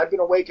hours, and I've been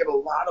awake at a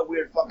lot of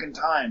weird fucking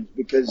times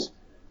because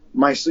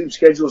my sleep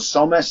schedule is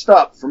so messed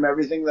up from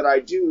everything that I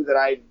do that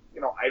I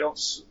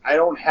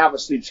don't have a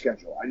sleep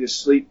schedule. I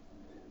just sleep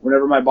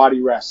whenever my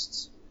body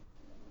rests.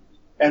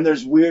 And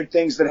there's weird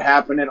things that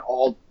happen at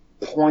all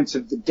points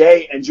of the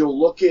day, and you'll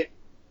look at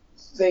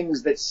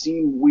things that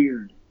seem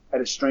weird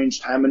at a strange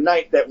time of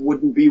night that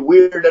wouldn't be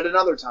weird at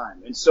another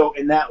time. And so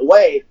in that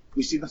way,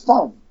 we see the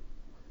phone.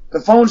 The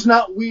phone's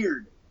not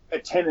weird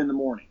at 10 in the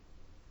morning.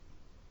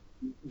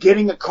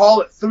 Getting a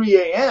call at 3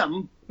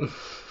 a.m.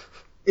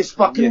 is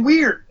fucking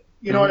weird.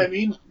 You know what I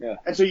mean? Yeah.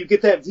 And so you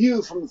get that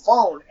view from the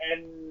phone,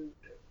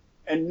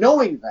 and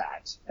knowing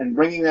that and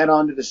bringing that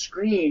onto the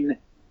screen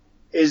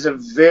is a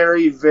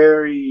very,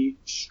 very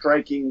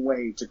striking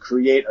way to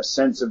create a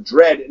sense of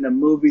dread in a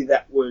movie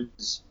that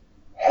was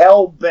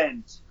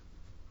hell-bent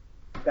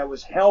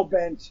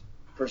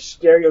for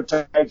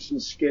stereotypes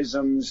and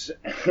schisms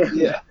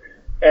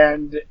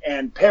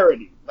and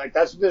parody. Like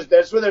that's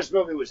where this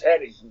movie was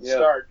heading from the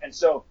start. And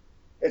so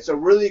it's a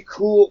really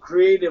cool,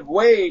 creative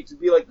way to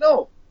be like,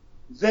 no,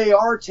 they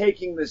are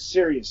taking this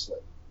seriously.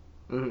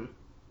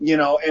 You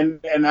know,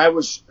 and I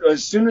was,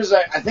 as soon as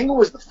I think it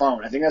was the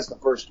phone. I think that's the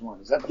first one.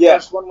 Is that the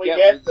first one we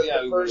get?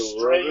 The first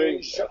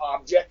strange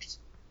object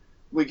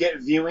we get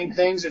viewing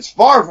things? It's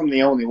far from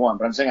the only one,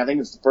 but I'm saying I think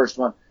it's the first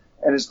one.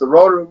 And it's the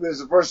rotary, it's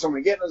the first one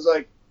we get, and it's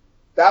like,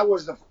 that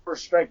was the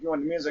first striking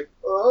one to me. It's like,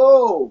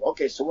 oh,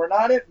 okay, so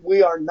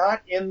we are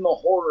not in the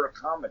horror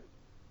comedy.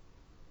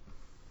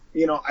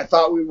 You know, I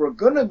thought we were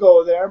gonna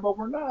go there, but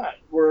we're not.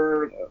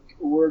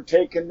 We're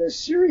taking this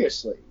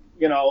seriously,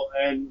 you know,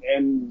 and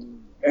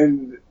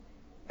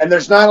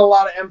there's not a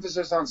lot of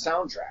emphasis on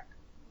soundtrack.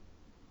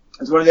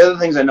 It's one of the other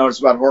things I noticed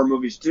about horror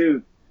movies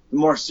too. The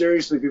more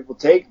seriously people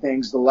take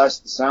things, the less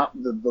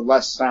the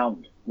less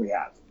sound we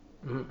have.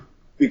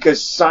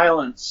 Because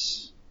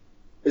silence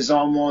is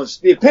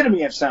almost the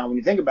epitome of sound when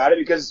you think about it,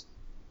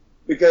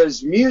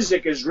 because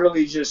music is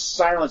really just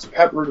silence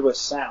peppered with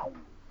sound.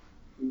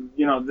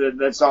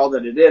 that's all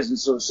that it is. And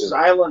so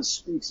silence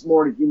speaks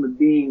more to human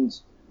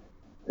beings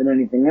than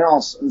anything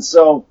else. And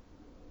so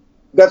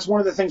that's one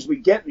of the things we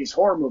get in these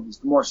horror movies.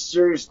 The more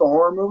serious the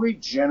horror movie,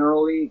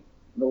 generally,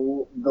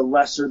 the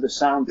lesser the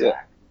soundtrack.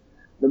 Yeah.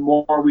 The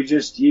more we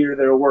just hear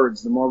their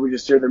words, the more we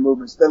just hear their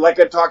movements. Like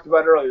I talked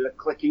about earlier, the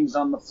clickings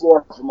on the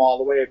floor from all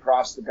the way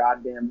across the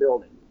goddamn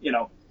building.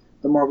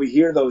 The more we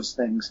hear those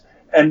things.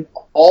 And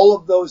all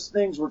of those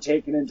things were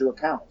taken into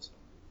account,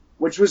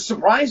 which was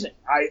surprising.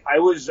 I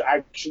was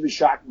actually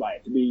shocked by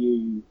it, to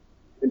be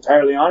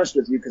entirely honest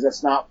with you, because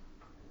that's not...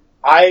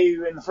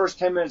 in the first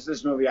 10 minutes of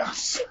this movie, I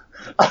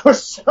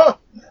was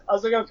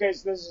like, okay,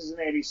 so this is an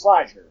 80s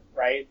slasher,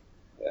 right?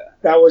 Yeah.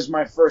 That was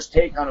my first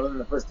take on it within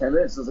the first 10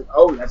 minutes. I was like,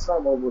 oh, that's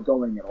not where we're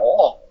going at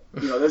all.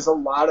 There's a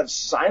lot of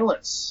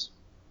silence.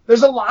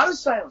 Think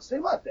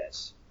about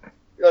this.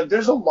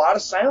 There's a lot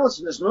of silence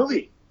in this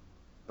movie.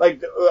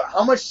 Like,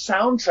 how much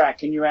soundtrack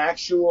can you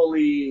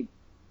actually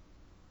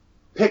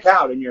pick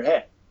out in your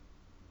head?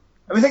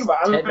 I mean, think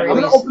about it. I'm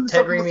going to open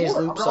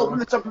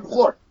this up to the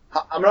floor.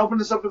 I'm going to open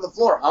this up to the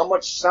floor. How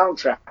much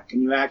soundtrack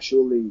can you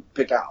actually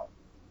pick out?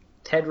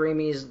 Ted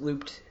Raimi's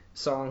looped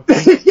song.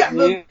 Yeah, the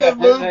loop.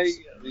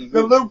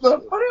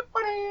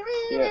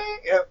 Yeah.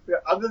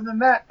 Other than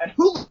that, and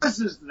who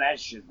listens to that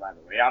shit, by the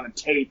way, on a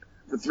tape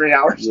for 3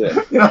 hours?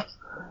 Yeah.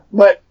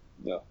 But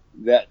No.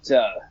 That,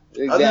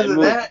 other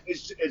than that,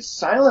 it's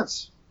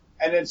silence.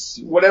 And it's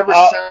whatever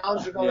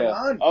sounds are going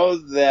on. Other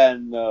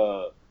than,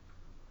 I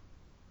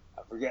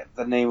forget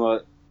the name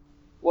of...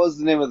 What was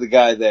the name of the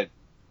guy that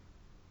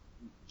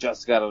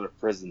just got out of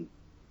prison?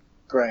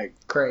 Greg.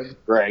 Craig.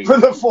 For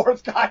the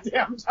fourth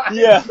goddamn time.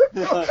 Yeah.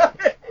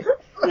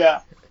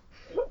 Yeah.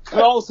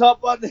 Close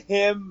up on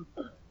him,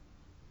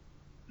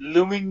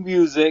 looming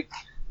music.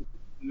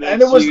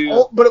 And it was,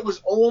 but it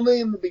was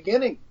only in the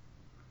beginning.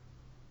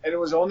 And it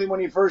was only when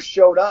he first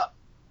showed up.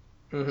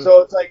 Mm-hmm.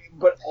 So it's like,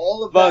 but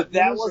all of But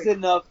that was music,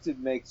 enough to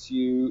make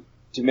you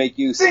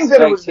think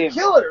that it was the him.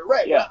 killer,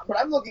 right? Yeah. But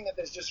I'm looking at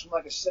this just from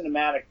like a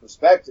cinematic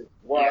perspective.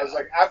 Where I was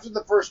like, after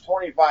the first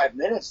 25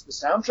 minutes, the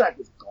soundtrack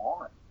was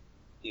gone,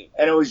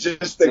 and it was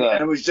just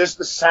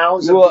the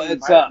sounds of the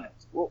environment.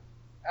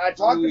 And I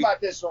talked about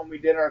this when we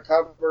did our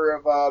cover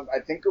of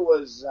I think it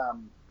was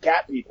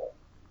Cat People,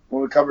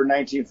 when we covered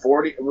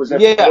 1940. Was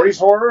that 40s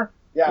horror?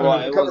 Yeah,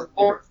 Well, we covered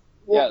 40s.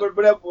 Well, yeah.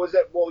 but was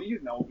that? Well,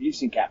 you've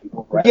seen Cat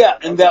People, right? Yeah,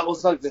 and that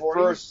was like the 40s?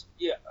 first.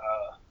 Yeah,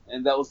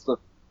 and that was the.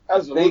 That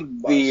was I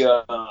think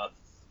the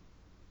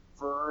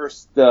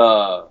first.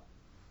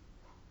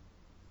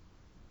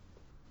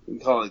 We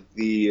call it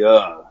the.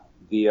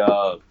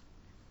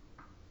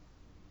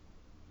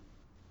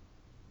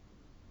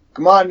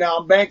 Come on now,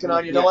 I'm banking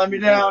on you. Don't let me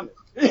down.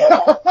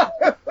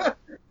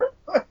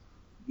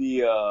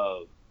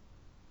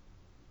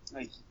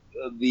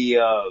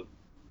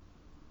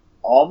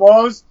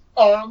 Almost.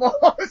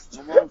 It's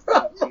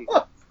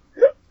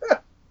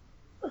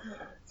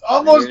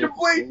almost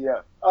complete.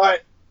 Yeah. All right.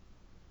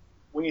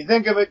 When you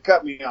think of it,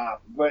 cut me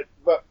off. But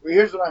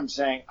here's what I'm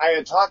saying. I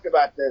had talked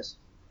about this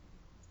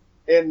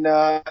in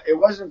it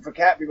wasn't for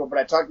Cat People, but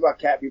I talked about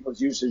Cat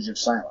People's usage of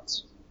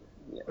silence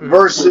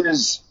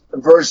versus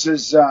what was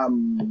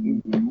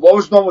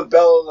the one with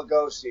Bela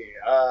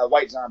Lugosi,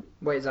 White Zombie.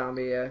 White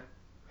Zombie, yeah.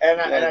 And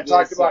I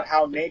talked about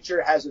how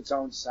nature has its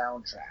own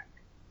soundtrack.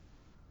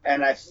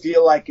 And I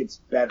feel like it's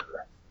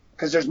better.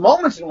 Because there's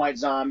moments in White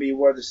Zombie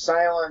where the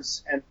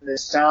silence and the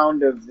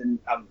sound of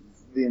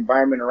the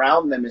environment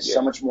around them is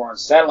so much more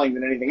unsettling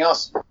than anything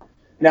else.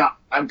 Now,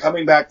 I'm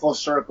coming back full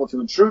circle to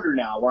Intruder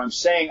now, where I'm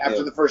saying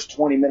after the first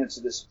 20 minutes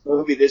of this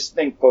movie, this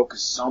thing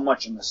focused so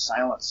much on the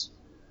silence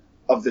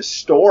of the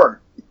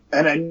store.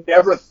 And I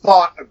never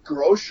thought a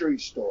grocery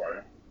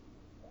store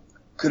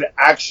could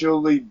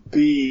actually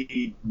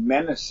be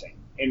menacing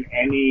in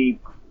any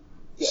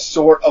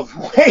sort of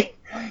way.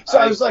 So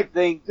I was like,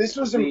 this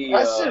was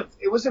impressive.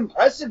 It was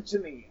impressive to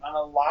me on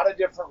a lot of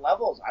different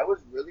levels. I was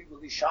really,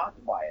 really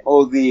shocked by it.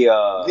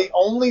 The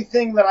only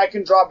thing that I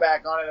can draw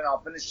back on it, and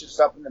I'll finish this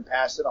up and then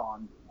pass it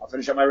on. I'll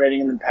finish up my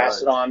rating and then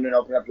pass it on and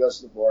open up the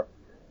rest of the floor.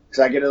 Because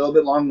I get a little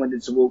bit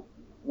long-winded, so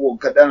we'll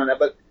cut down on that.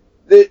 But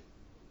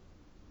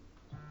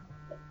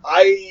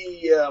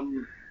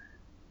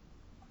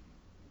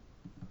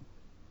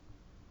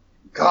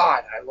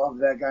God, I love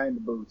that guy in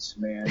the boots,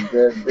 man. I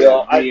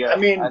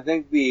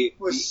think it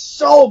was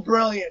so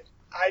brilliant.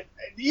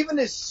 Even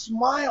his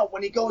smile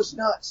when he goes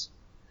nuts.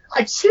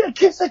 I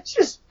guess I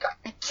just got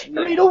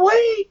carried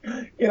away.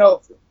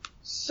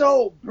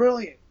 So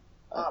brilliant.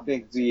 I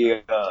think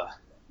I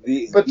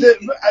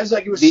was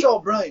like, it was so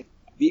brilliant.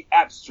 The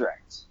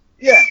abstract.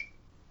 Yeah.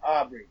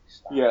 Aubrey.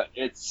 Stop. Yeah,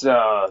 it's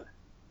the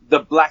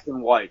black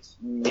and white.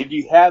 If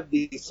you have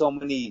so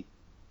many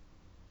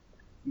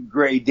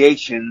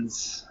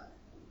gradations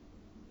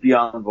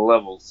beyond the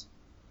levels.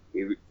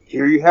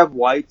 Here you have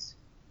white,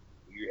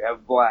 you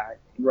have black.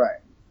 Right.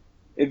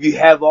 If you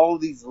have all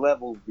these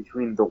levels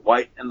between the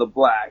white and the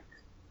black,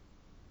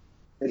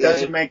 it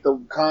doesn't make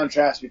the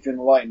contrast between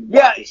the white and the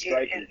black.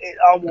 It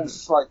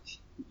almost like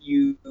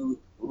you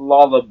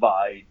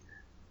lullabied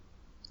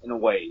in a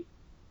way.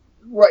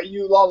 Right,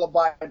 you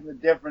lullaby the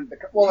different.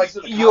 Well, like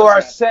the You are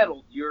concept.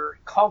 settled. You're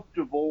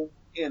comfortable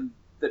in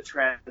the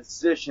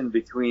transition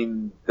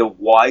between the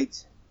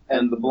white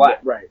and the black.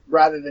 Right,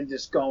 rather than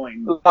just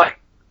going. Like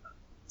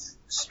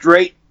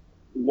straight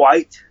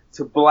white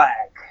to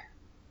black.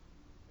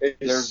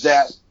 There's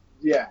that.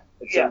 Yeah,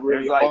 it's Yeah, a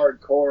really there's like-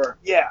 hardcore.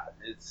 Yeah,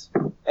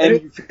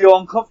 and you feel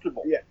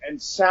uncomfortable. Yeah,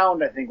 and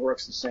sound I think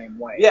works the same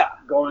way. Yeah,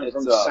 going it's,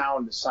 from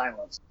sound to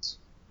silence,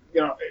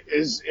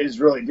 is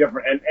really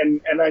different.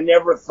 And I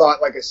never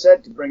thought, like I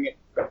said, to bring it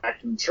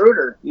back to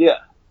Intruder, Yeah.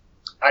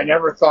 I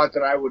never thought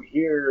that I would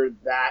hear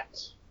that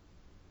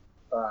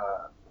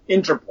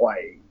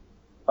interplay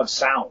of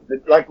sound.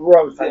 Like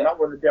Roy was talking about,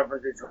 where the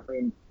difference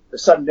between the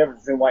sudden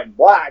difference between white and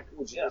black,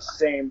 which is the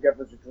same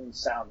difference between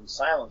sound and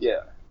silence.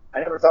 Yeah. I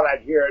never thought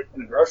I'd hear it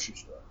in a grocery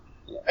store.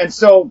 Yeah. And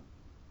so,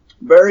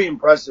 very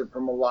impressive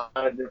from a lot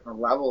of different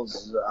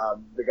levels.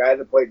 The guy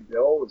that played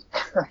Bill was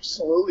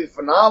absolutely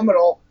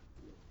phenomenal.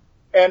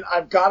 And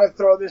I've got to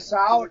throw this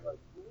out.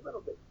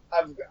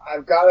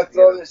 I've got to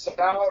throw this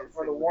out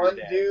for the one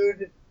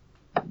dude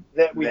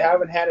that we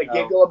haven't had a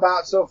giggle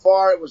about so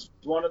far. It was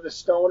one of the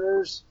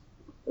stoners.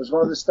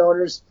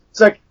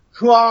 It's like,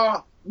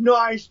 oh,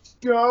 nice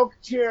joke,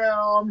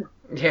 Tim.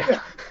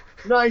 Yeah.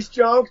 Nice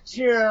joke,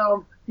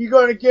 Tim. You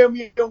gonna give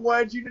me a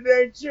wedgie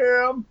today,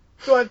 Tim?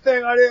 Good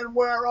thing I didn't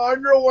wear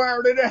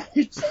underwear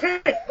today,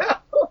 Tim.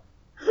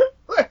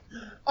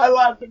 I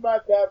laughed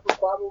about that for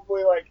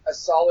probably like a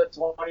solid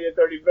 20 or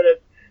 30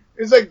 minutes.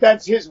 It's like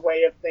that's his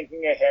way of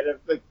thinking ahead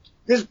of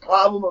this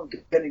problem of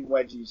getting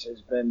wedgies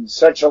has been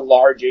such a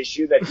large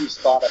issue that he's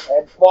thought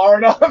ahead far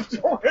enough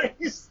to where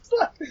he's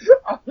like,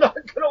 I'm not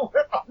gonna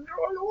wear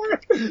underwear to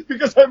work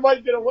because I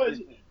might get a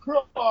wedgie.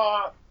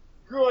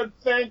 Good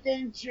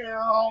thinking,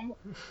 Jim.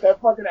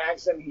 That fucking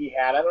accent he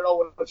had. I don't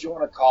know what you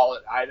want to call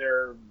it.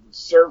 Either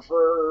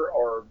surfer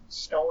or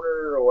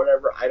stoner or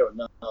whatever. I don't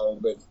know.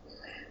 But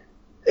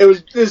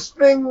this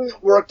thing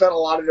worked on a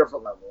lot of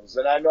different levels.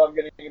 And I know I'm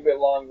getting a bit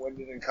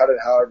long-winded and cut it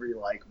however you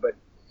like. But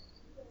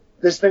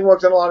this thing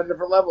worked on a lot of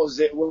different levels.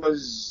 It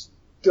was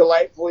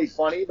delightfully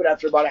funny. But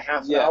after about a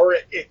half an hour,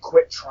 it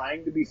quit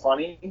trying to be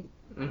funny.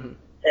 Mm-hmm.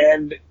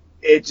 And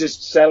it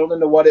just settled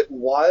into what it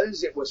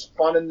was. It was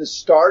fun in the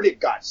start.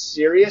 It got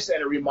serious, and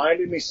it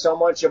reminded me so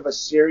much of a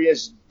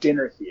serious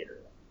dinner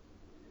theater.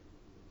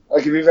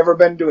 Like, if you've ever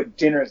been to a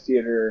dinner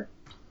theater,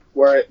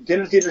 where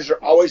dinner theaters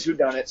are always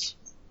whodunits,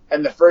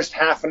 and the first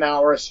half an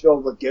hour is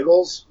filled with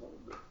giggles,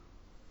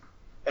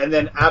 and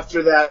then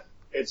after that,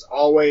 it's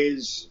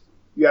always,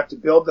 you have to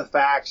build the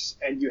facts,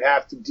 and you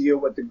have to deal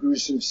with the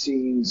gruesome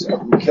scenes of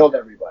who killed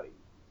everybody.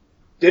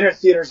 Dinner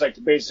theater is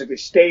like basically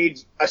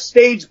a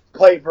stage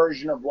play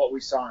version of what we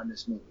saw in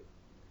this movie,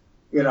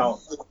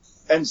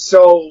 And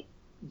so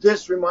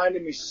this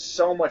reminded me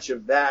so much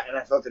of that, and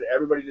I felt that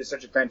everybody did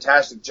such a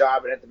fantastic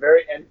job. And at the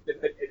very end,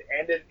 it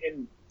ended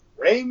in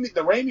Raimi.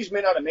 The Raimis may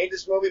not have made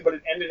this movie, but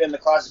it ended in the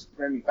classic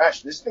Raimi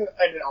fashion. This thing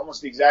ended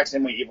almost the exact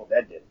same way Evil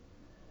Dead did,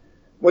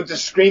 with the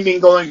screaming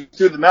going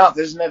through the mouth.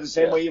 Isn't that the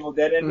same way Evil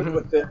Dead ended,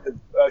 with the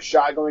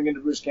shot going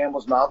into Bruce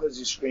Campbell's mouth as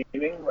he's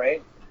screaming,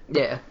 right?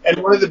 Yeah.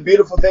 And one of the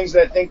beautiful things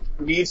that I think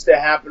needs to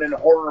happen in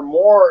horror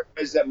more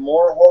is that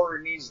more horror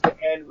needs to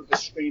end with a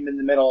scream in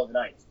the middle of the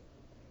night.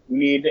 We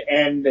need to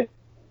end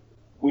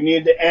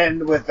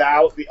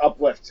without the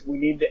uplift. We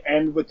need to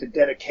end with the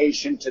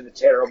dedication to the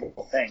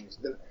terrible things.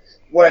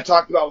 What I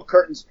talked about with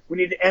Curtains, we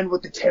need to end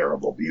with the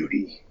terrible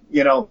beauty,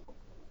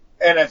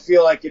 And I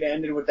feel like it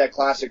ended with that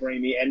classic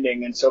Raimi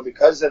ending. And so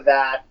because of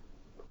that,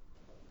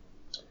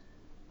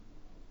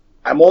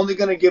 I'm only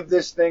going to give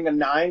this thing a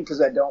 9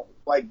 because I don't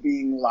like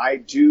being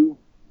lied to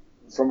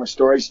from a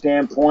story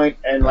standpoint.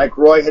 And like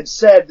Roy had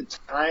said, the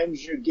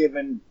times you're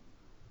given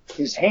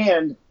his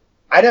hand,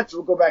 I'd have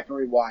to go back and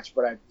rewatch,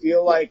 but I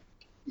feel like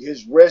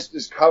his wrist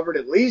is covered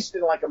at least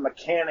in like a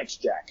mechanic's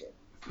jacket.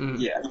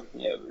 Yeah.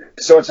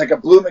 So it's like a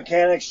blue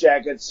mechanic's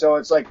jacket. So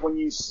it's like when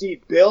you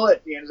see Bill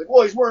at the end, it's like,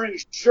 well, he's wearing a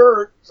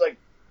shirt. It's like,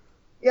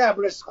 yeah,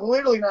 but it's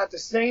clearly not the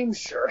same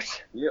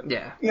shirt.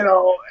 Yeah.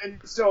 And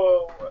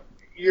so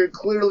you're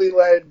clearly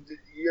I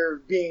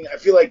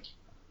feel like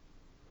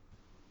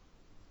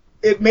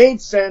it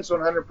made sense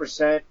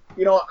 100%.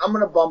 I'm going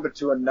to bump it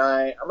to a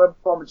 9. I'm going to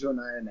bump it to a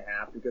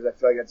 9.5 because I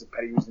feel like that's a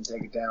petty reason to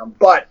take it down.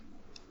 But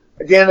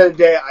at the end of the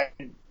day,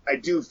 I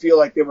do feel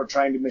like they were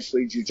trying to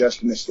mislead you just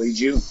to mislead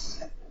you.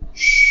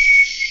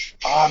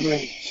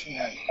 Aubrey.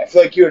 I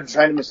feel like you were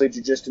trying to mislead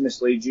you just to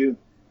mislead you.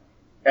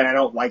 And I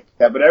don't like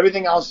that. But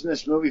everything else in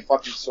this movie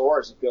fucking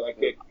soars. I feel like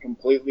it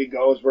completely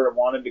goes where it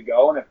wanted to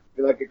go, and I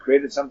feel like it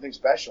created something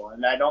special.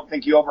 And I don't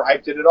think you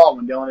overhyped it at all.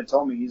 When Dylan had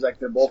told me, he's like,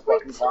 they're both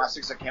fucking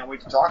classics. I can't wait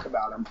to talk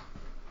about them.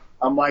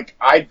 I'm like,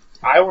 I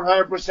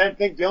 100%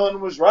 think Dylan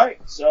was right.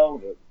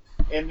 So,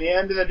 in the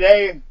end of the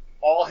day,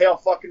 all hail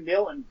fucking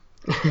Dylan.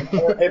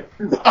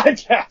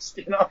 Podcast,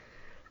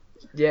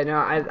 Yeah, no,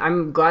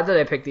 I'm glad that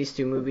I picked these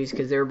two movies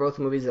because they were both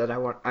movies that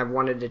I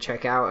wanted to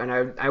check out,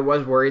 and I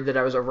was worried that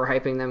I was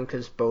overhyping them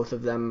because both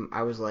of them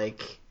I was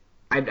like,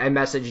 I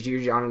messaged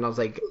you, John, and I was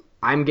like,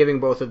 I'm giving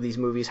both of these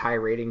movies high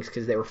ratings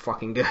because they were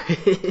fucking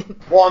good.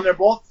 Well, and they're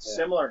both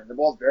similar. They're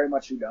both very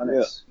much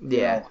whodunits.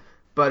 Yeah. You know?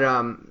 But,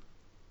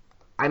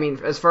 I mean,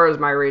 as far as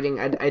my rating,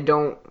 I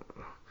don't...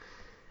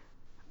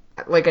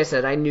 Like I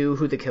said, I knew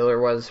who the killer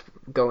was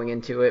going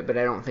into it, but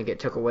I don't think it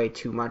took away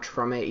too much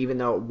from it, even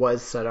though it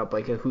was set up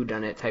like a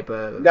whodunit type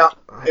of... Now,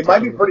 it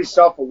might be pretty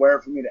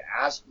self-aware for me to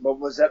ask, but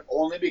was that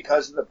only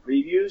because of the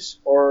previews?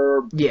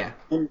 Or Yeah.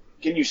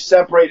 can you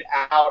separate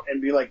out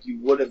and be like you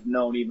would have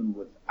known even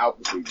without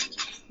the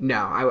previews? No,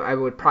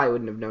 I probably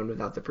wouldn't have known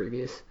without the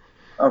previews.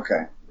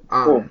 Okay.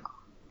 Cool.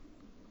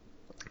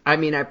 I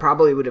mean, I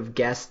probably would have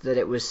guessed that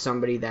it was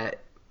somebody that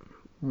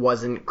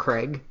wasn't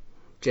Craig,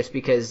 just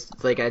because,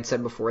 like I'd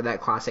said before, that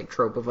classic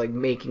trope of like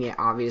making it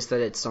obvious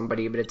that it's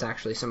somebody, but it's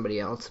actually somebody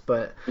else.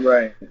 But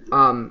Right.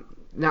 now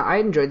I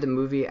enjoyed the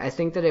movie. I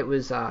think that it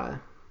was. I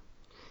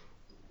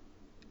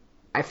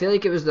feel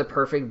like it was the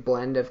perfect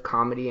blend of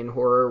comedy and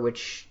horror,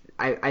 which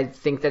I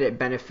think that it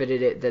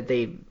benefited it that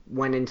they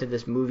went into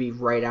this movie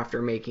right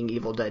after making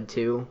Evil Dead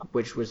 2,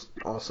 which was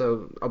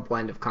also a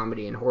blend of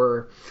comedy and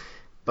horror.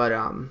 But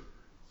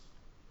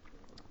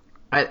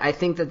I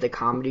think that the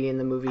comedy in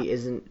the movie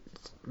isn't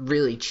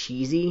really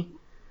cheesy.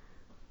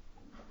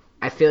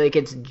 I feel like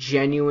it's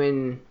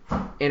genuine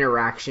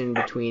interaction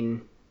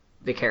between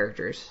the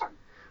characters.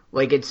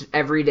 Like, it's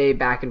everyday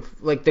back and...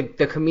 Like, the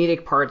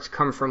comedic parts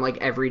come from, like,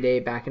 everyday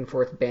back and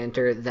forth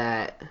banter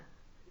that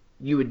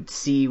you would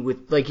see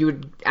with... Like, you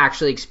would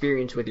actually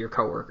experience with your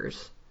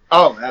coworkers.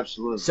 Oh,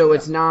 absolutely. So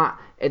it's not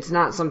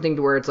something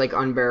to where it's, like,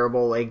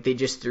 unbearable. Like, they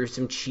just threw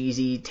some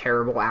cheesy,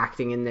 terrible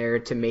acting in there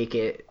to make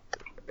it,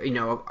 you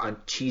know, a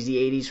cheesy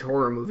 80s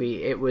horror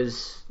movie. It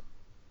was...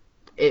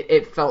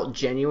 It felt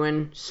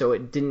genuine, so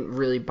it didn't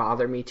really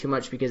bother me too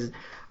much because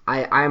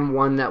I'm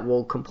one that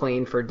will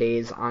complain for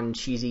days on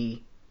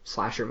cheesy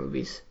slasher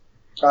movies.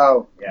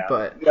 Oh, yeah.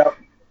 But Yep.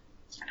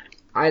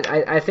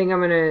 I think I'm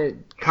going to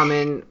come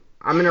in...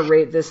 I'm going to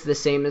rate this the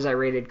same as I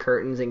rated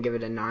Curtains and give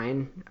it a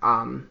 9.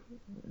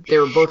 They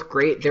were both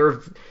great.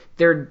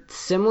 They're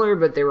similar,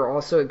 but they were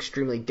also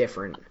extremely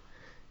different.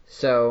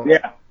 So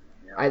Yeah.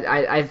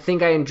 I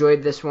think I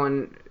enjoyed this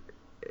one.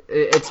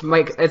 It's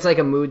like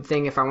a mood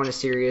thing. If I want a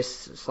serious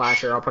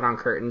slasher, I'll put on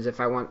Curtains. If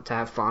I want to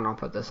have fun, I'll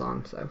put this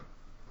on. So.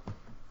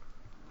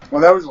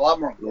 Well, there was a lot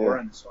more gore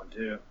in this one,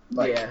 too.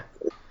 Like, Yeah.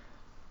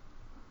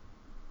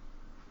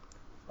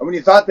 I mean,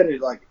 you thought that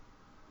it, like,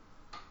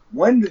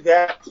 when did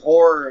that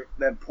poor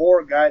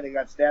guy that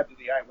got stabbed in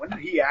the eye, when did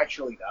he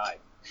actually die?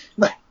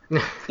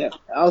 Yeah,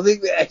 I don't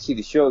think they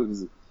actually showed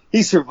him.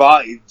 He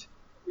survived.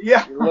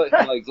 Yeah.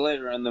 Like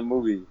later in the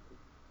movie.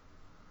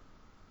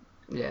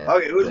 Yeah.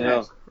 Okay, who's Yeah.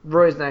 next?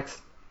 Roy's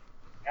next.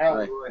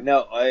 Alan,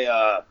 No,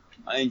 I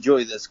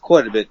enjoyed this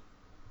quite a bit.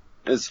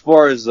 As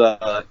far as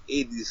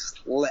 80s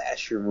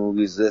slasher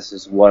movies, this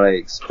is what I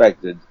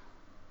expected.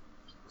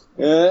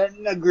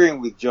 And agreeing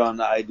with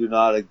John, I do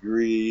not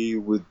agree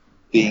with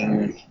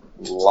being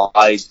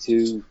lied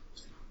to.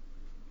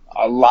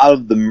 A lot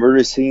of the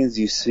murder scenes,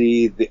 you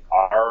see the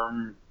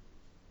arm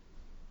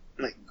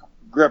like,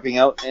 gripping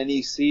out, and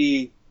you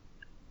see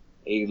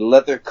a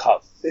leather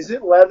cuff. Is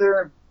it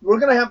leather? We're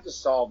going to have to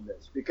solve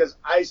this, because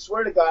I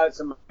swear to God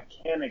it's a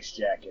mechanic's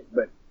jacket,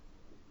 but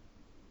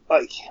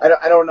Like,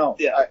 I don't know.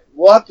 Yeah.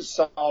 We'll have to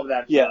solve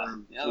that. yeah,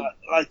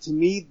 like to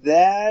me,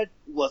 that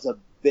was a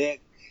big,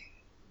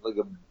 like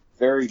a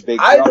very big.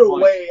 Either drop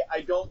point. way,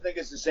 I don't think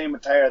it's the same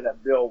attire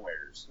that Bill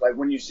wears. Like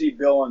when you see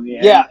Bill in the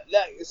end. Yeah,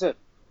 like I said,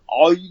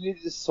 all you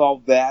need to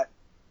solve that.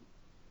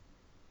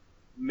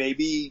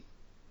 Maybe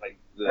like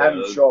Have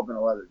him show up in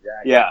a leather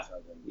jacket. Yeah. Or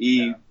something.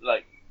 he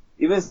like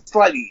even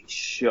slightly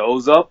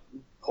shows up,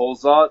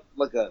 pulls out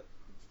like a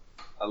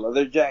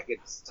leather jacket,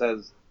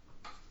 says,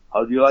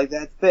 "How do you like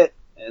that fit?"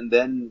 and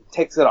then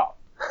takes it off.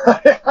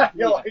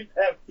 You like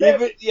that?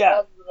 Even, yeah,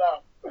 Sums it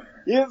up.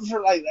 even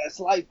for like that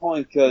slight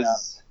point,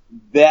 because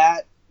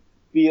that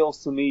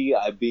feels to me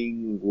I'm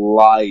being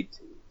lied to.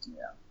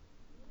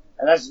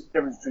 And that's the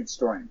difference between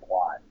story and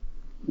plot.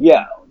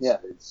 Yeah, You know,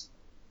 it's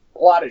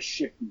plot is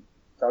shifty.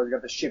 It's always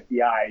got the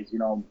shifty eyes. You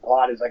know,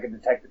 plot is like a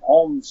Detective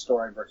Holmes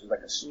story versus like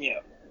a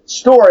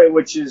story,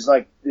 which is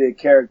like the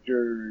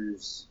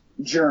character's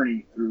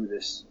journey through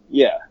this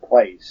yeah.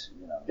 place.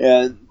 You know.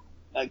 And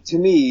like to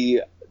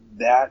me,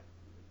 that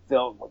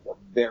felt like a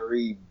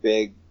very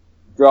big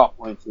drop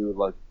point to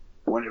like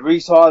whenever you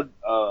saw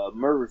a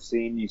murder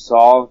scene, you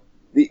saw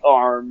the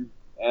arm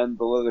and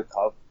the leather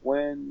cuff.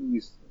 When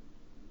you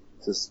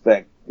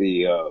suspect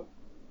the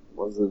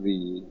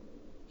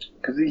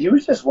Because he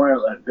was just wearing,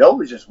 Bill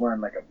was just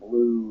wearing like a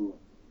blue,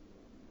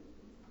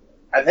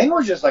 I think it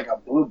was just like a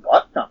blue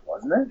button-up,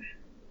 wasn't it?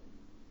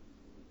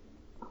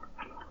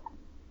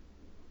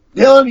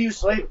 Dylan, you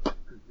sleep?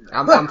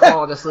 I'm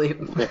falling asleep.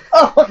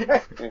 Oh,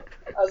 okay.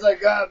 I was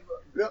like,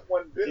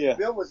 Yeah.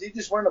 Bill, was he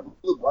just wearing a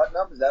blue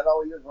button-up? Is that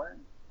all he was wearing?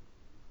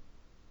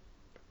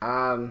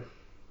 I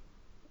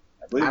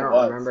believe I it don't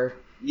was. remember.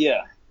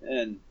 yeah,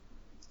 and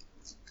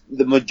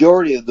the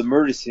majority of the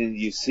murder scenes,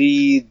 you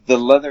see the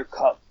leather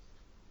cuff,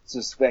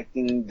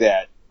 suspecting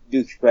that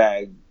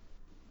douchebag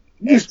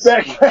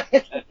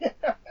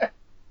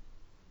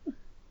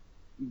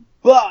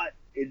But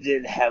it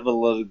did have a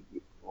lot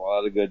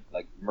of good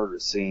like murder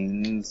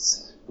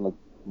scenes, like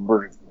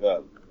murder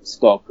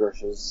skull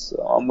crushes.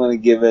 So I'm gonna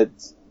give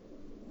it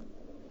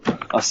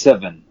a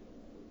 7.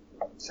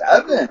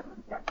 7.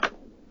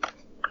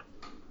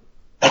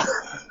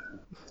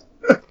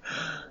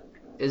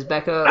 Is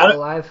Becca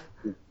alive?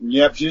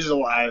 Yep, she's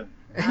alive.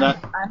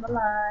 I'm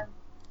alive.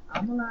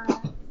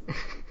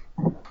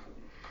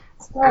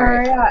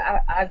 Sorry,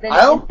 I've been. I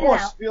in and out.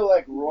 almost feel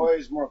like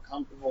Roy's more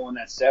comfortable in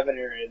that 7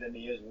 area than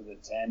he is with a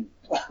 10.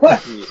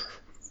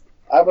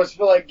 I almost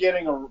feel like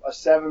getting a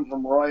 7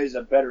 from Roy is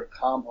a better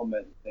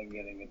compliment than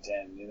getting a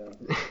 10, you know?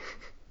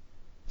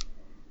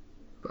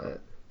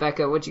 But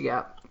Becca, what you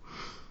got?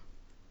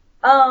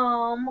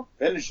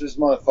 Finish this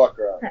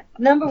motherfucker up.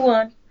 Number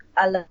 1,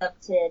 I love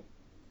Ted.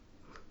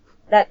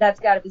 That's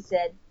got to be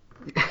said.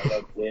 I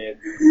love Ted.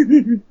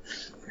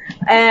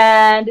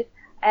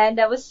 And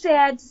I was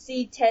sad to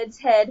see Ted's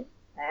head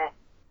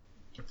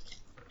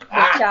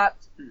get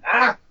chopped.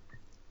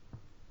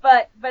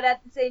 But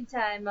at the same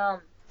time,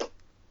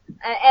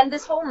 and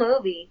this whole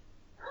movie,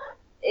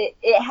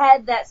 it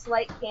had that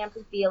slight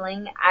campy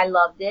feeling. I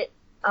loved it.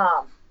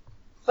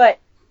 But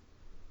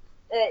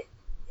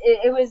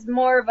it was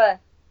more of a,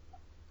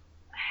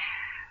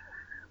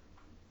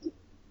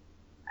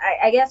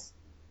 I guess,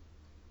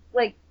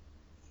 like,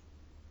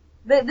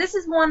 this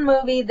is one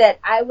movie that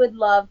I would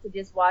love to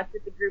just watch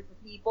with a group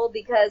of people,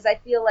 because I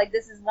feel like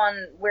this is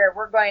one where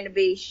we're going to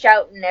be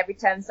shouting every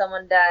time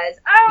someone dies.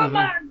 Oh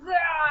my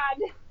God!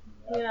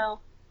 You know,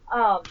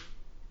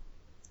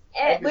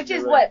 which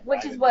is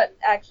what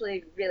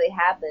actually really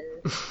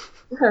happened.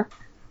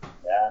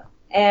 Yeah.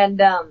 And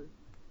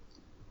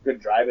Good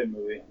driving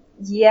movie.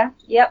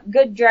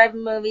 good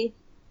driving movie.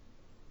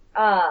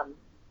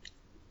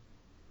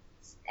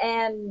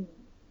 And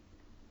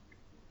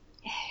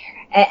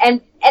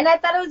I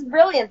thought it was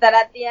brilliant that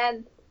at the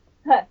end,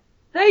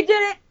 they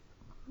did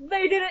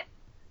it.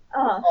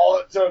 All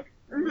it took,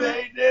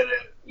 they did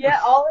it. Yeah,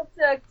 all it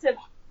took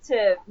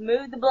to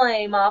move the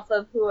blame off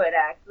of who it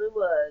actually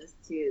was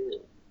to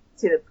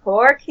the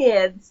poor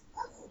kids.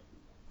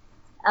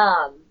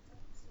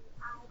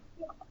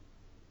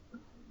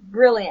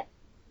 Brilliant.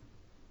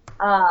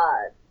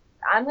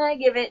 I'm gonna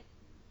give it.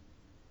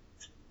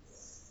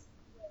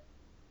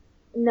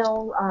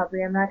 No,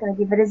 Aubrey, I'm not gonna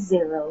give it a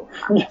 0.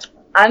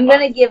 I'm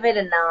gonna give it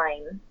a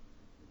 9,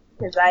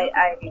 because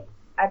I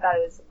thought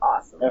it was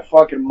awesome. That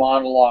fucking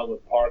monologue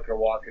with Parker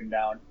walking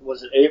down.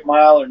 Was it 8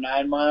 Mile or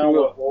 9 Mile?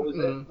 What was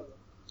it?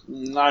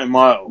 9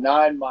 Mile.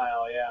 9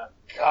 Mile, yeah.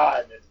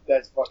 God,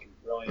 that's fucking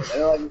brilliant.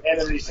 And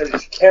then he said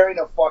he's carrying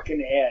a fucking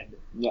head.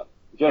 Yeah,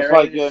 just Carrying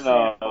like a in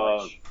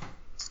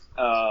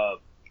sandwich.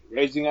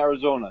 Raising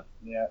Arizona.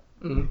 Yeah.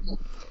 Mm-hmm.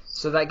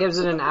 So that gives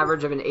it an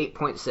average of an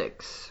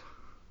 8.6.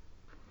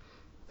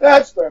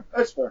 That's fair.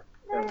 I'd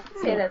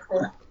say that's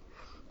it.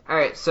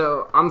 Alright,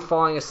 so I'm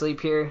falling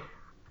asleep here.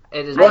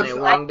 It has been a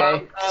long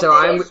day. So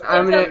I'm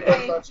gonna...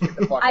 Let's get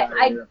the fuck out of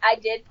here. I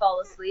did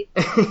fall asleep.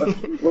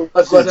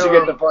 Let's let you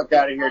get the fuck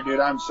out of here, dude.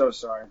 I'm so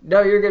sorry.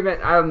 No, you're good,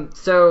 man.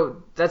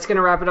 So that's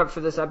gonna wrap it up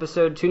for this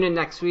episode. Tune in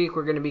next week.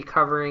 We're gonna be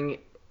covering...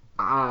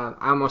 I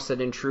almost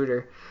said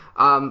Intruder.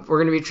 We're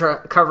gonna be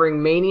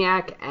covering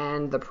Maniac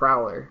and The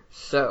Prowler.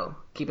 So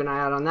keep an eye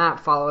out on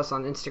that. Follow us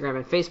on Instagram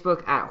and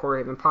Facebook at Horror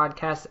Haven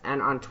Podcast,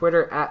 and on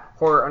Twitter at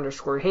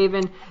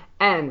Horror_Haven.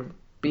 And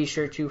be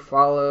sure to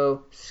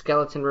follow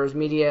Skeleton Rose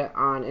Media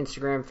on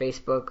Instagram,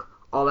 Facebook,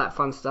 all that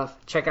fun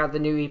stuff. Check out the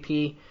new EP.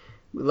 We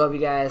love you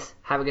guys.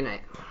 Have a good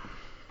night.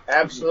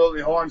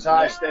 Absolutely. Horns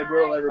high. Stay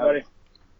brutal, everybody.